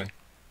my cutscene.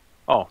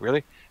 Oh,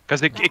 really?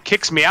 Because it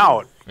kicks me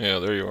out. Yeah,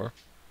 there you are.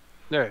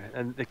 There,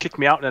 and it kicked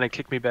me out, and then it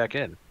kicked me back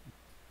in.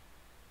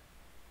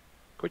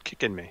 Quit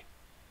kicking me.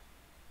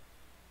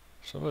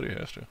 Somebody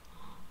has to.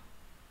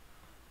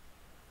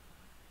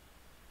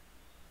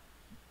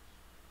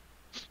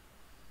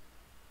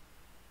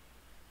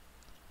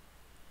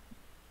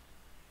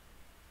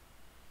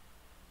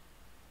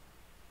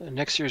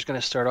 Next year's going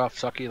to start off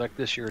sucky like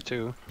this year,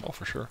 too. Oh,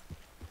 for sure.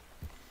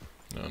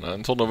 No, not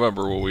until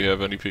November will we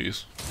have any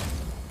peace.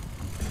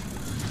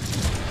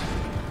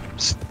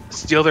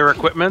 Steal their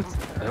equipment?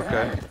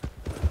 Okay.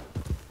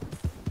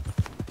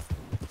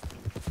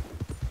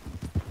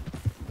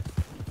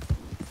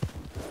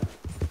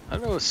 I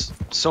don't know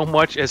so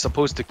much as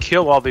opposed to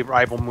kill all the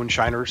rival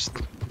moonshiners.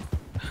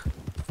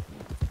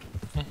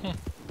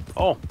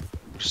 Oh,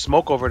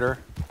 smoke over there.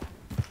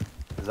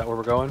 Is that where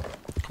we're going?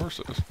 Of course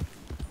it is.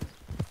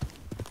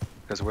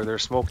 Because where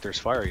there's smoke, there's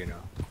fire, you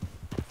know.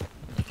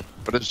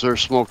 But is there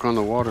smoke on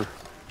the water?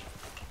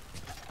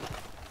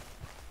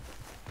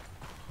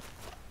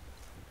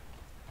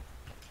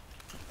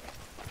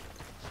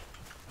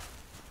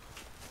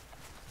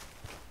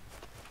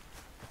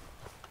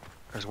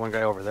 There's one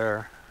guy over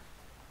there.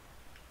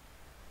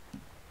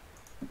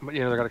 But,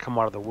 you know, they're going to come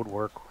out of the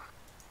woodwork.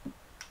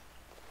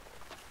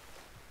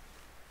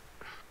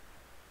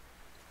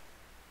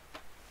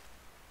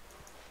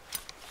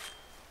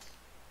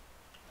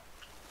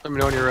 Let me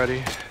know when you're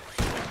ready.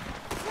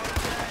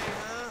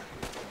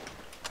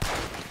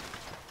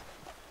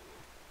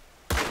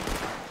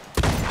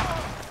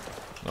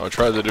 No, I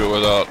tried to do it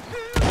without.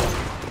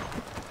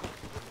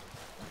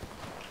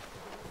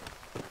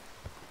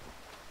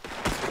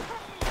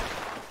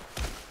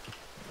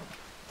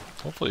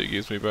 Hopefully it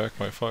gives me back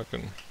my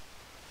fucking...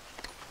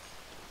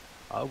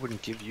 I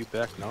wouldn't give you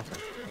back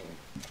nothing.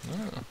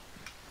 Oh.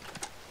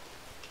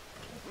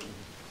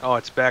 Oh,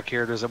 it's back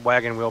here. There's a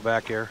wagon wheel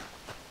back here.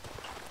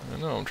 I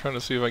know, I'm trying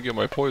to see if I can get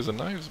my poison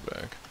knives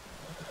back.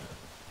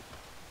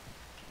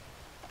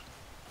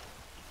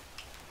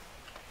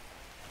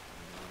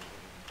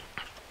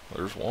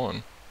 There's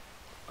one.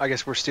 I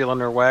guess we're stealing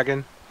their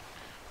wagon.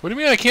 What do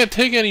you mean I can't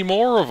take any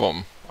more of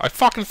them? I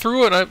fucking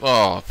threw it and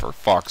oh, for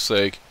fuck's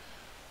sake.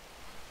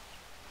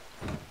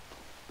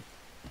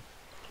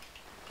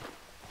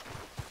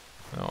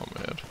 Oh, I'm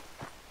mad.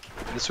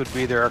 This would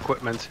be their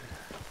equipment.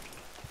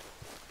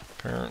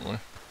 Apparently.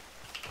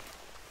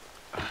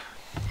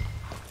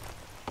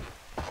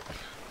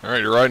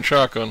 Alright, you're riding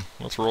shotgun.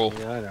 Let's roll.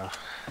 Yeah, I know.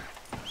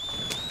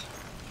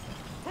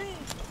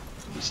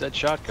 You said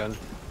shotgun.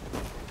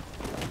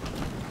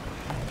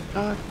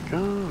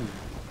 Shotgun.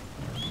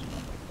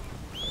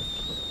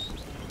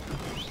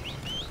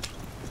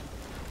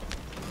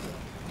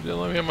 You didn't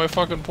let me have my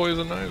fucking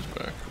poison knives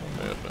back.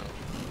 I'm mad now.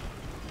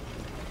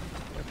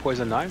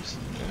 Poison knives?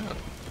 Yeah.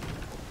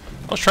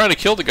 I was trying to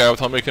kill the guy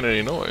without making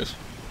any noise.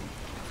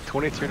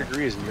 23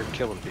 degrees and you're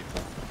killing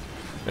people.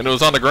 And it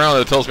was on the ground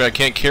that tells me I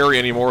can't carry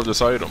any more of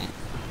this item.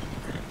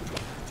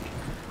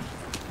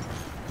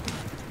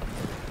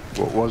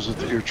 What was it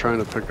that you're trying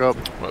to pick up?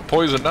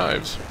 Poison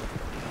knives.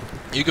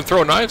 You can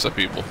throw knives at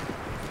people.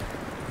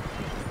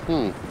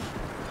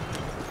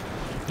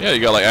 Yeah, you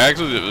got like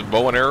axes,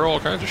 bow and arrow, all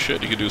kinds of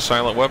shit. You can do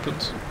silent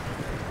weapons.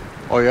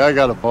 Oh yeah, I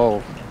got a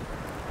bow.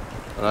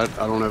 But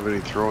I don't have any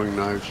throwing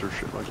knives or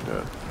shit like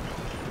that.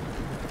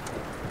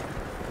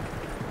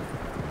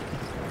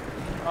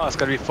 Oh, it's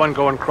gotta be fun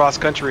going cross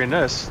country in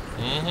this.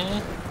 Mm-hmm.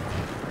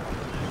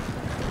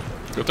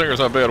 Good thing it's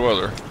not bad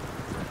weather.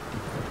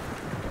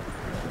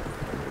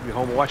 Be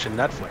home watching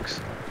Netflix.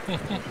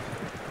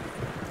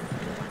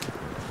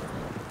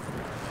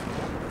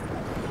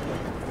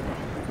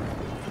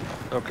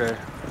 Okay.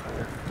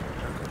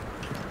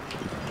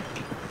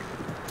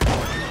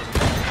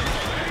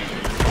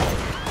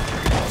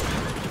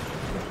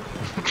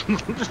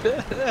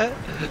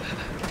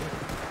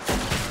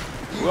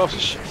 Who else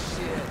is shit?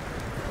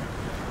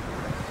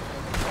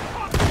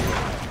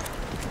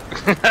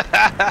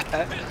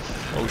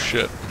 Oh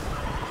shit.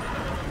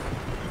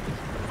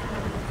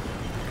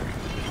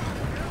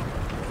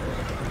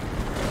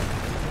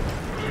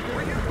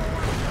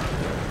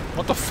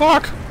 What the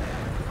fuck?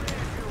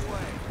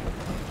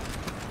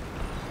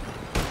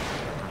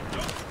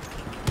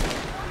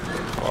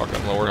 Fuck, I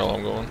don't know where the hell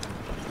I'm going.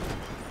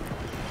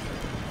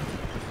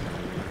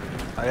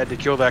 I had to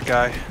kill that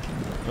guy.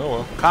 Oh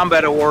well.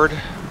 Combat award.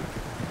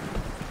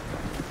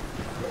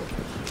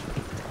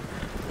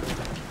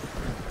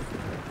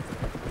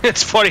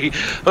 It's funny.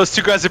 Those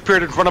two guys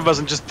appeared in front of us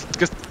and just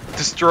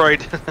destroyed.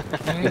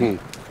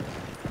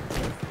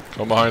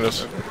 Come behind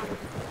us.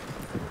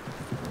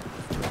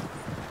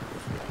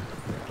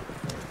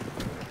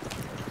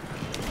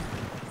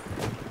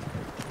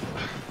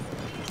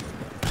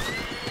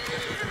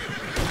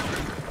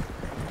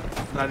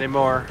 Not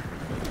anymore.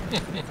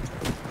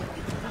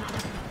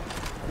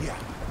 Yeah.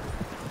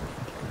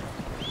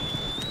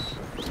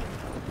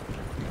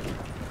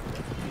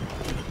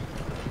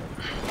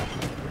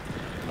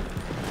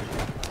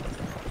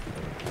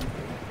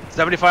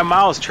 75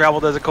 miles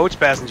traveled as a coach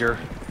passenger.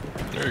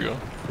 There you go.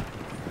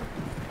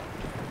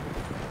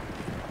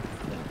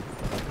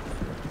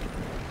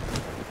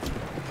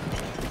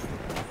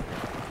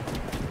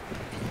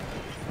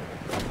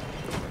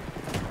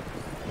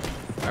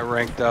 I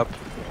ranked up.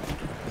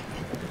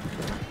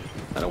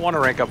 I don't want to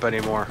rank up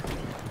anymore.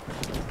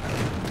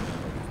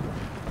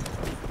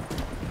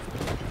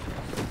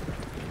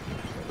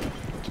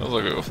 Sounds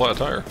like a flat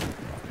tire.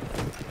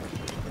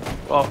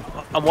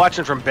 Well, I'm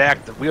watching from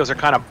back. The wheels are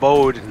kind of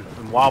bowed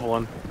and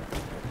wobbling.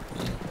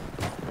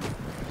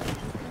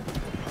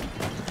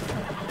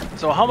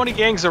 So how many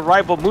gangs of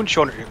rival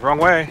moonshiners? Wrong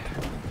way.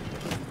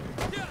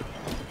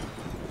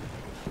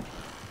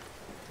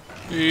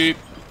 Beep.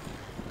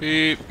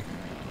 Beep.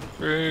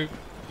 Beep.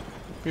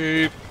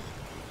 Beep.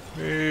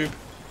 Beep.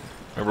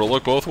 Remember to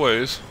look both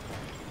ways.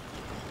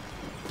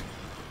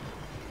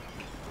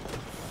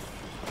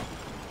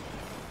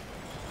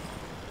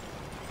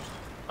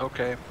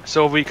 Okay,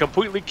 so we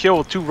completely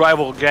killed two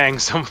rival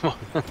gangs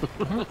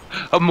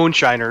of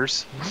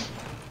moonshiners.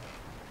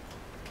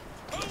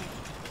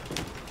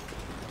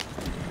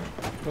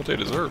 But they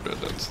deserved it,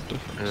 that's the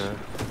difference. Yeah.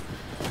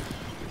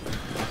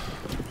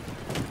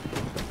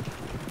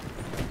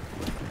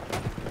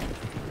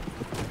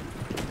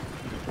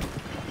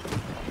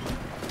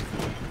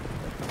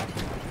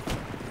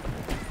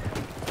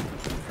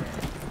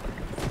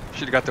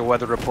 Should have got the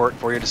weather report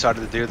before you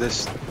decided to do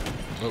this.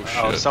 Oh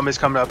shit. Oh, somebody's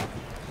coming up.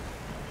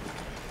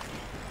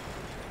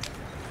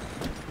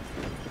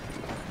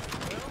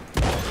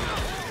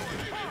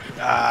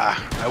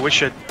 Ah, I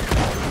wish it.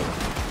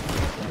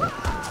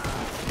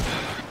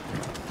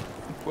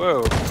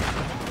 Whoa.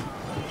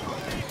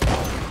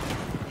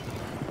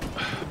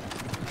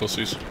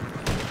 Pussies.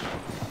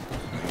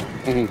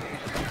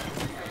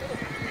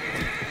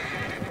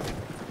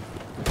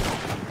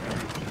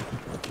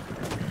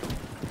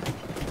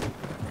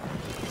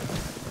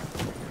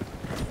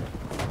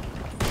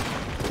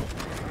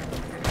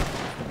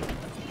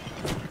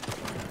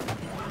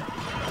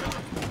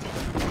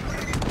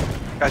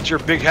 Got your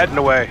big head in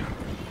the way.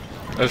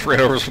 I just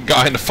ran over some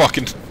guy in the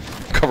fucking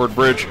covered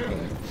bridge.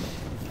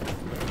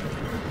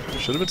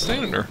 Should have been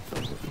standing there.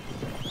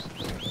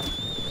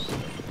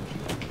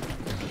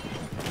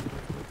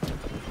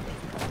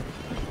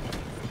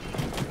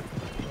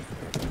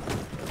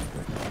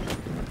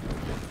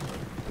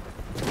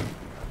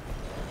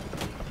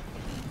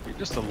 You're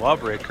just a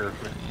lawbreaker.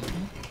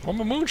 I'm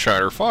a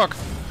moonshiner, fuck.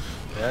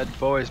 Bad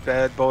boys,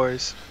 bad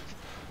boys.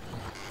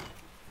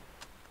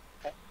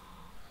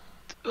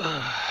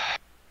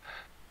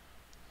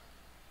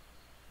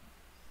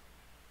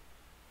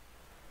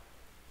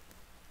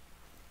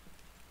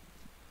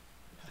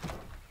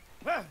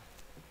 Well,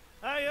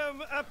 I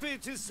am happy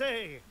to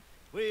say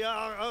we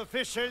are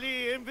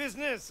officially in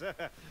business.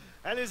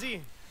 Allez-y,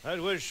 I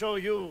will show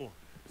you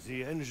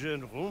the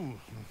engine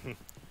room.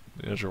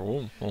 The engine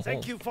room?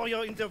 Thank you for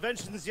your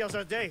interventions the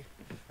other day.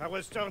 I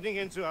was turning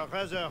into a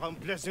rather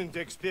unpleasant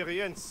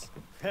experience.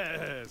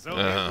 So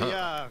here we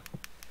are.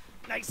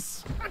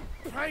 Nice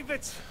and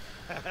private.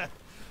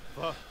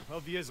 For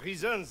obvious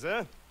reasons,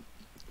 huh?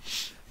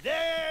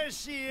 There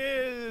she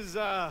is,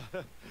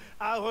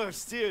 our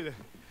still.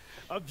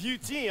 A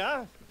beauty,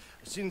 huh?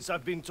 Since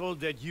I've been told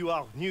that you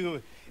are new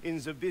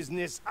in the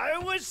business, I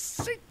was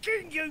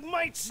thinking you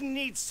might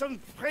need some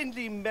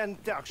friendly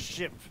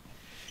mentorship.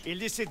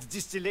 Illicit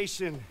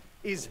distillation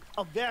is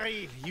a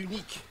very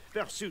unique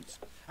pursuit.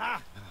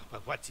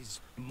 But what is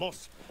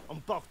most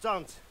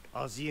important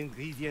are the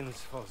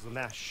ingredients for the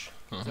mash.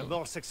 The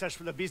more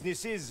successful a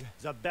business is,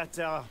 the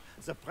better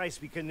the price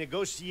we can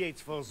negotiate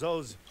for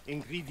those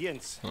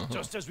ingredients.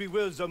 Just as we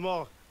will, the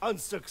more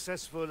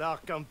unsuccessful our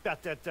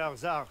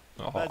competitors are.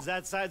 But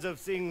that side of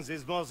things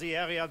is more the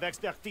area of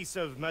expertise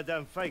of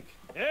Madame Fike.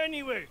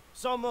 Anyway,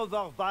 some of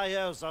our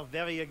buyers are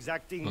very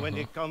exacting when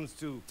it comes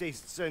to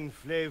tastes and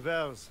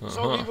flavors.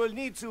 So we will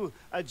need to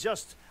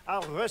adjust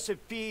our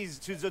recipes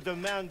to the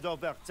demand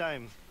over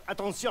time.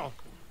 Attention,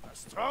 a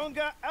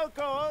stronger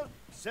alcohol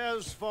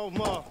sells for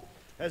more,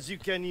 as you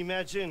can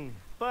imagine.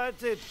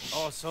 But it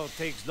also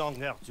takes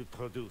longer to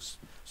produce.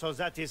 So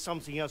that is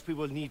something else we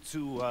will need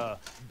to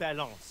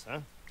balance. Huh?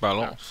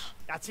 Balance.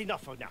 That's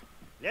enough for now.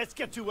 Let's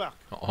get to work.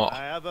 I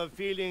have a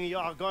feeling you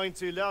are going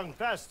to learn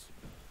fast.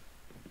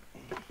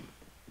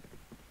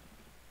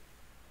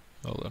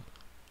 Hold on.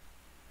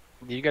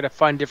 You gotta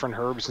find different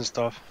herbs and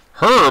stuff.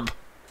 Herb?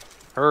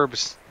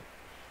 Herbs.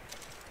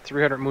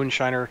 300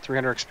 moonshiner,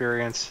 300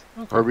 experience.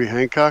 Herbie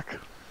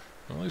Hancock?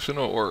 Well, at least I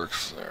know it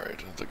works.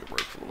 Alright, I'll take a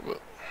break for a little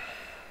bit.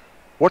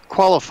 What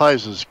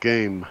qualifies as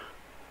game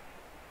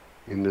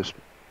in this?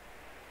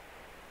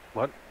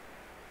 What?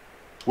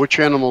 Which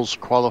animals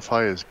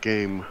qualify as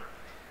game?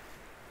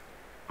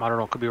 I don't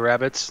know. Could be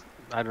rabbits.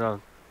 I don't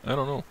know. I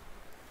don't know.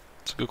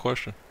 It's a good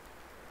question.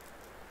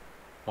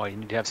 Why, you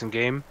need to have some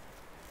game?